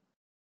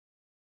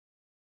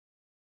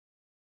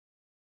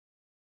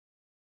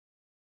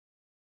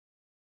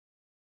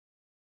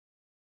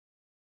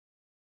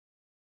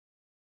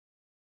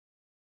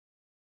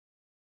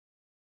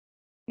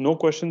 No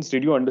questions?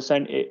 Did you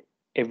understand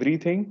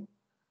everything?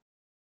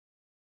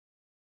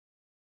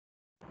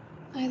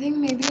 I think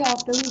maybe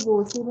after we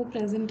go through the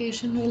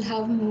presentation, we'll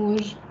have more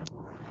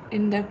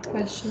in-depth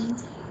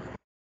questions.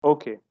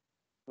 Okay,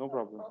 no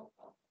problem.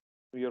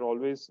 You're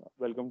always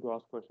welcome to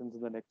ask questions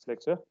in the next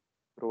lecture,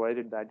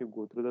 provided that you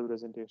go through the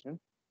presentation.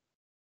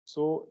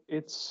 So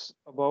it's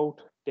about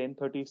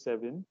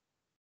 10:37.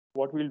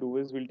 What we'll do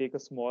is we'll take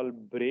a small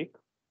break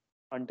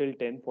until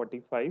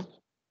 10:45.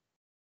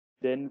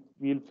 Then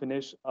we'll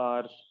finish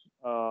our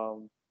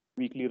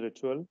weekly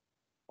ritual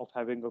of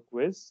having a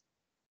quiz,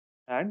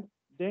 and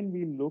then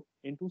we'll look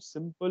into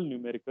simple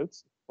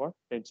numericals for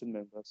tension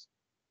members.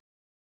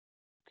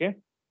 Okay?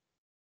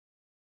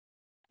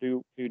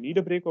 Do you need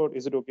a break, or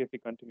is it okay if we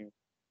continue?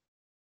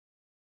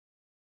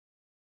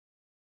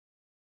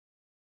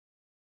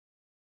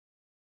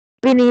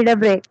 We need a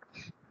break.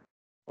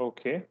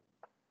 Okay.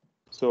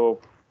 So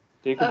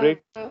take a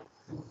break.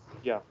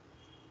 Yeah.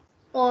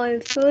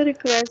 Also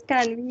request,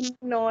 can we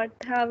not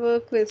have a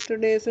quiz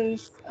today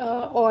since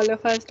all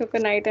of us took a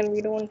night and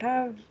we don't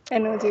have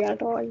energy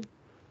at all?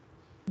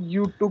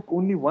 You took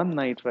only one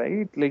night,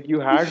 right? Like you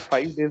had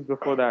 5 days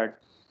before that.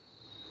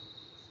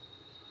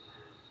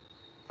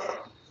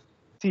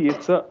 See,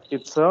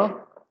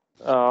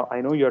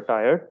 I know you're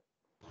tired,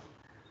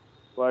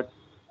 but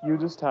you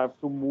just have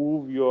to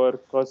move your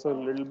cursor a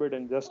little bit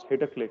and just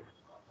hit a click.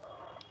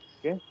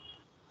 Okay.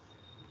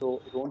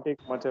 So it won't take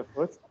much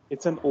effort.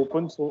 It's an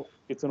open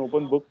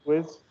book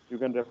quiz. You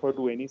can refer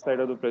to any slide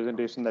of the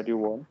presentation that you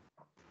want.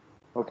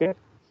 Okay.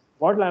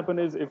 What will happen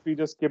is if we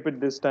just skip it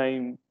this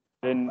time,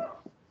 then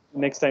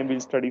next time we'll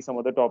study some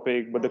other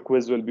topic, but the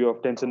quiz will be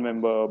of tension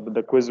member, but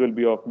the quiz will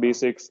be of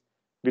basics.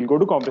 We'll go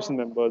to compression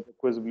members, the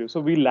quiz will be.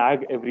 So we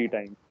lag every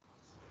time.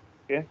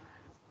 Okay.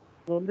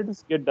 So let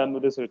us get done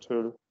with this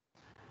ritual.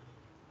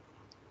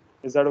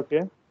 Is that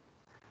okay?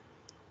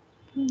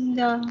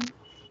 Yeah.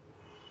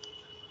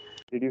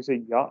 Did you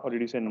say yeah or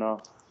did you say nah?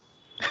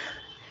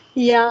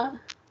 Yeah.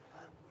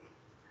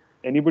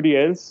 Anybody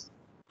else?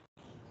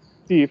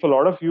 See, if a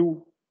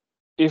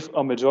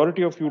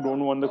majority of you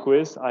don't want the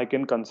quiz, I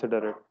can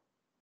consider it.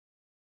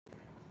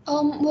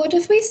 What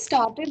if we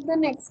started the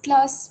next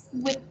class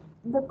with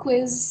the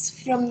quiz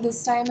from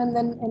this time and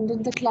then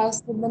ended the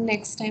class with the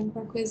next time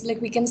for quiz? Like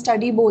we can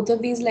study both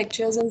of these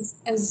lectures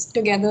as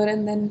together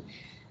and then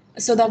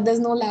so that there's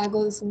no lag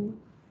also.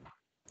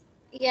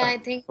 Yeah, I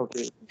think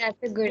Okay.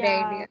 that's a good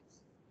Yeah. idea.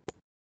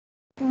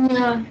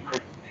 Yeah.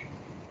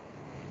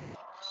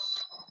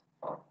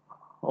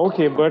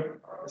 Okay,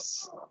 but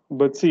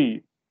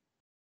see,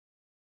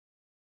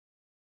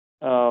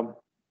 um,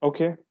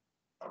 okay.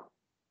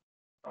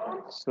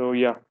 So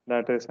yeah,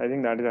 I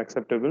think that is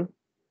acceptable.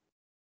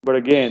 But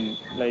again,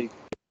 like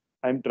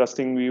I'm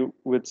trusting you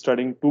with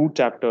studying 2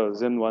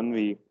 chapters in 1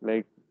 week.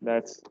 Like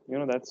that's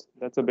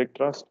a big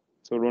trust.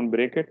 So don't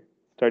break it.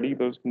 Study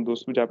those 2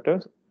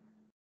 chapters.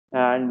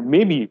 And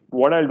maybe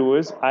what I'll do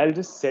is I'll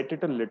just set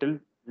it a little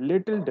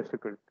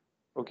difficult.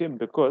 Okay,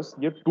 because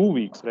you have 2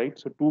 weeks, right?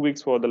 So 2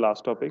 weeks for the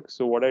last topic.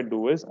 So what I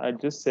do is I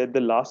just set the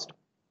last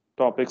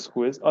topics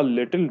quiz a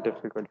little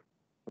difficult.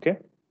 Okay,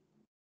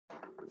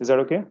 is that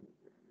okay?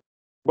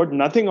 But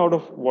nothing out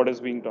of what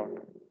is being taught.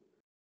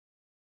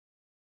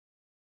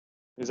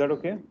 Is that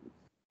okay?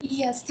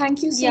 Yes,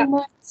 thank you so Yeah.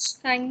 much.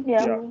 Thank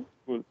Yeah, you.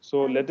 cool.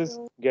 So Thank let us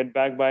you. get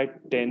back by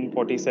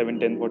 10:47,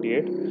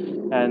 10:48,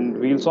 and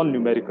we'll solve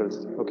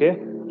numericals. Okay.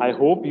 I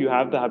hope you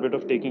have the habit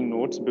of taking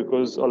notes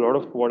because a lot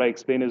of what I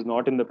explain is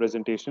not in the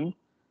presentation.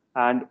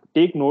 And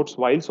take notes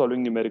while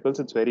solving numericals.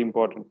 It's very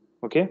important.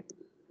 Okay.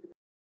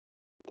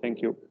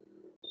 Thank you.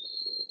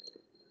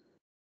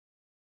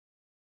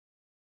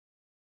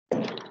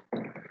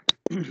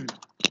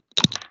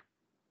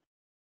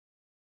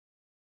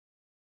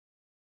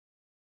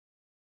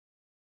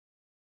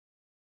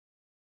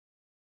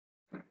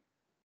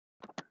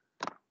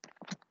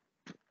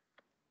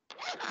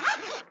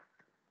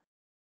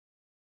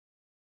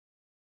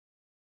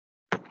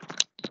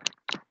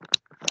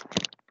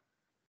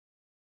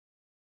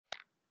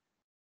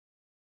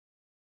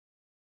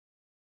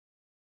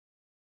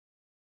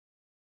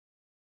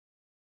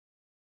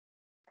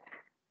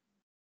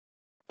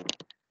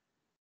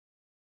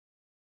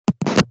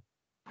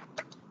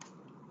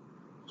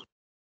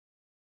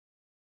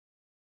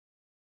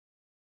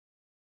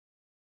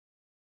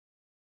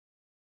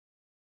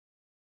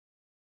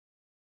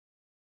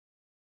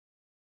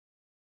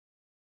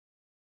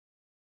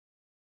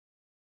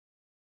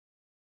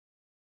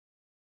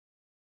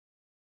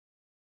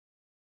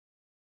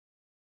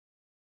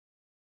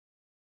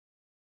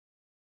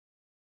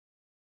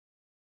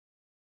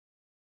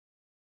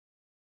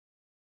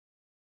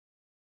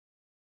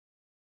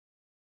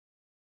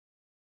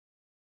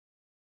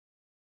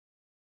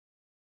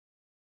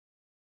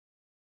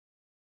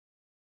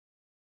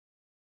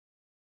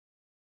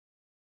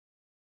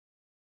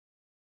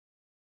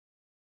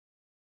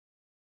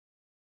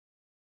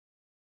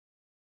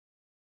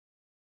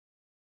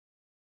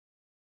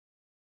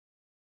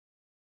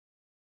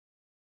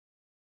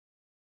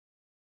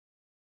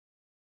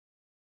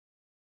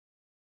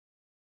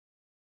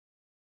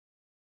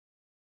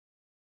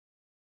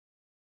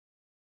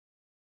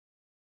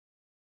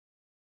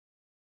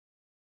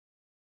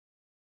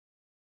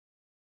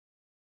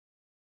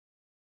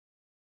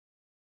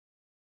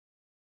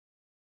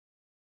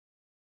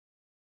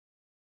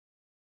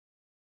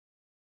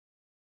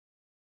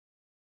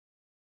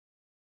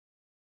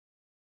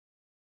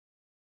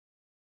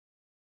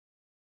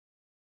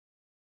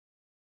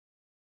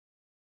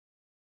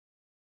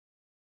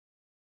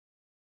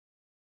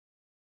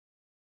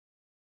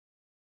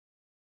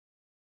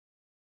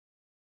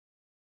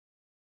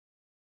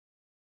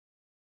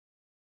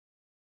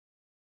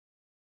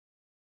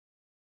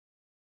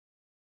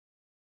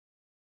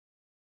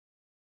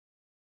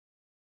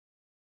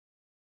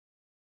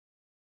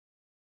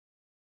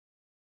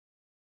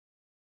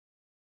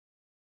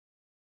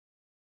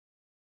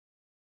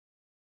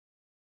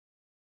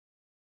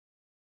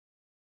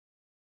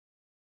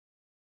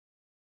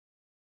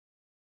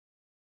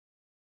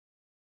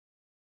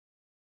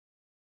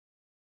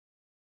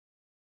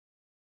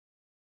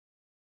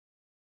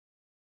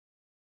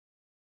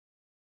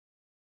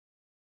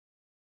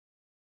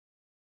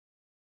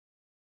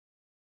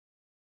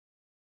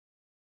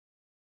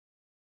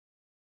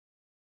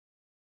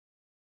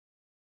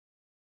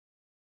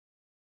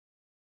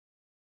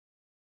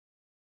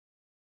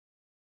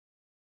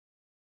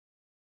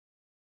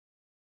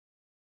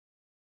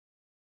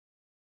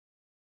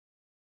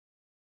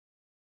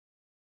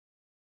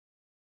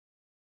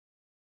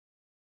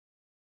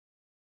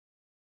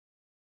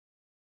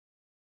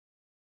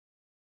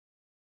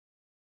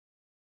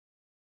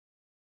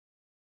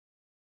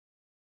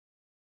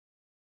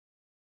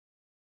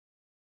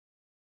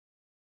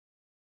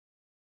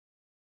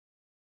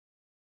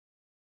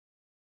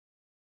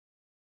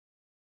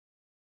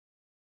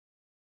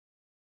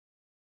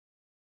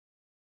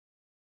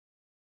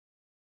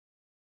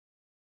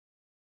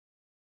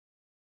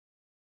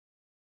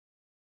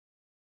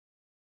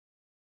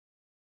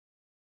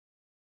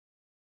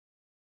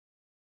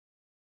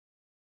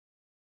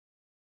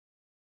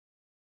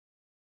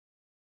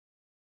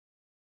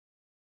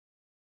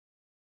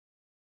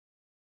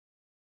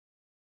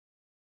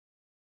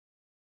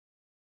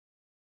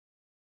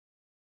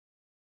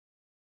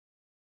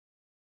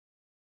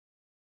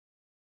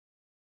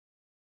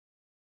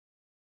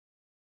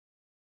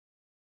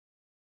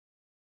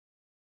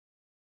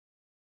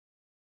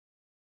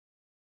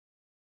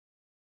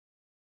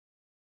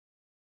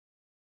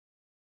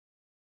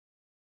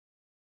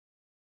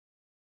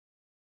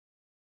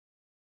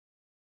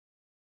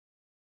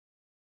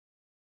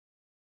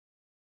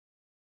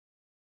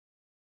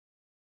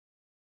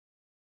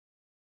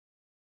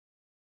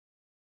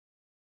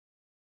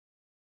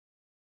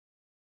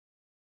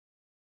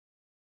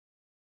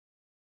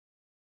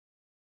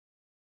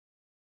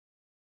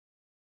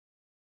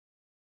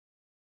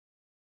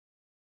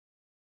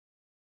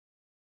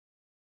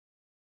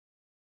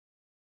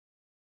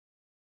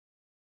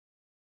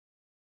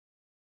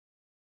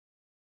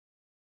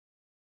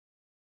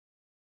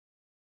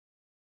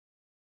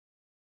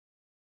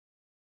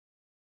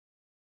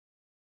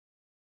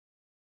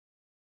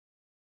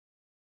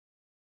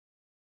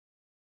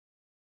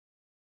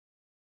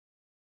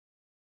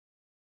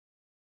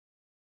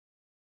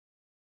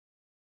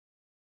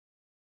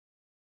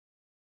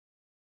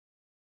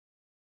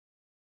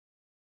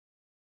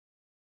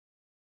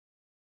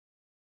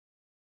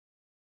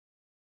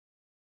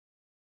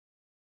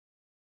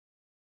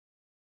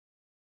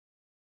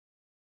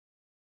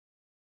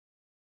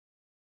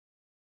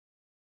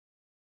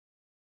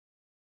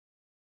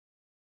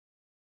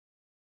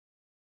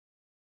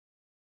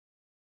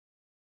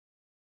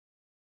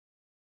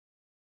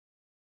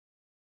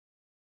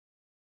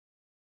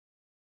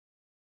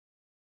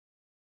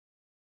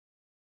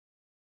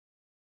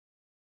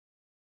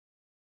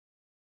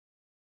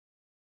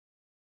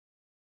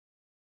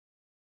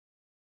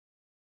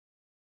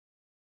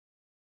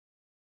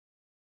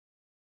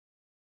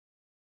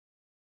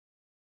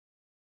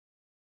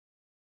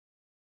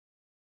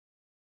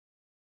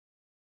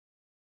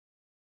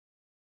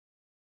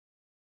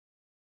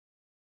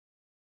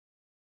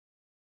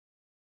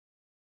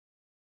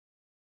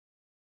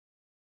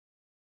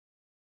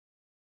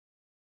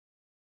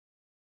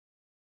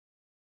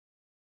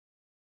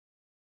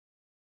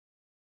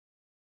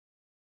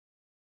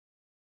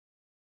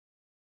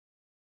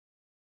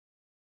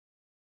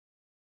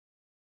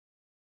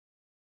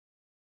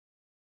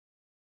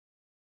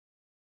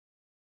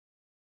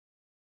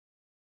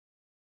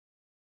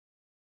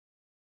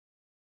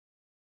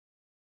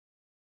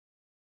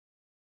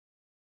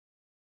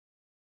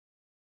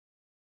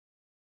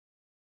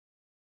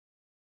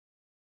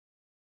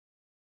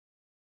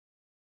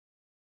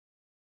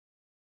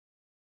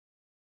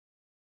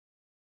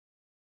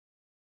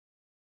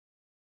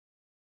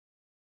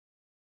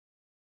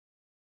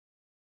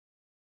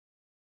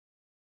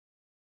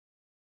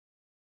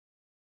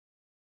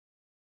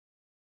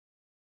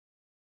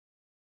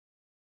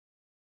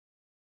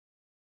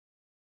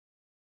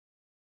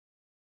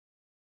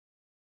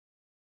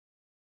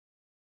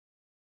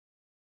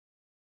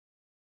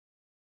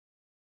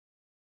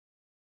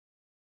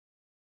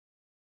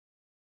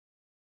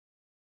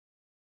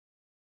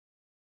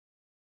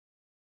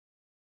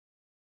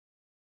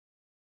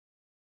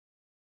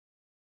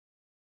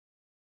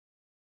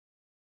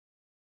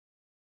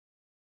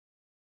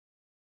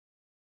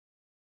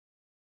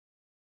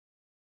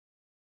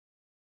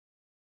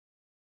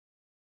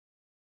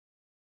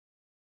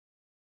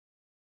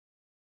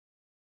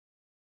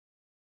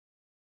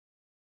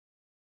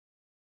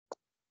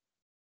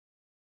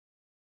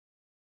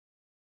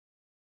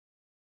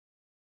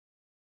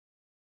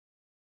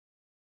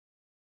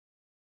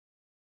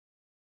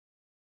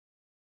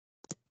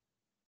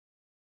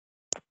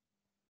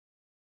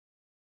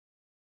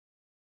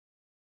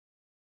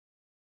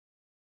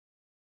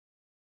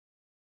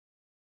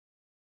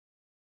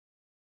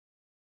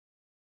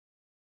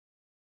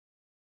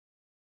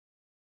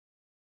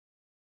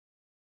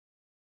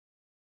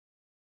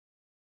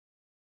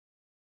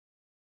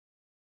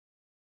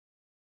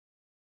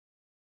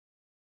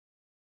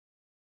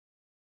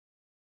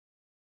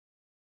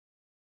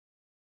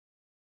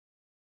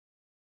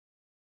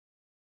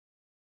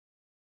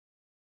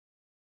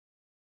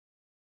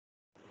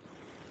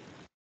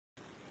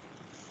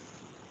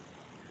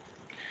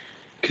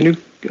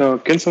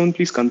 Can someone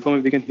please confirm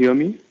if they can hear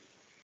me?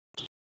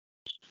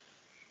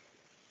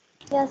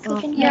 Yes,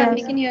 we can Yeah, hear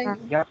we you. can hear you.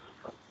 Yeah.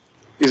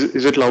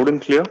 Is it loud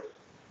and clear?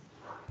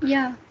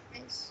 Yeah.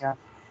 Yes. Yeah.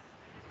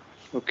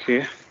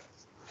 Okay.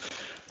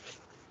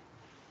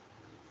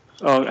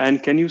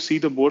 And can you see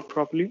the board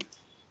properly?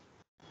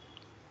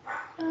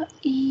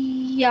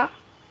 Yeah.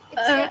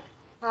 It's Uh, like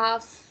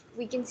half.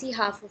 We can see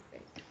half of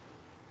it.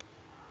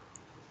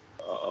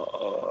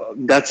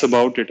 That's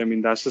about it. I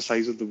mean, that's the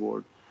size of the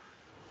board.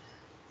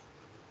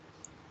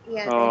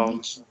 Yeah, let me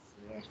Um, see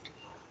it.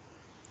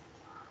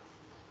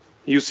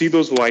 you see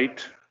those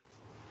white.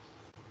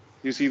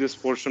 You see this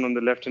portion on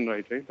the left and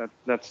right, right?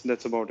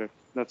 That's about it.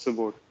 That's the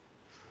board.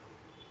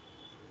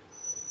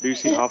 Do you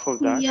see half of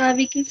that? yeah,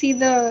 we can see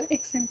the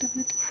extent of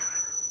it.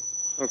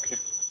 Okay.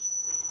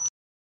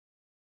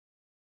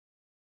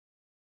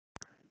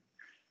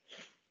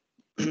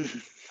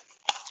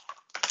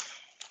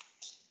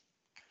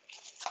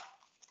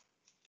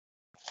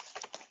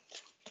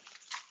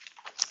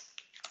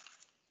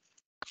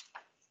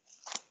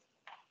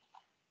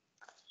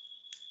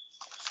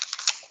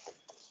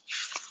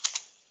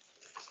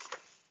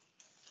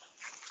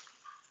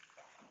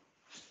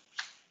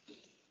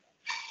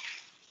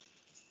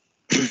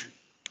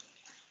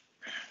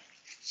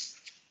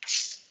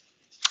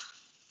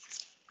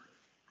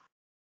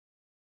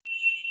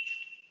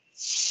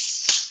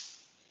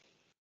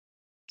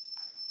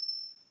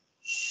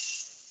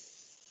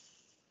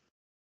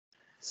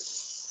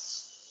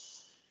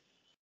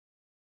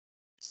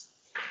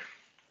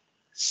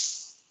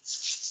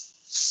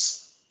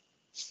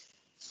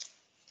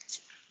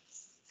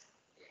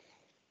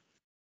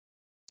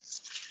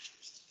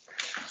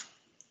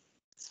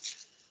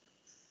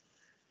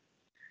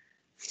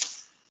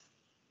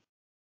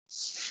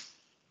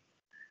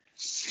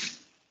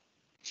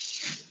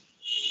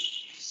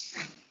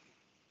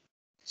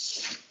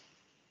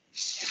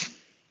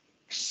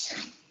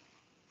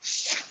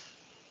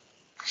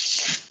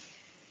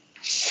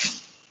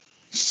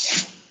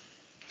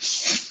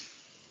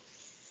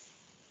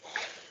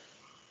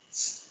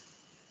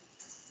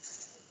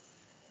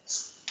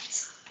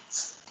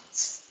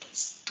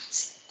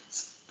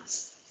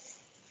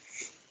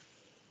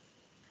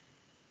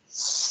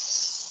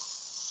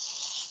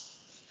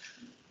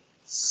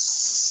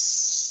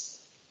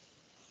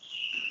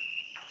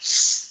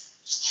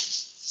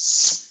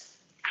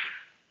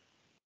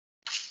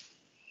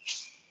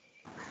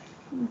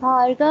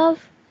 Bhargav,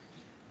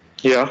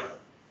 Yeah.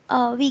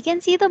 we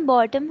can see the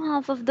bottom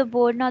half of the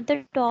board, not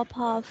the top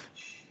half.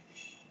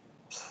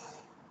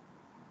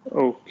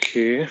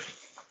 Okay.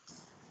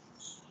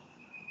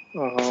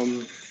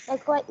 Um,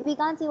 Like what we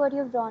can't see what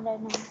you've drawn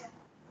right now.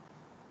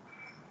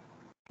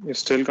 you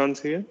still can't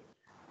see it?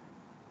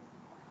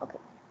 Okay.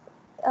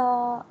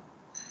 Uh,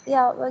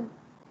 yeah,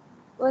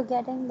 we're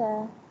getting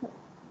there.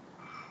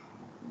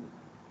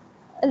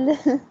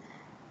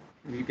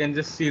 We can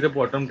just see the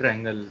bottom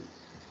triangle,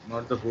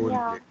 not the whole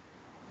Yeah. plate.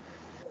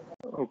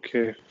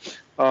 Okay.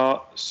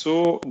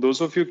 So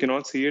those of you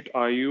cannot see it,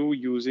 are you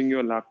using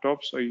your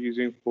laptops or are you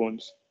using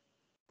phones?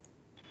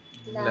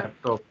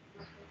 Laptop.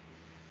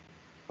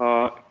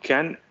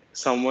 Can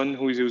someone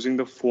who is using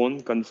the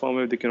phone confirm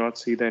if they cannot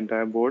see the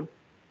entire board?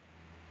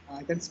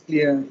 I can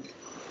clear.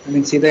 I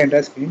mean, see the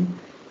entire screen.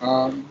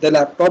 The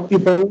laptop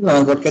people,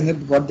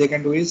 what they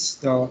can do is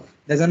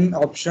there's an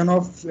option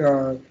of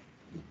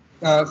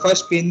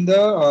first pin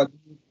the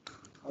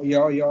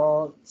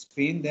your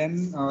screen.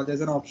 Then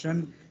there's an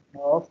option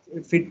of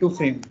fit to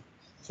frame,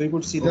 so you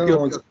could see the Okay,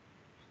 whole okay. screen.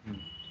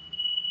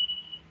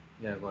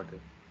 Hmm. Yeah, got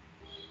it.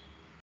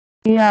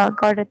 Yeah,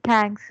 got it.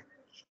 Thanks.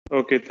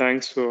 Okay,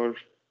 thanks for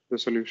the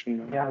solution,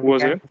 man. Yeah, Who we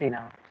was can it? see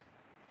now.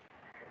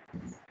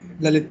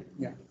 Lalit,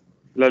 yeah.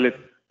 Lalit.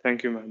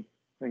 Thank you, man.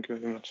 Thank you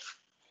very much.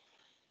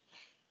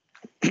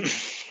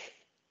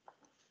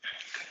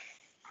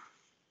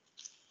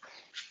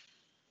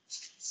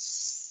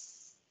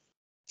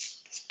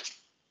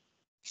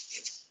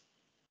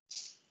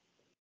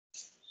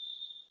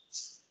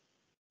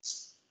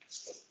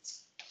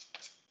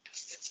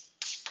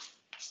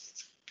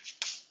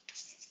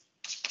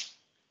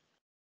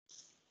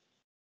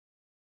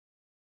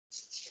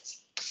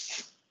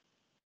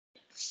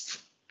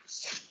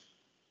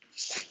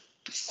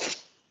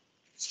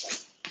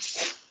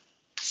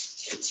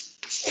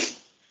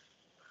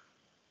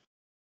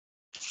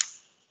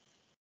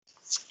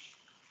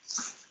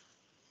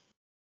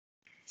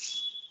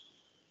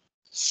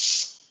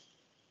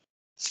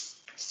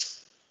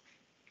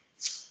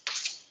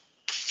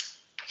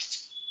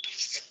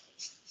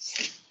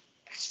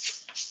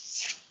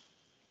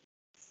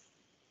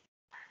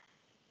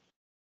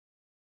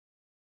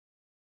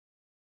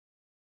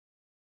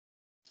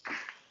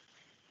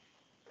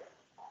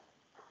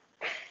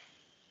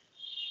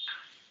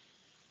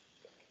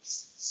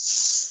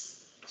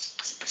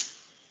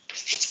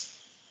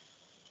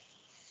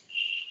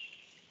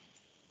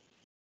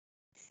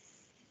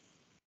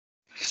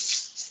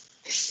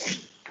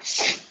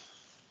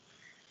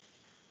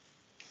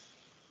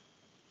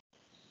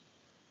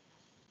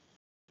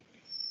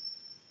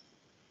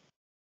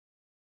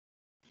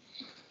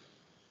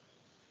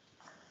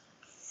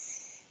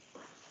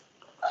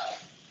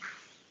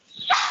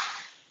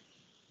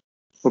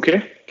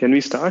 Okay, can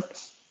we start?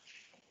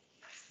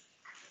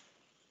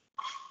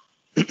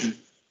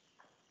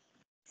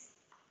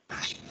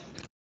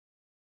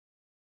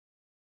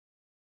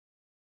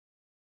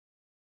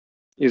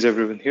 Is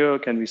everyone here?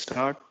 Can we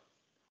start?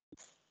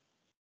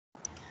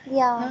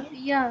 Yeah.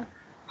 Yeah.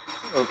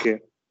 Okay,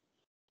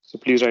 so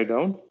please write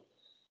down.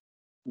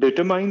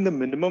 Determine the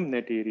minimum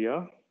net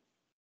area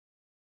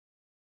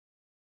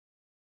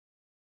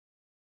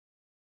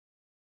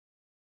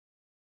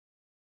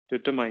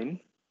determine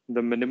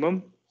the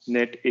minimum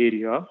net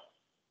area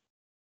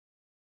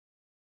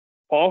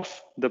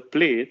of the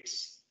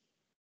plates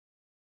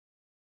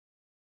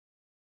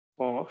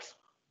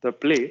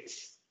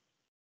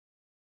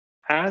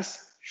as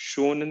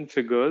shown in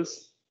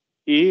figures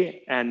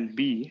A and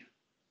B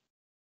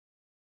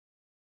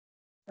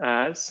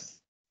as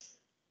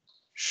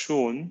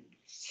shown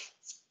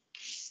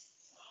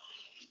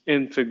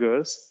in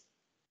figures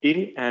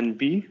A and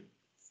B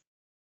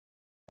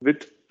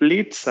with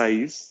plate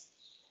size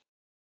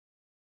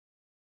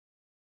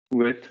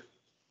with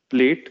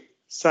plate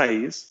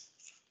size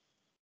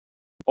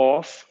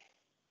of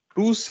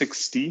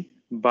 260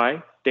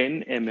 by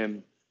 10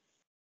 mm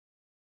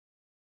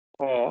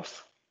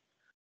of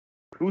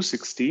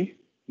 260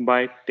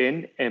 by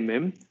 10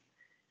 mm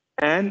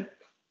and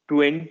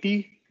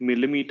 20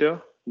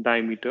 millimeter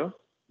diameter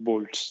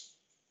bolts.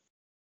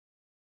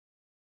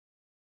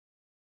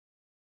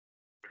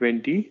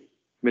 20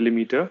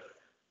 millimeter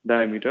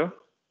diameter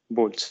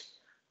bolts.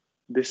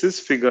 This is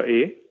figure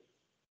A,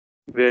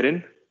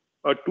 wherein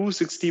a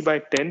 260 by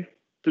 10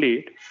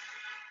 plate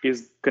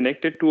is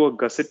connected to a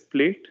gusset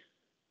plate.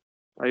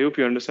 I hope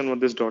you understand what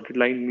this dotted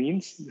line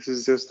means. This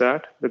is just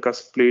that the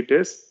gusset plate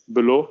is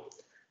below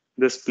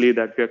this plate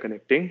that we are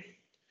connecting.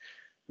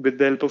 With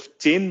the help of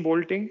chain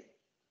bolting,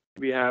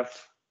 we have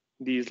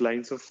these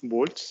lines of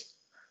bolts,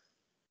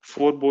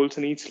 4 bolts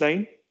in each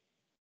line.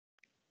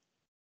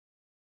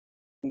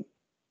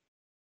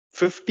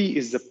 50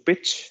 is the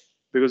pitch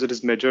because it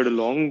is measured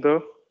along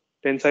the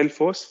tensile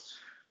force.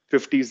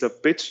 50 is the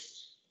pitch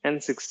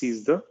and 60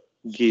 is the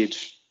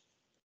gauge.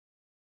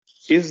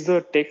 Is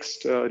the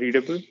text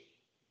readable?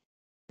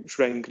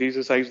 Should I increase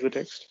the size of the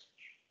text?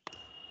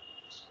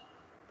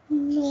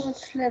 No,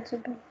 it's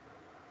legible.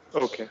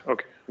 Okay,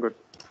 good.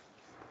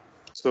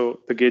 So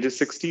the gauge is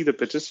 60, the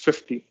pitch is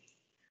 50.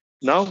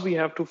 Now we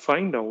have to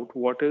find out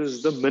what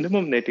is the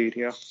minimum net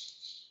area,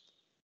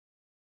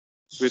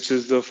 which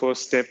is the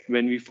first step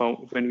when we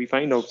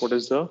find out what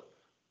is the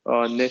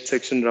net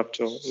section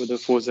rupture with the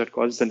force that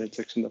causes the net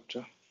section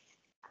rupture.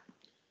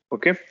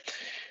 Okay,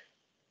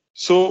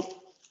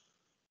 so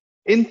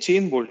in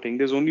chain bolting,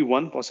 there's only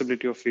one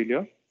possibility of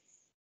failure.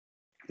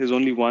 There's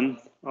only one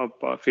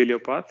failure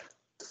path.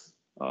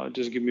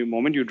 Just give me a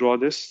moment. You draw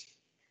this.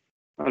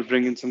 I'll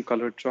bring in some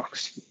colored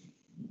chalks.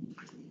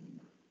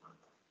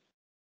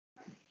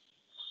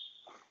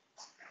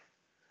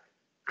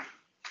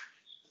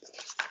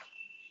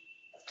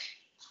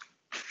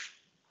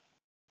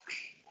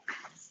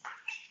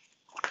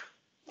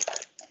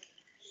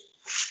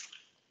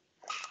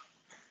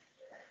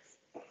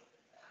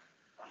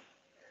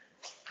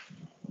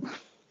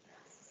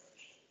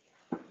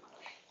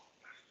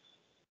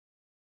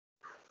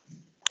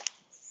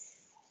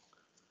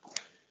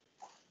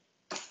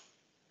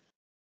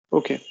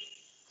 Okay,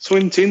 so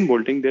in chain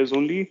bolting, there's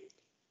only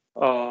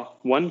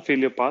one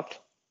failure path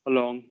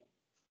along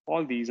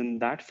all these, and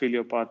that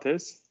failure path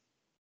is,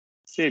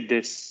 say,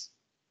 this,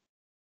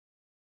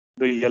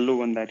 the yellow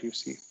one that you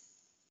see.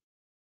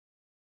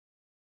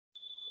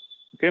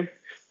 Okay,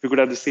 we could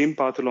have the same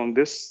path along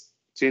this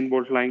chain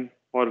bolt line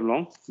or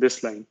along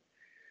this line.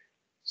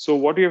 So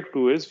what we have to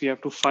do is we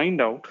have to find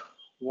out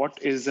what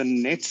is the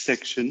net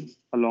section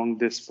along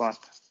this path.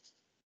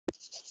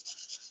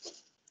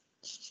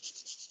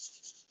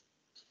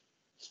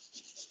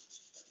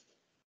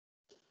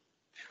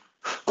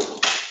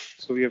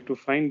 So we have to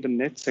find the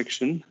net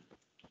section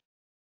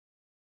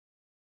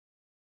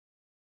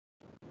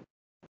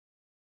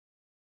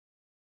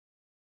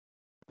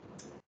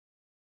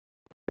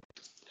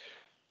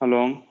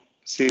along,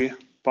 say,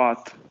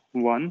 path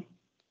 1,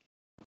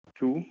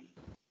 2,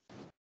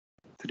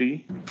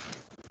 3,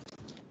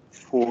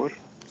 4,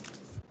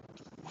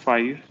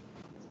 5,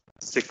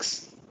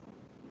 6.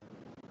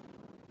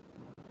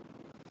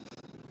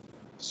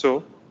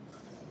 So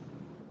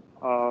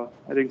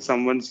I think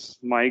someone's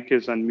mic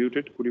is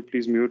unmuted. Could you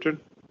please mute it?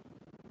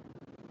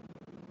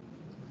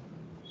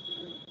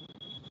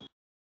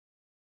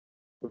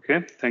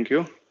 Okay, thank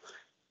you.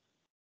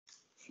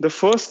 The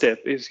first step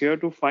is here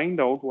to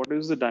find out what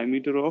is the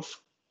diameter of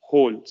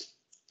holes.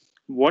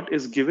 What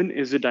is given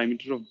is the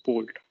diameter of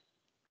bolt.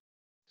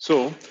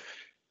 So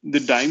the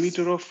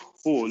diameter of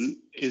hole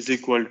is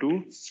equal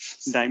to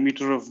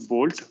diameter of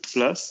bolt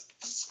plus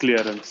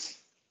clearance.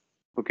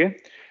 Okay,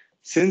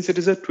 since it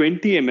is a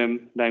 20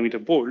 mm diameter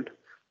bolt,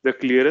 the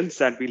clearance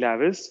that we'll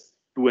have is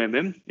 2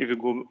 mm. If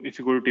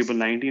you go to table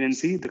 19 and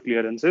see, the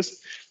clearance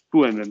is 2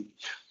 mm.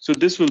 So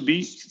this will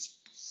be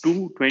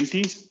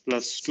 220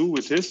 plus 2,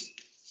 which is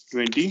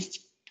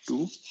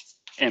 22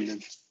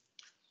 mm.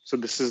 So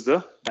this is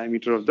the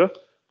diameter of the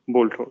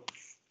bolt hole.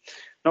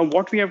 Now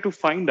what we have to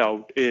find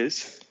out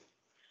is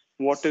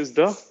what is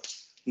the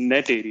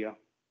net area.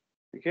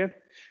 Okay,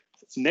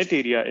 net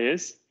area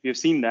is, we have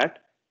seen that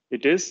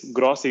it is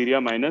gross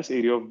area minus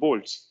area of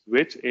bolts,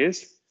 which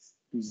is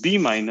B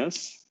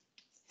minus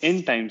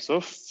n times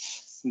of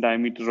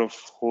diameter of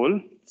hole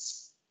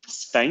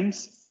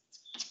times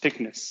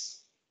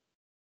thickness.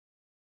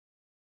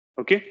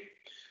 Okay,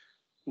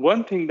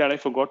 one thing that I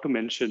forgot to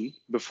mention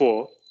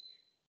before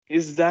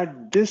is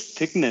that this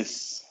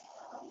thickness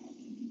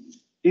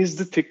is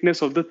the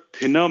thickness of the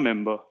thinner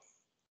member.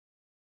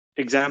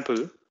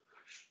 Example,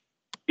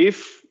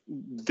 if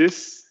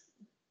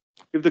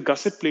the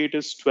gusset plate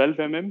is 12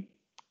 mm,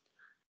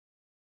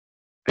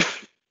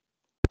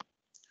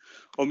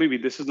 or maybe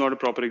this is not a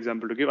proper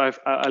example to give.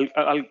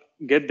 I'll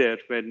get there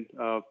when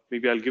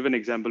maybe I'll give an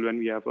example when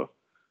we have a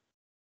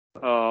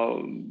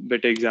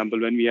better example,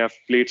 when we have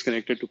plates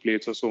connected to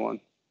plates or so on.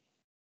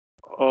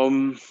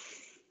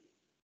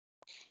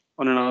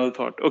 On another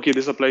thought, okay,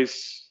 this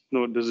applies.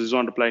 No, this does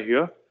not apply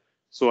here.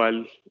 So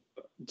I'll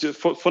just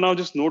for now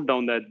just note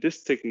down that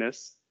this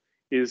thickness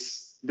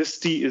is, this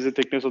T is the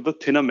thickness of the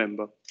thinner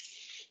member.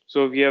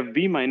 So we have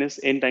B minus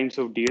n times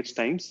of dh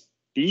times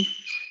T.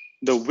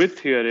 The width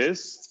here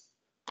is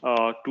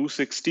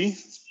 260.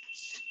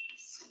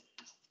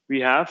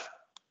 We have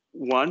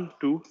 1,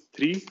 2,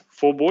 3,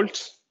 4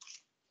 bolts.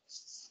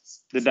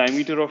 The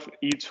diameter of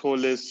each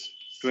hole is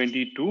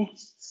 22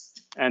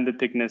 and the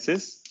thickness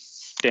is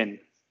 10.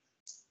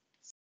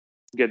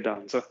 Get the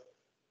answer.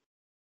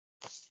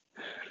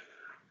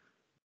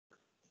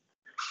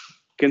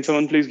 Can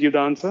someone please give the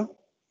answer?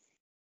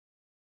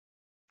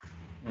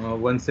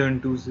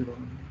 1720.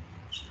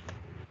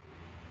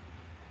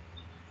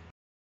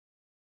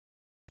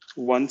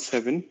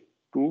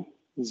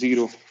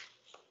 1720.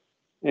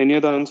 Any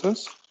other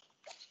answers?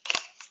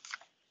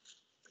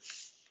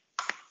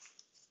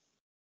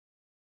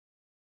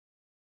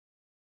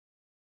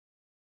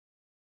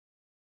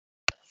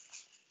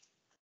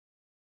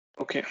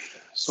 Okay,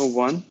 so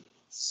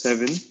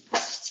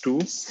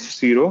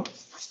 1720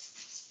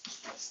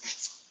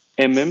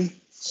 mm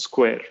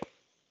square.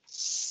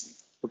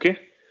 Okay,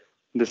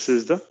 this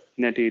is the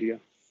net area.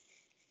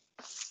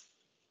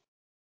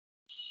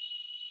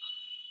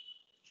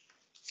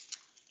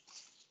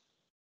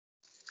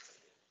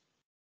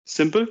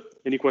 Simple.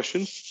 Any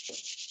questions?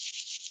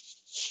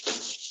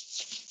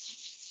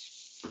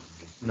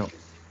 No.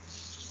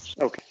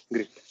 Okay,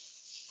 great.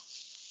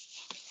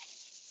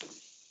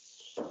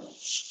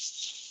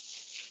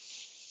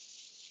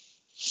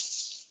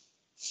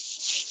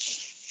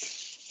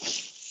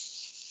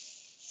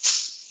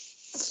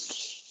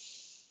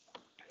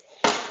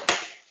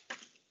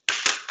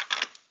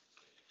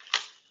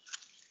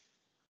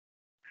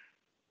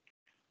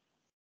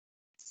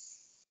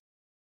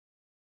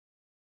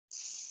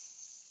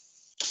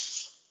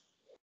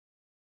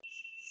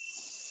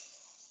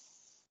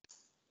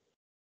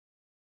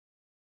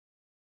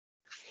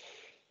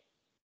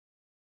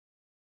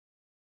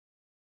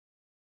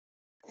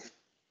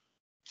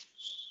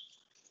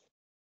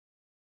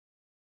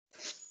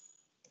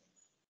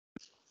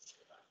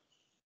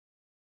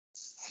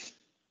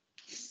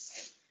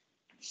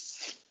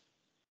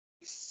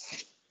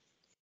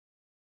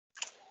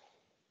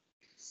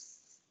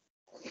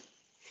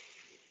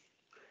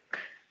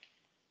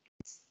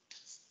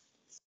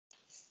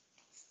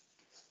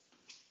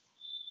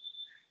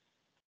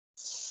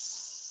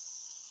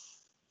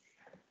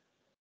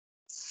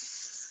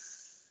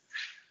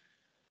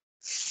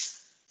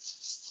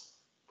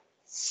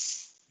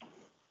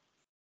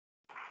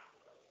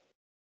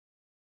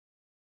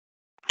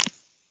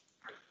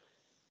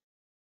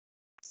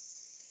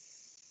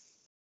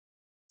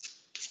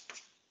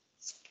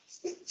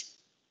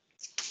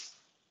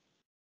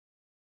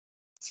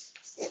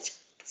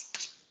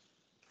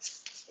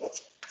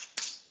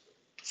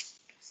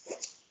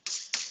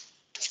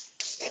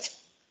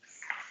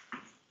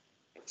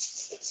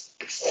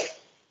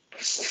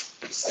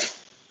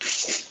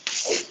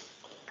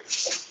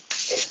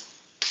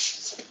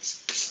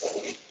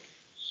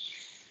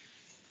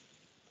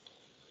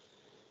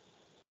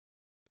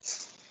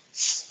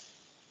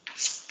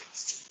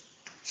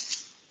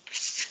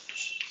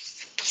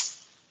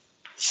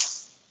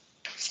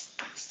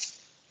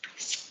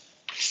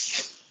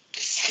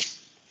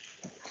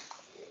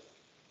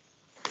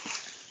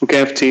 Okay,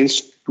 I've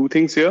changed two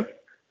things here.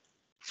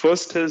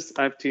 First is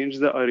I've changed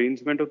the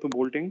arrangement of the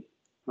bolting.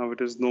 Now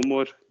it is no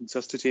more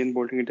just a chain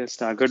bolting, it is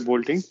staggered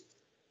bolting.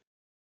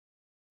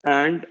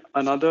 And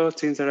another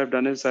change that I've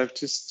done is I've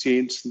just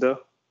changed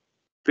the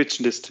pitch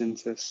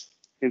distances.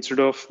 Instead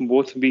of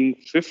both being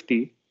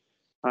 50,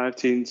 I've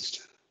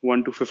changed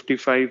one to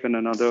 55 and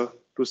another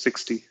to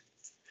 60.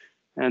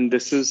 And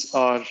this is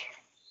our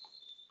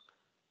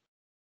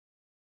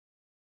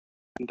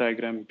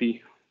diagram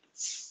B.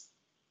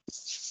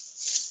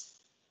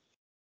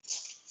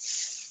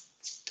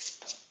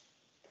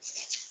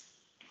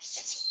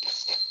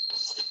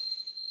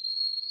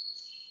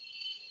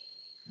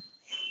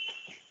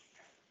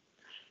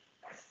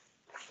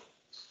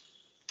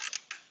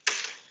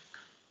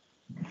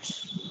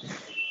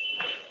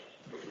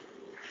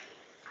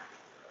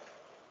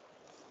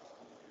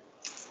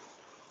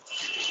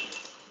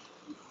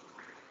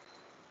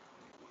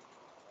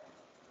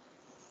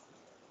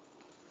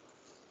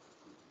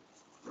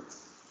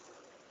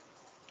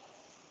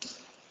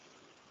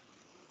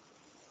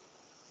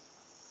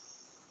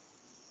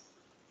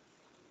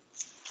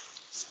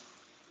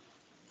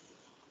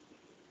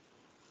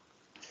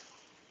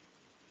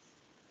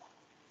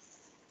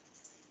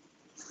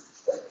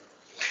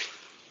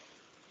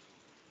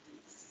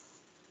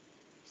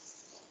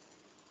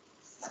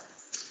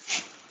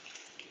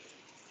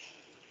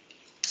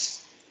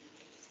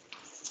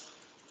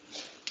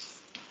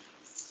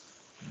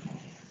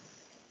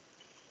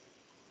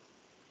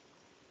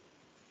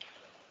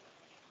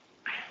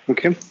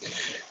 Okay,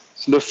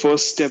 so the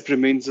first step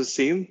remains the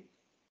same.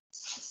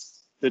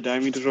 The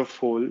diameter of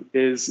hole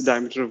is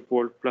diameter of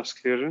bolt plus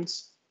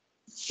clearance,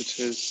 which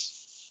is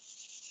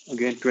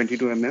again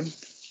 22 mm.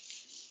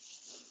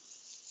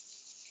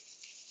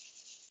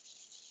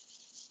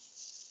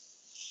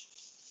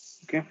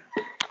 Okay.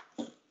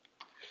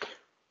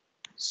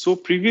 So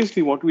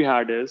previously what we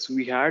had is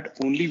we had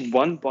only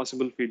one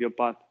possible failure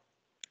path,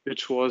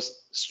 which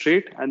was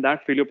straight, and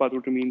that failure path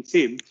would remain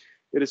same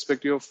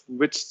irrespective of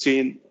which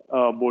chain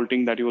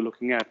bolting that you were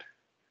looking at.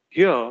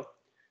 Here,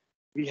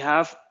 we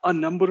have a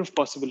number of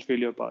possible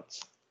failure paths.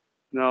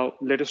 Now,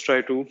 let us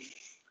try to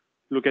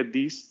look at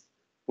these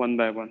one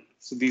by one.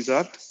 So these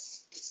are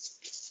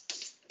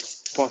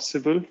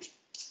possible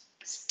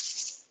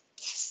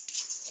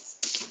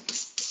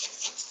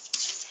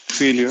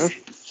failure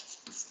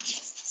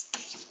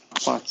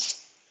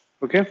paths.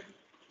 Okay.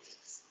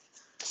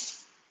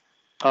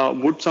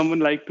 Would someone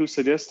like to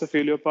suggest a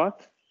failure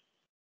path?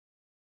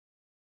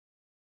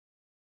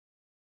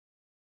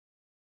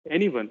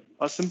 Anyone?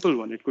 A simple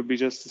one. It could be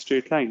just a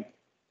straight line.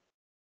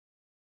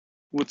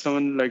 Would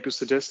someone like to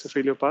suggest a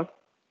failure path?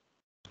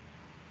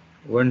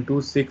 1,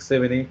 2, 6,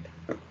 7, 8.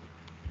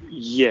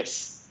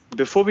 Yes.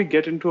 Before we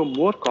get into a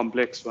more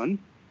complex one,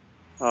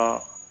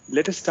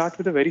 let us start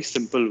with a very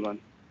simple one.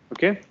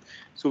 Okay.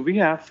 So we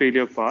have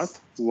failure path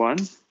 1,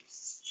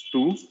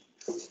 2,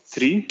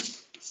 3,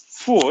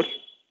 4.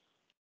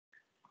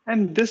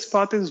 And this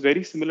path is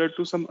very similar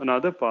to some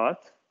another path,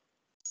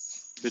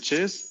 which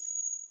is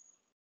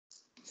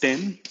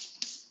 10,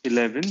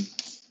 11,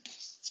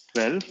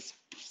 12,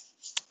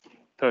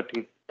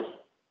 13.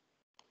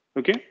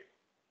 Okay.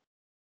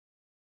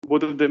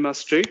 Both of them are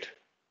straight.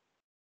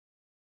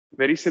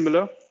 Very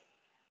similar.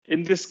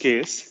 In this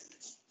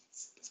case,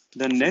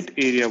 the net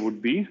area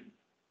would be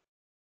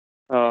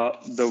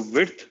the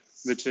width,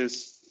 which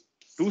is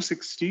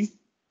 260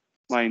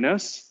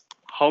 minus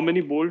how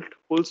many bolt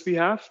holes we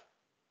have?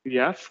 We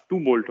have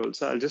 2 bolt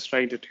holes. I'll just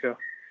write it here.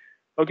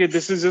 Okay,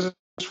 this is just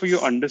for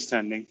your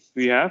understanding.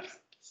 We have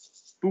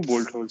 2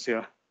 bolt holes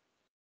here.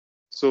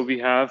 So we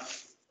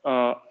have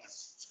 2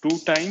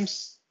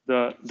 times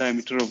the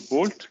diameter of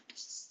bolt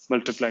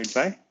multiplied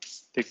by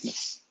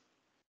thickness.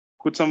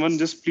 Could someone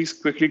just please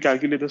quickly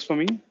calculate this for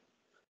me?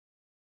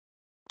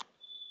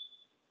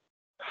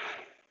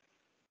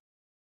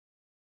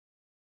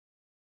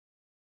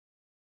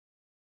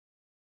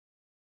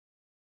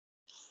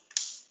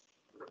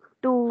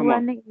 Come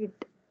on. 218.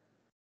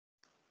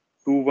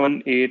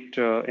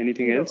 218,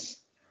 anything 0. else?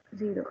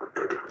 0.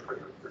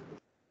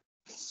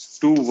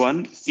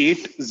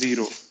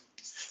 2180.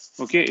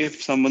 Okay,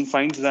 if someone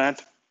finds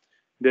that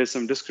there's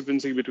some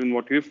discrepancy between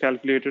what we've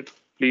calculated,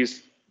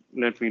 please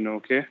let me know,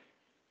 okay?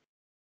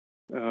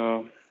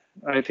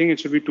 I think it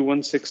should be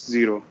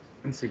 2160.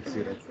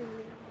 160.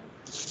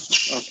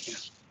 Okay.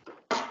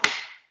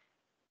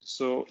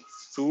 So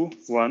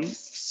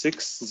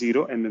 2160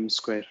 mm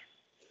square.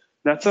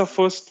 That's our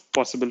first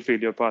possible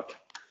failure path.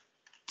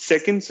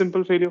 Second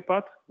simple failure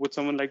path, would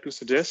someone like to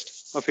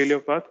suggest a failure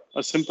path?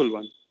 A simple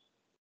one.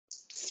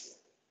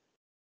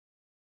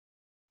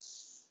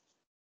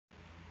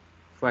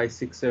 5,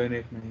 6, 7,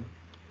 8, 9.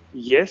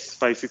 Yes,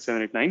 5, 6,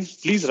 7, 8, 9.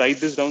 Please write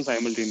this down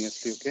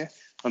simultaneously, okay?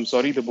 I'm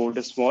sorry, the board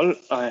is small.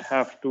 I'm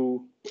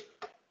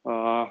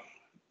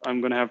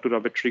going to have to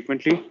rub it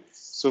frequently.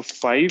 So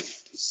 5,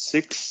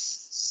 6,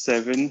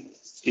 7,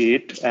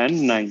 8,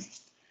 and 9.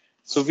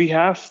 So we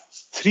have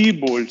 3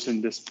 bolts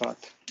in this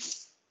path.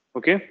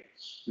 Okay,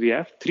 we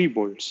have 3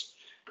 bolts.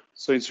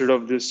 So instead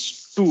of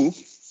this 2,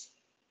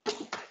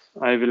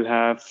 I will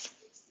have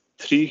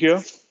 3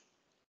 here.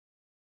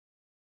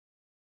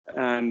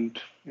 And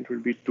it will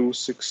be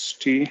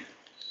 260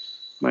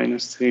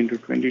 minus 3 into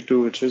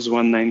 22, which is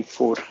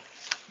 194.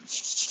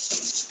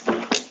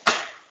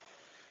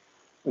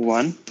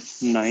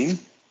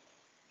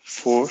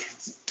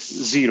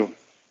 1940.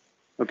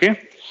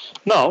 Okay.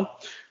 Now,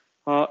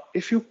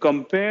 if you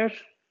compare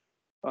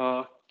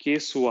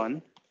case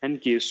 1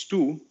 and case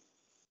 2,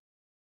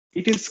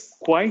 it is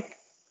quite,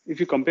 if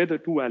you compare the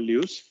two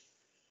values,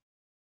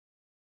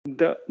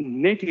 the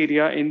net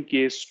area in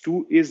case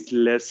 2 is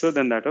lesser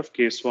than that of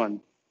case 1.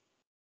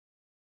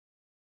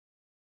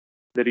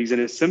 The reason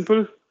is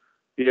simple.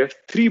 We have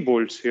 3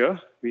 bolts here.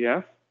 We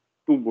have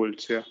 2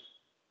 bolts here.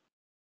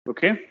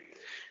 Okay.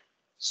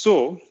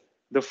 So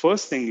the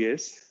first thing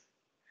is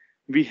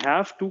we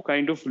have to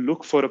kind of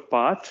look for a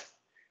path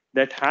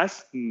that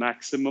has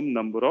maximum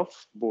number of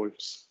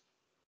bolts,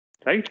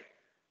 right?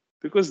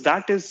 Because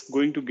that is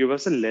going to give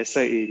us a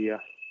lesser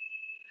area.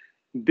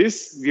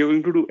 This we are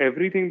going to do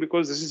everything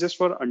because this is just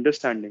for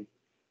understanding.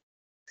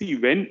 See,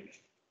 when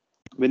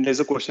there's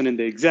a question in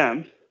the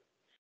exam,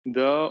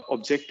 the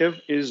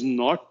objective is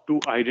not to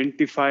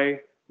identify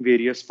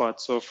various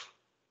parts of,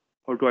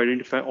 or to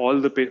identify all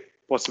the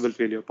possible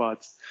failure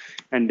paths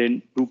and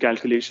then do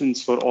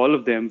calculations for all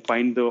of them,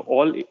 find the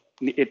all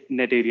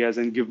net areas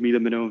and give me the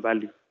minimum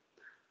value.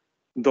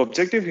 The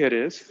objective here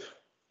is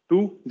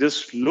to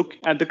just look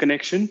at the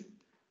connection,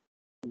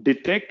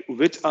 detect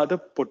which are the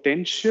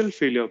potential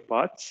failure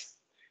paths,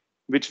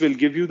 which will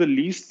give you the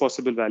least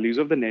possible values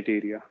of the net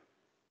area.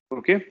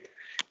 Okay.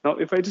 Now,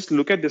 if I just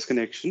look at this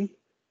connection,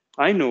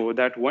 I know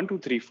that 1, 2,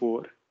 3,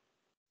 4,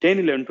 10,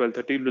 11, 12,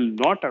 13 will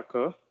not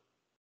occur,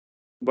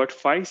 but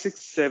 5, 6,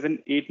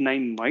 7, 8,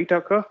 9 might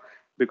occur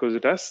because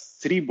it has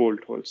 3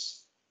 bolt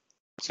holes.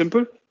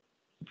 Simple.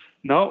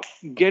 Now,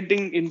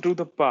 getting into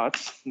the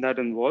paths that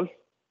involve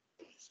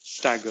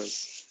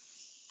staggers.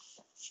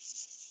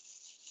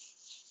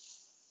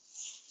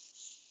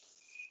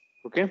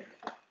 Okay.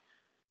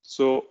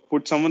 So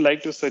would someone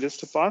like to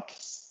suggest a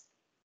path?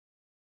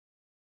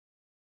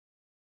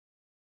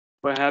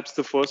 Perhaps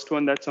the first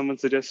one that someone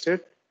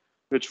suggested,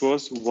 which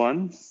was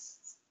 1,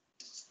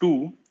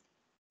 2,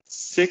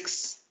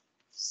 6,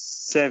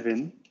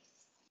 7,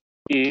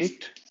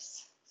 8,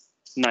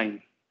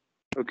 9.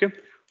 Okay,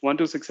 1,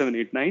 2, 6, 7,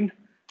 8, 9.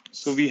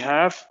 So we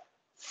have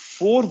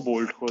 4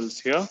 bolt holes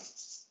here.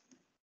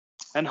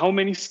 And how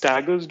many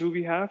staggers do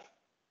we have?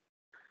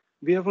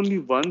 We have only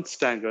one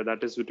stagger,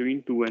 that is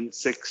between 2 and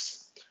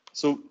 6.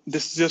 So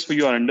this is just for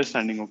your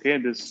understanding, okay?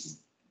 This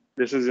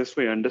is just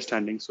for your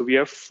understanding. So we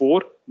have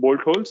 4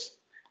 bolt holes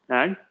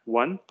and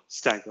 1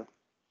 stagger.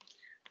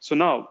 So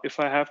now if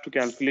I have to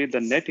calculate the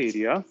net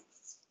area,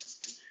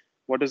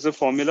 what is the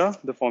formula?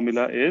 The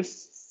formula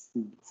is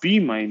B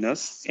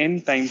minus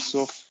n times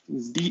of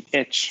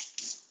dH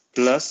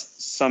plus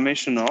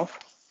summation of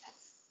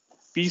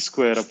P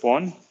square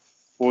upon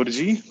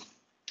 4G,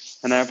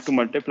 and I have to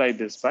multiply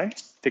this by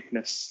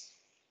thickness.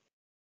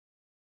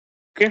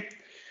 Okay,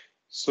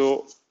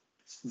 so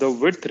the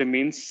width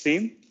remains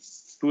same,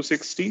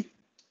 260.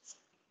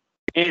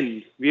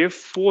 N, we have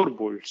 4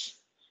 bolts.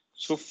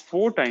 So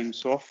 4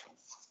 times of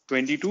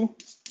 22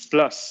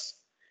 plus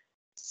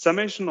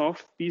summation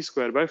of P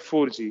square by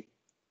 4G.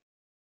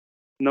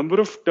 Number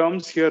of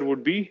terms here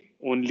would be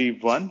only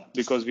 1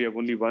 because we have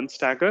only one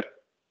stagger.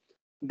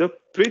 The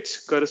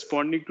pitch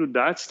corresponding to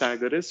that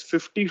stagger is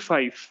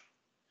 55.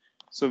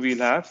 So we'll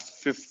have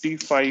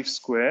 55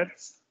 square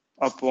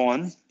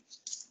upon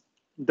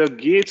the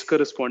gauge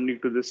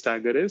corresponding to the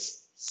stagger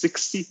is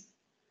 60.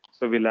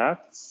 So we'll have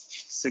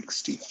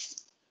 60.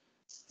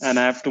 And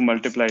I have to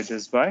multiply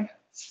this by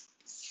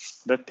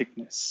the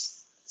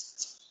thickness.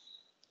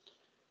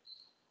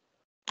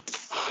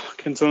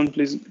 Can someone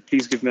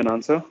please give me an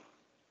answer?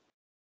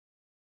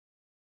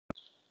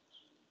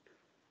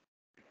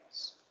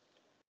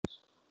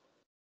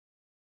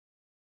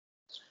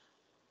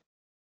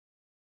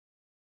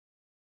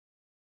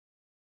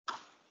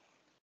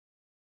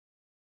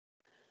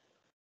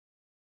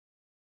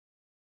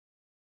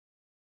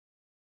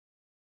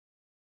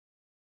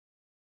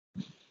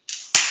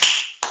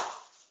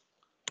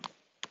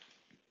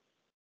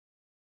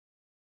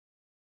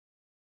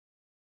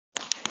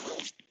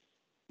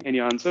 Any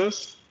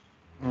answers?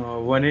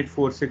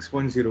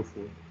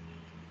 1846.04.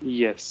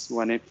 Yes,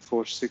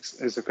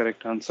 1846 is the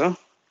correct answer.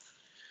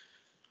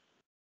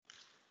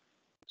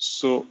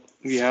 So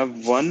we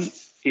have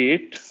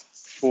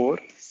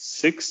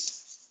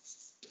 1846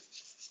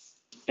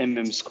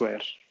 mm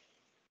square.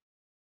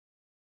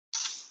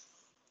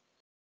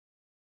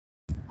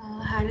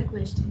 I had a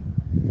question.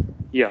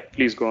 Yeah,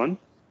 please go on.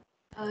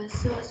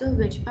 So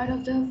which part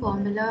of the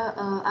formula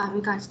are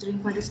we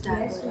considering for the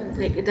stagger?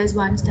 Like there's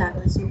one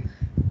stagger, so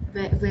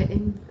where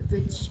in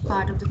which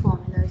part of the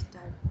formula is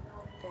that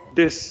there?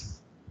 This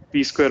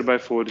P square by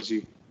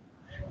 4G.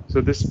 So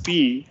this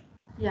P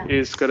Yeah.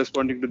 is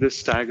corresponding to this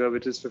stagger,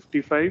 which is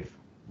 55,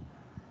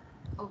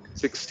 Okay.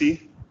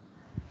 60,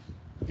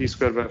 P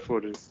square by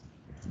 4G.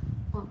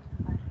 Okay.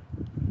 Got it.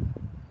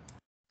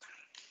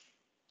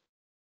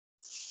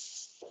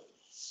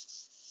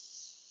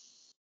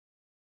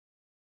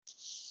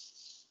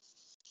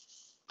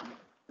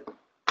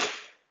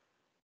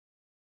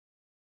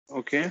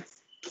 Okay.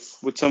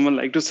 Would someone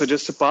like to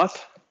suggest a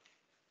path?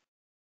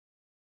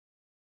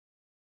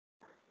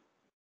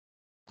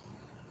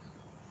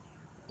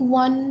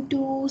 One,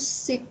 2,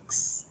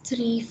 6,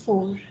 3,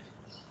 4.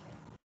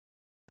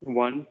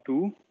 1,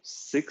 2,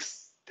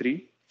 6,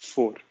 3,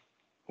 4.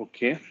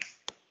 Okay.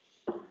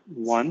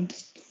 1,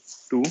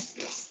 2,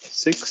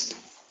 6,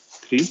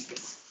 3,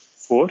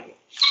 4.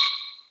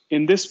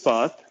 In this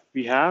path,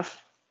 we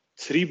have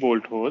 3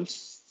 bolt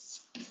holes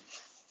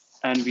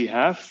and we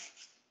have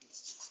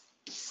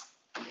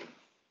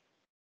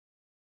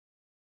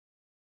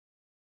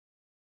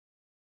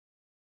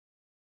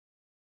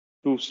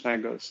 2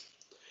 staggers.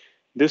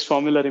 This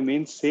formula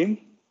remains same.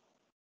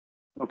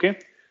 Okay.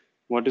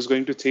 What is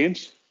going to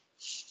change?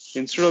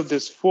 Instead of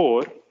this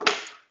 4,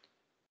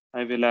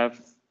 I will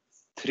have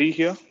 3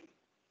 here.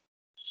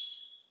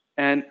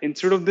 And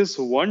instead of this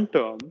one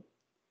term,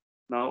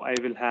 now I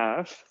will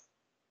have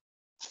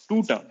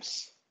 2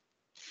 terms.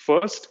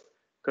 First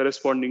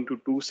corresponding to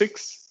 2,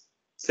 6.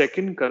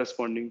 Second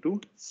corresponding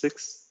to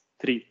 6,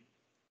 3.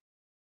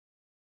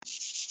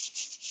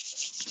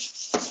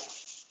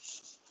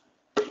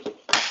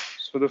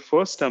 So the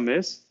first term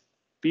is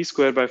P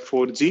square by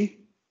 4G.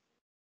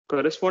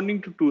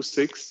 Corresponding to 2,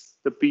 6,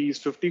 the P is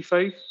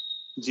 55,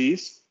 G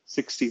is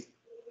 60.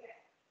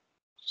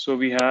 So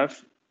we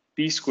have P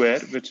p square,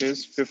 which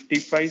is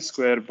 55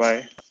 square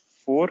by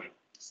 4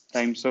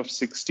 times of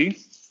 60,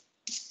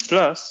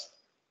 plus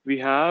we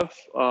have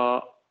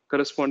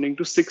corresponding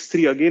to 6,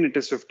 3, again it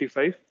is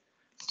 55.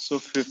 So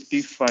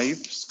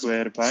 55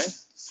 square by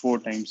 4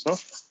 times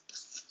of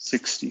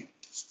 60.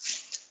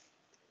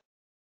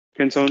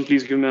 Can someone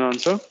please give me an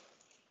answer?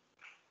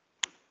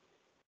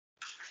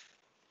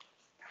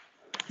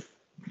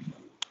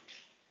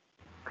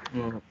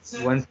 Uh,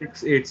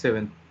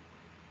 1687.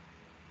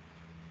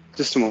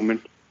 Just a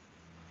moment.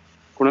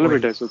 कोणाला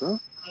Point. भेटायचं होतं?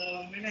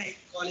 मैं ना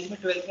college में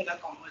 12th में था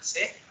commerce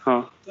से,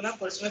 हाँ तो ना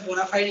पर्स में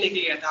बोनाफाइड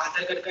लेके गया था,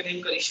 आधार कार्ड का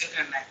नेम करेक्शन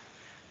करना है।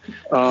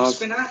 अ, उस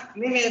पे ना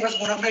नहीं मेरे पास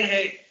बोनाफाइड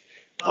है,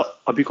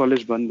 अभी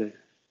कॉलेज बंद है।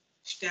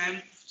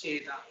 स्टैम्प चाहिए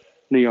था।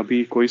 नहीं, अभी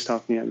कोई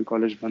स्टाफ नहीं है, अभी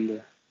कॉलेज बंद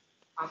है।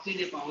 आप नहीं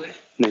दे पाओगे?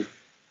 नहीं,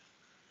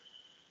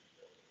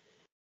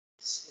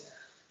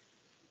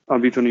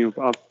 अभी तो नहीं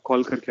होगा। आप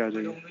कॉल करके आ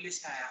जाइए। डोंबिवली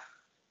से आया।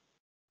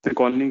 तो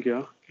कॉल नहीं किया?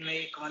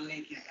 नहीं कॉल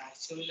नहीं किया था,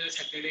 सिमिलर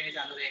सैटरडे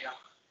चालू रहेगा।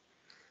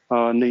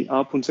 नहीं,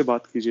 आप उनसे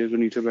बात कीजिए जो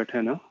नीचे बैठे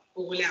हैं ना।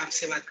 वो बोले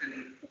आपसे बात करनी।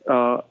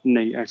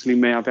 नहीं, एक्चुअली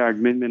मैं यहाँ पे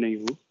एडमिन में नहीं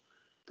हूँ,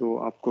 तो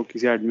आपको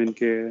किसी एडमिन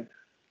के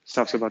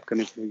स्टाफ से बात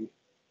करनी पड़ेगी।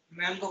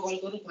 मैम को कॉल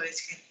करूँ कॉलेज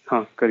के?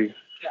 हाँ करिए।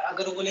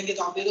 अगर वो बोलेंगे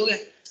तो आप दे दोगे?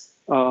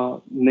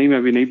 नहीं, मैं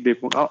अभी नहीं दे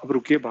पाऊँगा। आप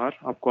रुकिए बाहर,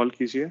 आप कॉल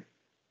कीजिए।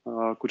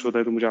 कुछ होता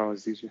है तो मुझे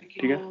आवाज़ दीजिए,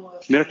 ठीक है?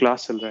 मेरा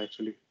क्लास चल रहा है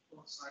एक्चुअली।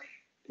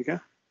 ठीक है,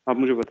 आप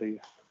मुझे बताइए।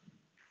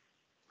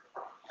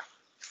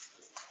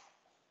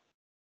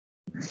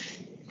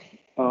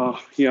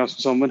 Yeah, so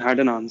someone had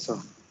an answer.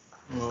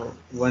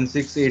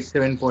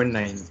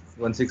 1687.9.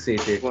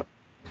 1688. What?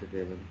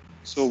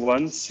 So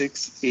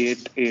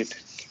 1688.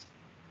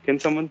 Can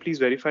someone please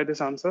verify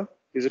this answer?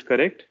 Is it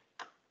correct?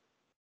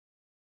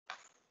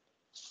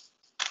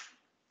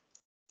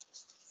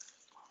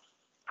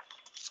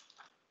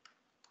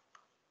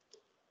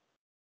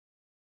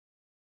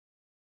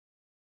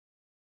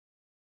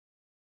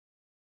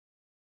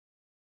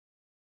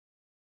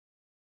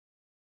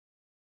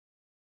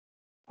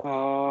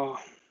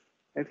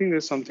 I think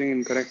there's something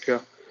incorrect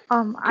here. I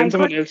Can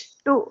someone got else?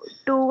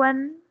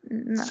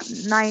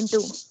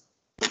 2192.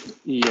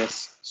 Yes.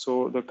 So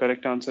the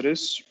correct answer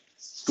is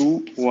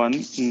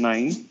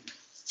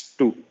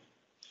 2192.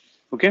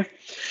 Okay.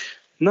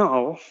 Now,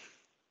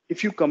 if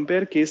you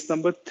compare case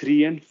number 3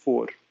 and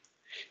 4,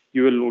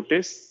 you will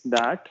notice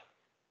that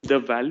the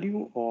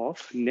value of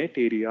net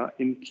area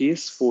in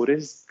case 4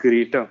 is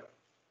greater.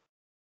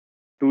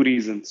 Two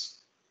reasons.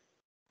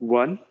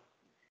 One,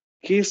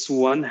 case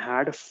 1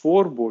 had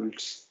 4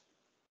 bolts.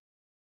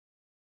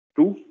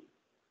 2,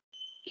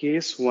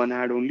 case 1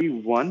 had only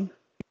 1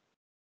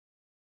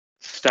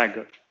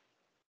 stagger.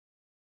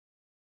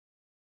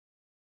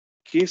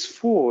 Case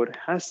 4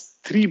 has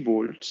 3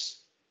 bolts,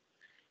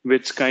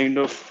 which kind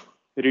of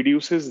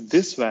reduces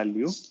this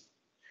value,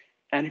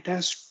 and it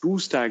has 2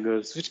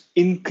 staggers, which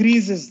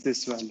increases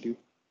this value.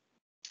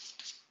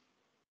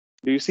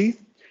 Do you see?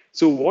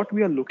 So what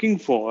we are looking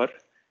for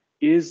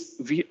is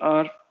we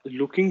are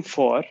looking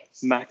for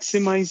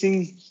maximizing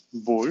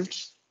bolts,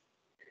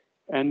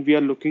 and we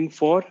are looking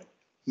for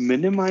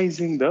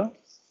minimizing the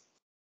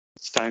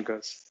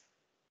staggers.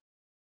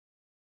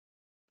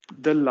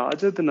 The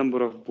larger the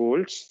number of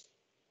bolts,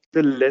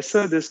 the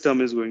lesser this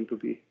term is going to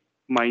be,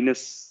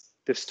 minus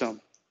this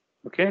term,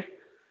 okay?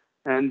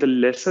 And the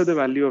lesser the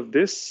value of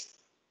this,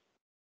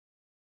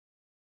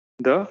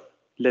 the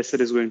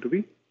lesser is going to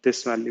be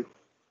this value.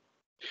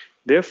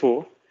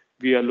 Therefore,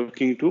 we are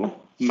looking to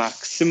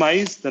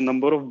maximize the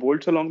number of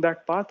bolts along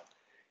that path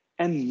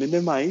and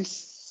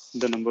minimize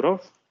the number of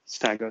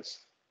staggers.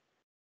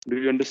 Do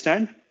you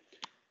understand?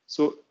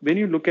 So when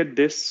you look at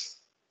this,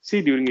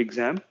 see during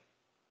exam,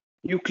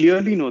 you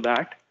clearly know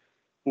that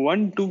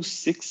 1, 2,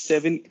 6,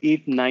 7,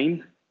 8,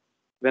 9,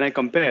 when I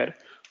compare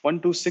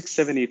 1, 2, 6,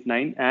 7, 8,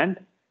 9 and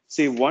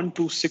say 1,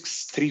 2,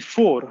 6, 3,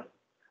 4,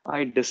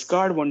 I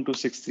discard 1, 2,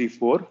 6, 3,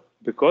 4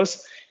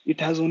 because it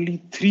has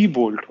only 3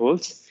 bolt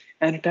holes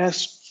and it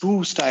has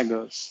 2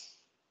 staggers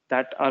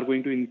that are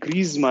going to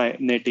increase my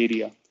net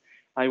area.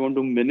 I want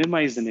to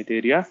minimize the net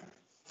area.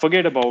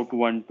 Forget about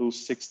 1, 2,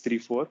 6, 3,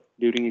 4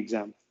 during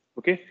exam.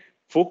 Okay,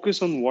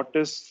 focus on what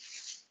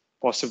is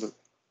possible.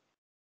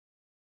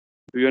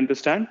 Do you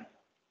understand?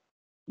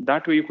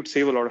 That way you could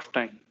save a lot of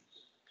time.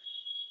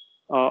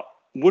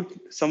 Would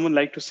someone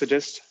like to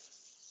suggest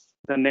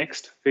the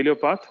next failure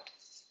path?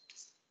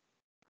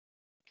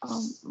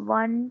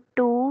 1,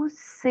 2,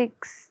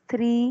 6,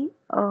 3,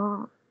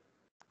 I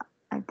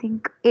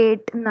think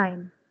 8,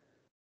 9.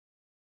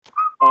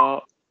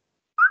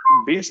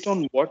 Based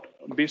on what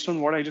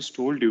I just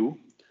told you,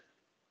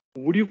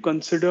 would you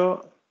consider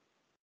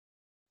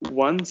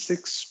 1,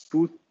 6,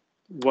 2,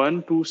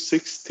 1, 2,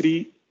 6,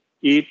 3,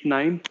 8,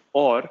 9,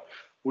 or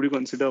would you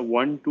consider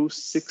 1, 2,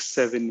 6,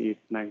 7, 8,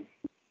 9?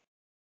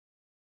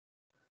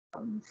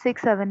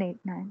 6, 7, 8,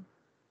 9.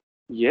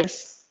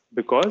 Yes,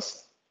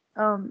 because?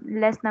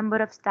 Less number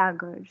of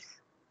staggers.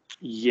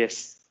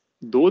 Yes,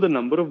 though the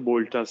number of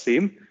bolts are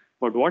same,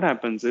 but what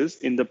happens is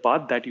in the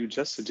path that you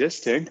just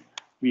suggested,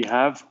 we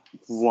have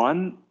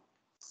 1,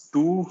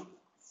 2,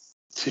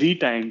 3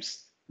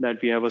 times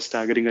that we have a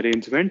staggering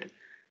arrangement,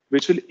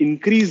 which will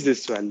increase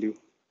this value,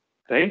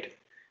 right?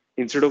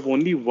 Instead of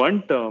only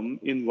one term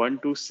in 1,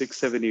 2, 6,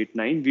 7, 8,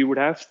 9, we would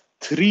have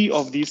 3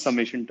 of these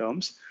summation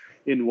terms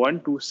in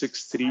 1, 2,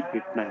 6, 3,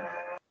 8, 9,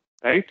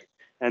 right?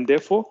 And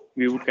therefore,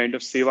 we would kind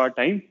of save our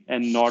time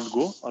and not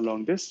go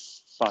along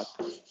this path.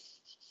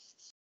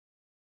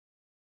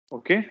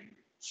 Okay.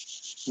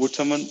 Would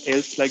someone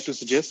else like to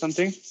suggest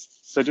something?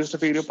 Suggest a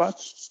failure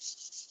path?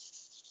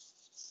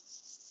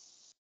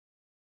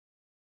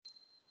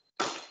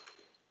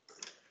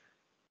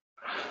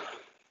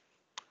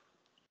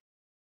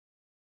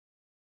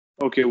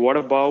 Okay, what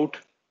about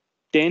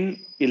 10,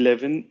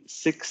 11,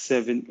 6,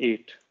 7,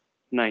 8,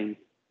 9?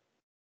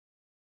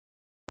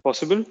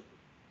 Possible?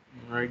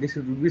 I guess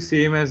it would be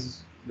same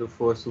as the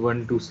first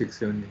 1, 2, 6,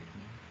 7,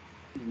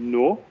 8.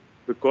 No,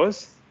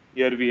 because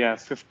here we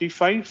have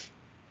 55,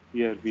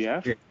 here we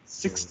have Okay.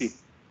 60,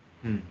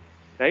 Hmm.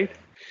 right?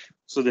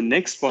 So the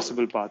next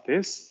possible path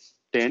is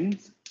 10,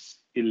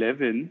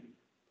 11,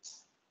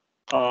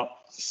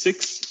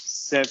 6,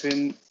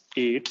 7,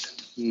 8,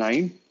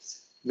 9,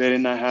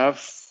 wherein I have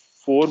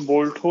 4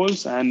 bolt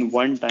holes and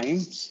 1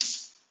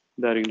 times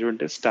the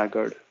arrangement is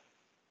staggered.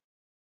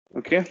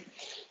 Okay,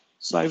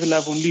 so I will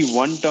have only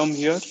one term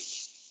here.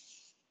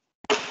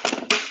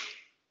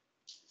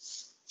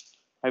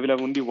 I will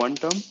have only one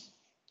term.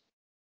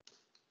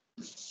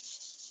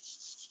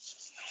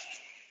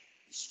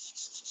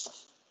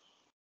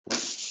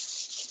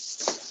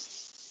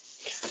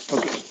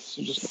 Okay,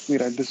 so just let me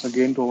write this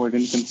again to avoid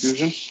any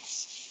confusion.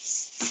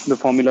 The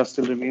formula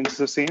still remains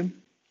the same.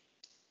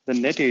 The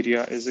net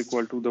area is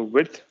equal to the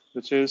width,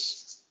 which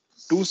is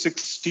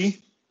 260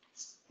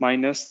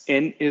 minus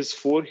n is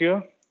 4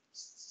 here,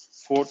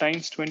 4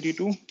 times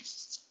 22,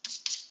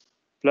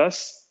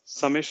 plus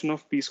summation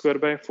of p square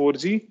by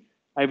 4g.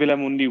 I will have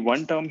only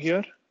one term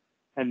here,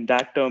 and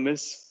that term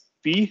is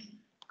p,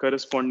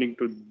 corresponding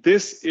to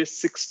this is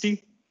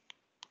 60.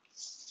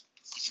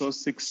 So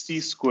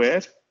 60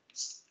 square,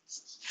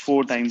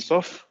 4 times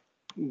of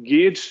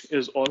gauge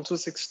is also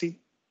 60.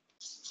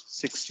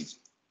 60.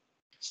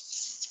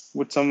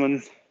 Would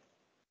someone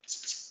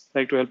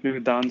like to help me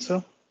with the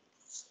answer?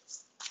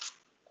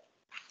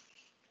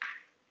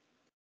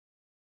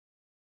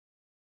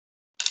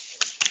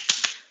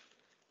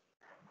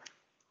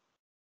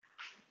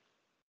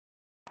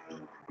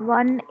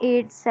 One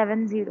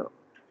 1870.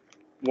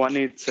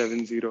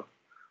 1870.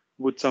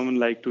 Would someone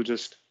like to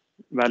just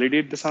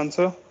validate this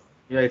answer?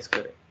 Yeah, it's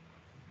correct.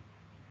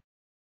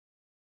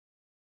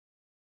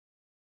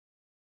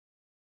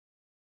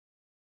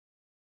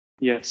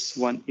 Yes,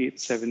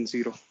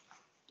 1870.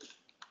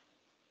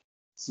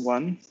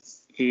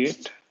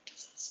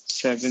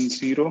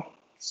 1870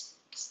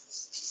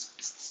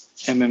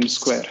 mm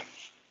square.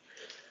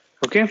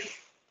 Okay.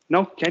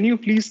 Now, can you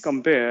please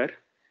compare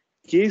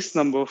case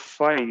number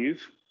 5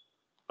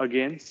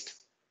 against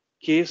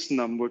case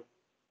number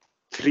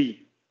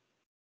 3?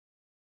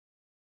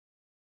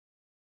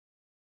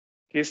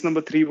 Case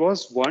number 3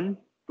 was 1,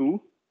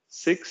 2,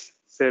 6,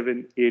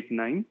 7, 8,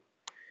 9.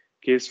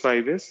 Case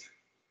 5 is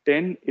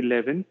 10,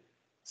 11,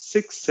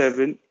 6,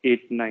 7,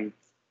 8, 9.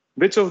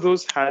 Which of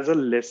those has a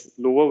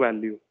lower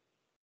value?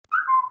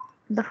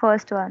 The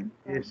first one.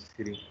 Yes,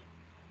 Siri.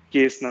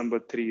 Case number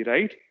 3,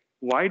 right?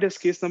 Why does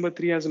case number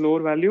 3 has a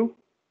lower value?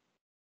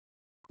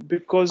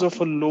 Because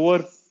of a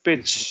lower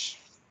pitch.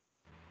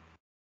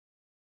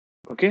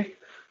 Okay,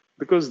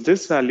 because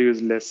this value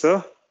is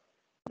lesser,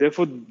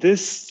 therefore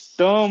this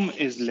term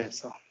is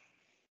lesser.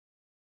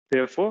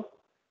 Therefore,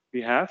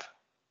 we have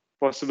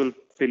possible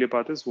failure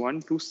path is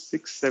 1, 2,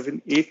 6,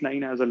 7, 8,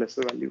 9 has a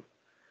lesser value.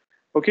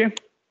 Okay,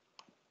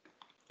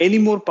 any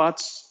more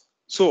paths?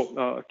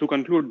 So to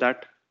conclude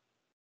that,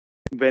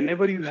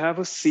 whenever you have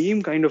a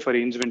same kind of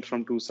arrangement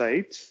from two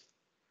sides,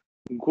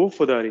 go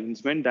for the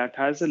arrangement that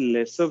has a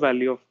lesser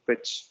value of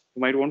pitch.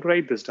 You might want to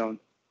write this down.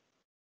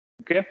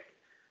 Okay,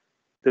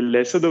 the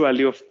lesser the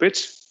value of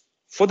pitch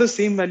for the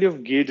same value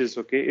of gauges.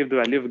 Okay, if the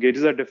value of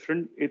gauges are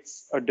different,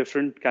 it's a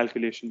different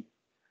calculation.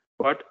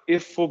 But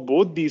if for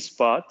both these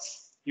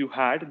paths you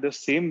had the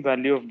same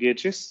value of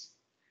gauges,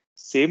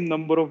 same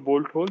number of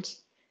bolt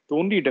holes, the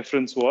only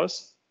difference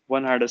was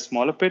one had a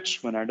smaller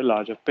pitch, one had a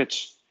larger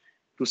pitch.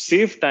 To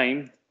save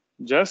time,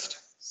 just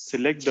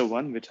select the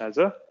one which has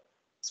a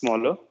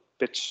smaller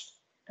pitch,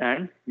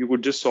 and you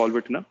could just solve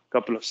it in a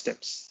couple of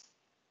steps.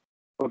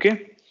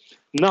 Okay.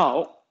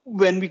 Now,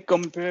 when we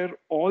compare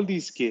all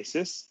these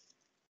cases,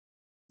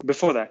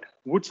 before that,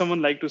 would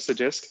someone like to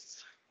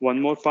suggest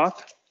one more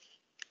path?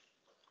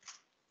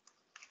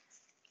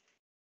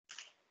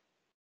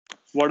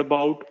 What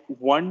about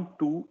 1,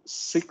 2,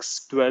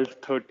 6, 12,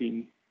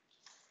 13?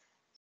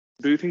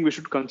 Do you think we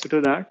should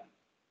consider that?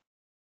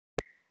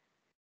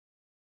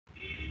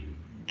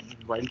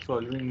 While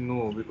solving,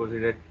 no, because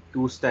it had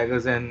 2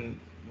 staggers and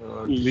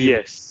 3.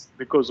 Yes,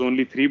 because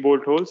only 3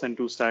 bolt holes and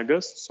 2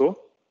 staggers. So,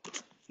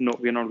 no,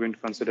 we're not going to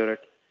consider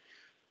it.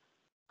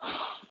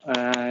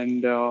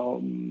 And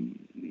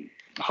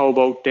how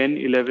about 10,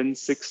 11,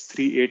 6,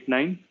 3, 8,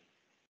 9?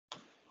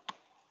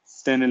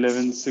 10,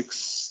 11,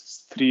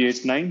 6, 3,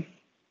 8, 9.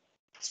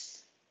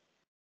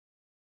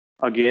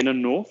 Again a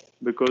no,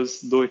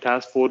 because though it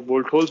has 4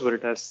 bolt holes, but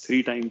it has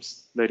 3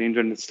 times the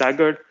arrangement is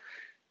staggered.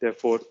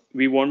 Therefore,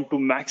 we want to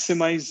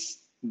maximize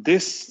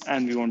this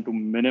and we want to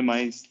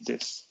minimize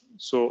this.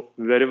 So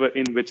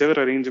in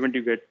whichever arrangement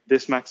you get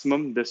this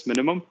maximum, this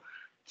minimum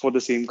for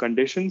the same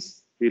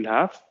conditions, we'll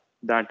have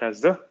that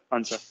as the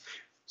answer.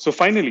 So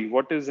finally,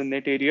 what is the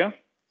net area?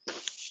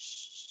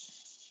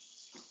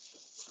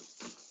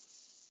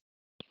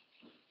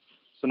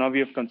 So now we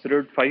have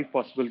considered 5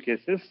 possible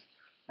cases,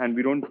 and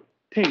we don't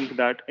think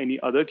that any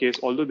other case,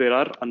 although there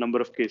are a number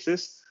of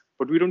cases,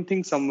 but we don't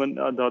think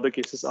the other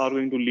cases are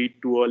going to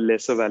lead to a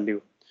lesser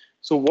value.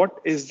 So what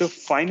is the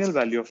final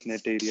value of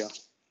net area?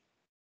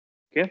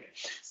 Okay,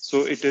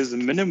 so it is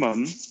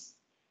minimum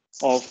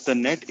of the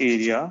net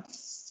area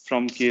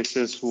from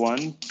cases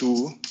 1,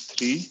 2,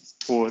 3,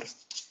 4,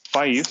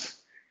 5,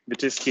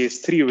 which is case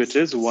 3, which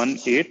is 1,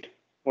 8.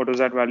 What was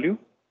that value?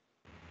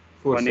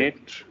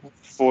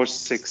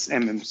 1846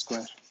 mm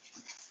square.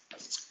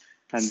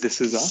 And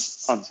this is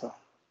our answer.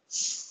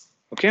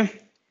 Okay.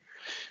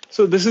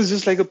 So this is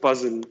just like a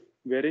puzzle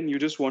wherein you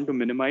just want to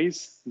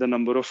minimize the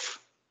number of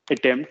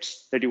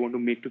attempts that you want to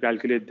make to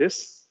calculate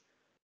this.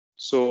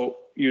 So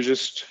you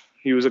just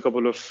use a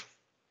couple of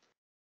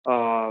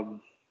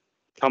thumb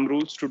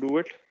rules to do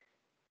it.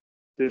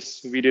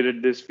 We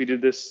did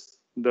this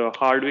the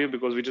hard way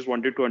because we just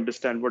wanted to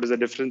understand what is the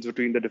difference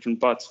between the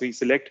different paths we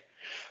select.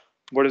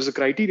 What is the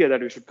criteria that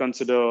we should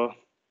consider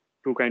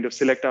to kind of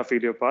select our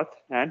failure path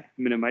and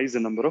minimize the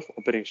number of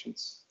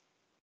operations.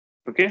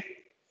 Okay.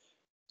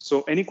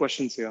 So any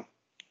questions here?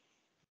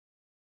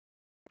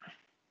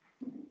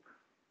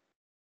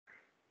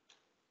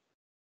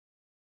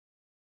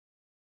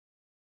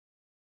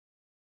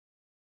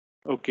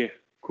 Okay,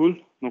 cool.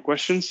 No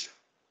questions.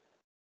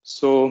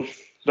 So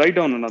write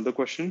down another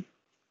question.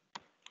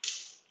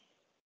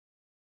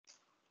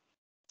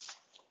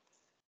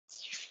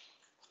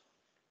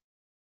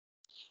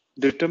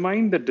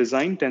 Determine the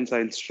design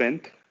tensile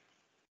strength.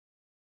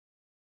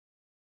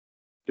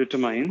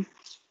 Determine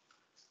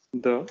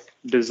the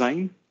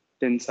design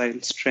tensile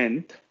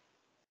strength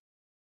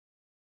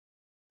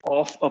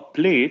of a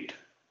plate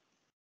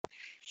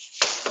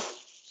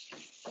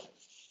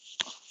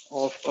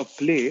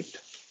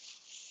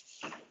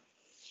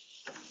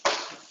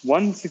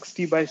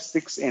 160 by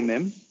 6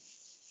 mm,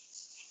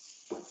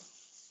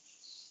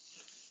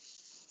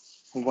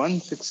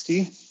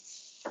 160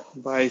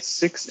 by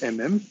 6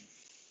 mm,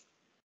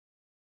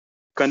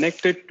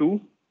 connected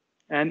to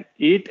an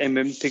 8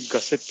 mm thick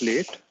gusset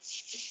plate,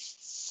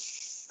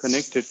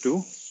 connected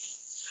to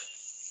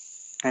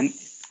an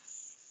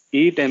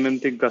 8 mm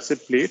thick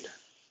gusset plate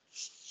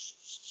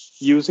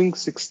using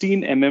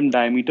 16 mm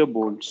diameter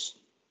bolts.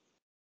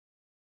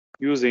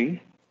 Using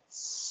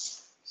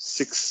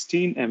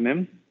 16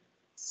 mm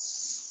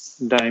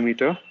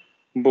diameter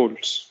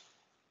bolts.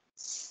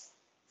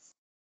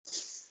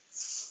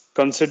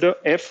 Consider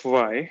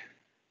Fy.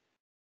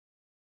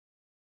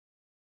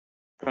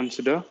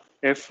 Consider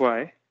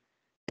Fy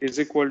is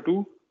equal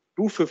to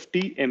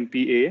 250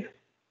 MPa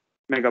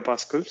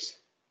megapascals.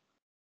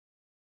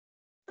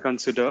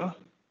 Consider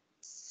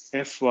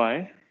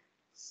Fy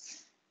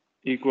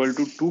equal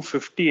to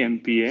 250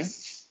 MPa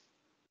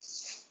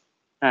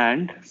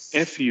and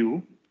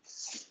Fu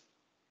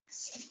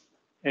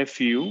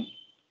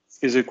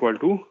is equal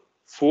to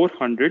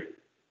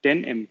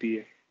 410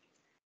 MPa.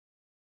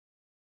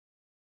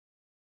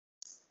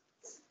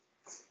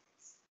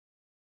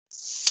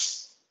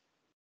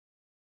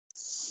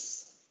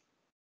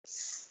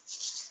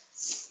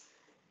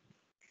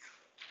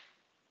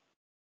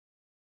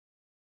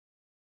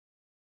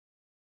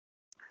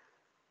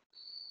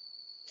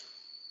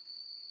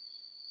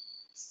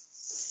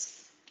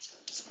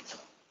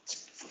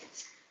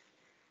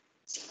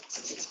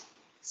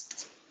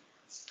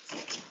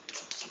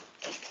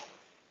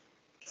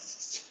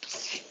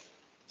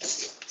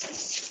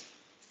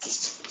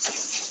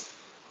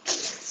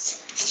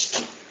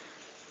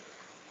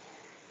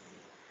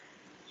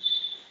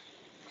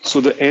 So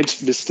the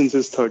edge distance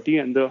is 30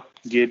 and the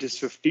gauge is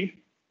 50.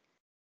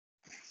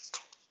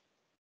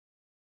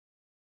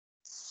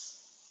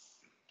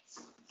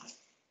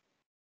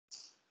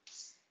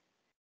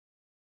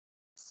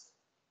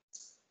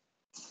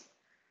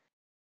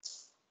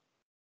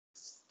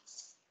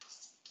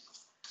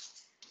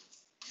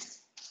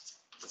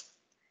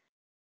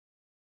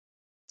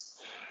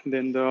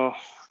 Then the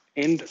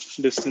end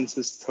distance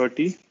is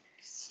 30.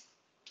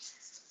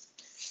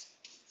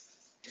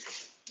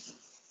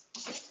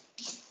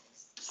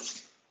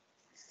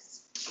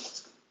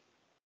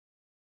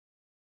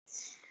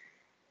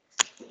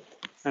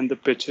 And the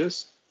pitch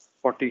is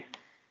 40.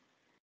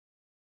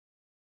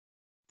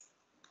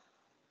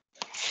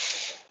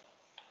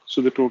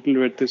 So the total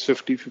width is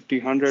 50, 50,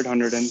 100,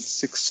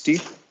 160.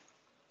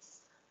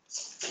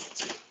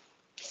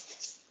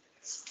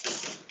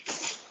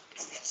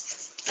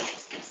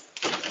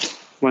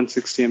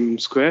 mm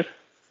square.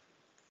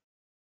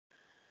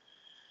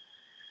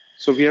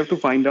 So we have to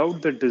find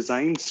out the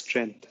design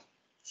strength.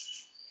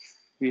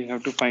 we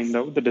have to find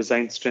out the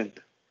design strength.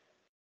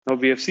 Now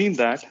we have seen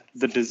that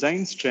the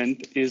design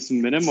strength is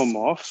minimum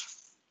of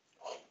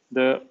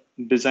the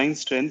design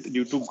strength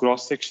due to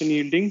cross section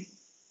yielding,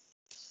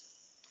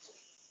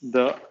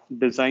 the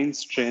design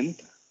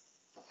strength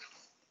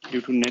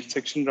due to net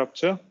section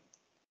rupture,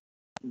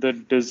 the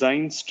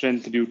design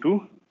strength due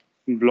to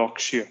block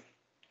shear.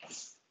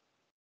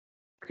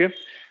 Okay,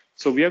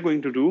 so we are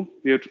going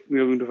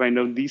to find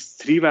out these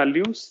three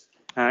values,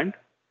 and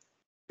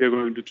we are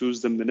going to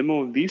choose the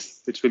minimum of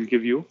these, which will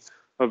give you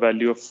a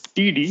value of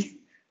TD,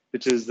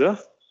 which is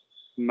the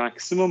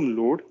maximum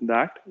load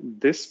that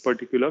this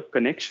particular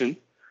connection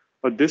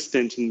or this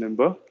tension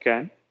member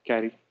can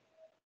carry.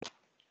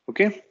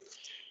 Okay,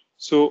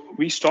 so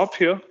we stop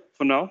here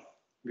for now.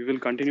 We will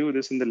continue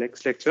this in the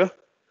next lecture.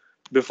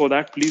 Before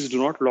that, please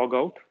do not log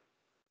out.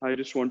 I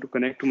just want to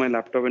connect to my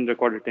laptop and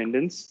record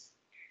attendance.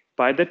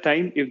 By that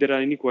time, if there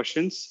are any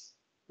questions,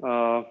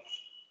 you're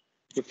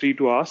free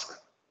to ask.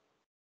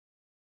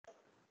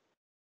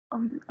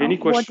 Any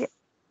question?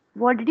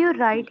 What did you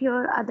write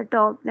here at the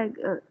top? Like,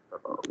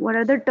 what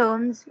are the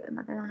terms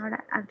that are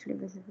not actually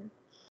visible?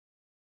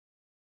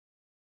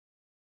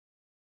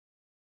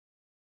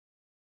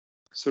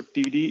 So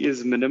TD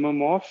is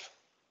minimum of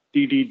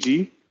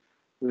TDG,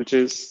 which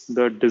is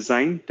the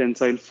design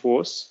tensile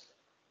force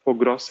for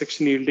cross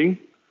section yielding.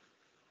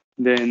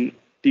 Then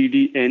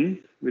TDN,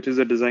 which is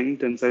the design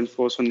tensile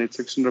force for net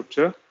section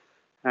rupture,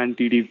 and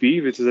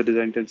TDB, which is the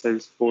design tensile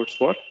force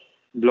for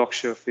block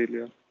shear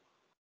failure.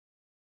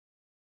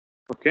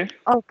 Okay.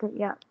 Okay,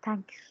 yeah,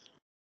 thank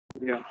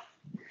you. Yeah.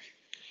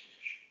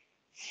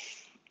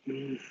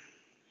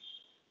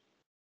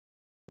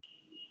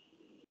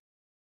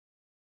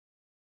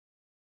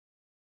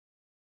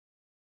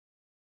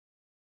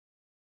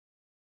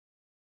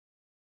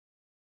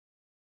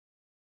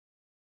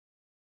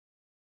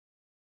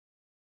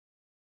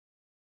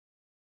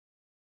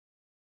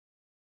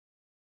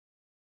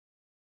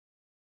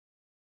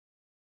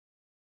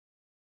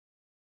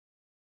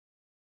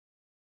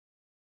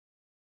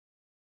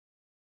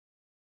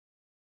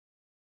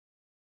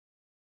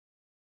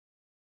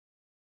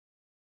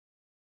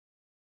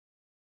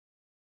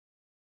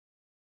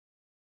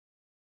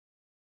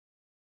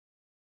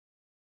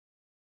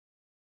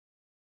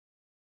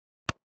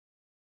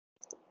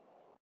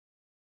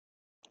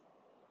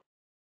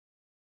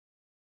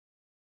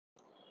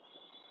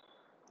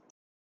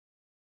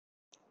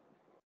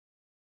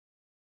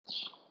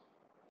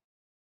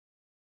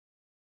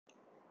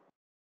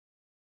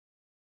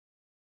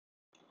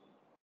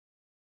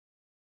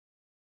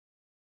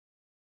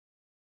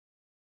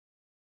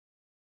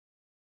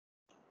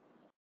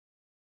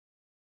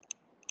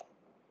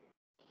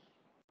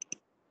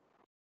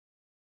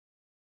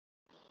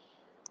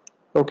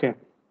 Okay,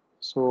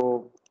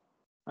 so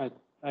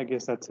I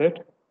guess that's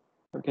it.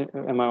 Okay,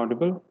 am I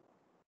audible?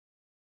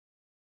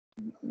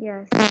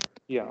 Yes.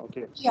 Yeah.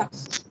 Okay. Yeah.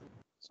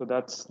 So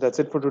that's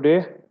it for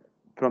today.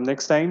 From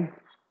next time,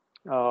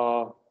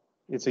 uh,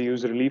 it's a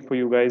huge relief for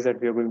you guys that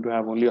we are going to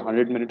have only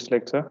 100 minutes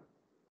lecture.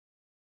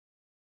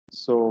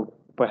 So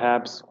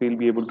perhaps we'll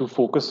be able to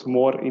focus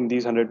more in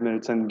these 100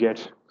 minutes and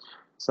get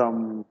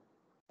some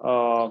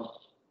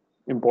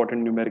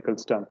important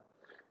numericals done.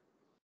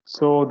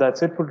 So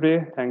that's it for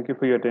today. Thank you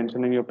for your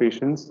attention and your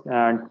patience.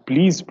 And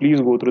please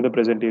go through the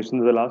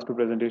presentations. The last two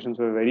presentations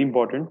were very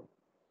important.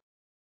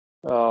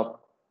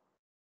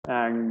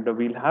 And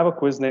we'll have a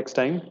quiz next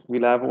time.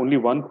 We'll have only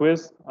one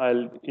quiz.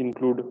 I'll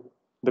include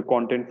the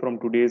content from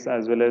today's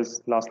as well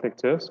as last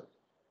lectures.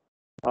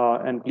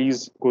 And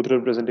please go through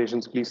the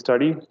presentations. Please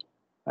study.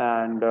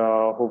 And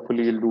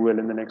hopefully you'll do well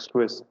in the next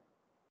quiz.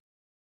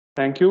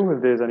 Thank you.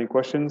 If there's any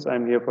questions,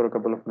 I'm here for a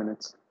couple of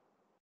minutes.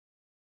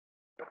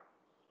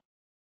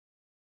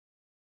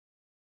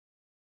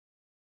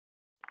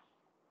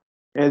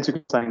 Else you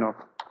can sign off.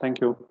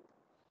 Thank you.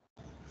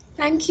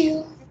 Thank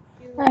you.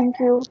 Thank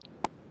you.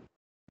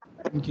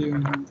 Thank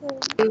you. Thank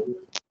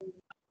you.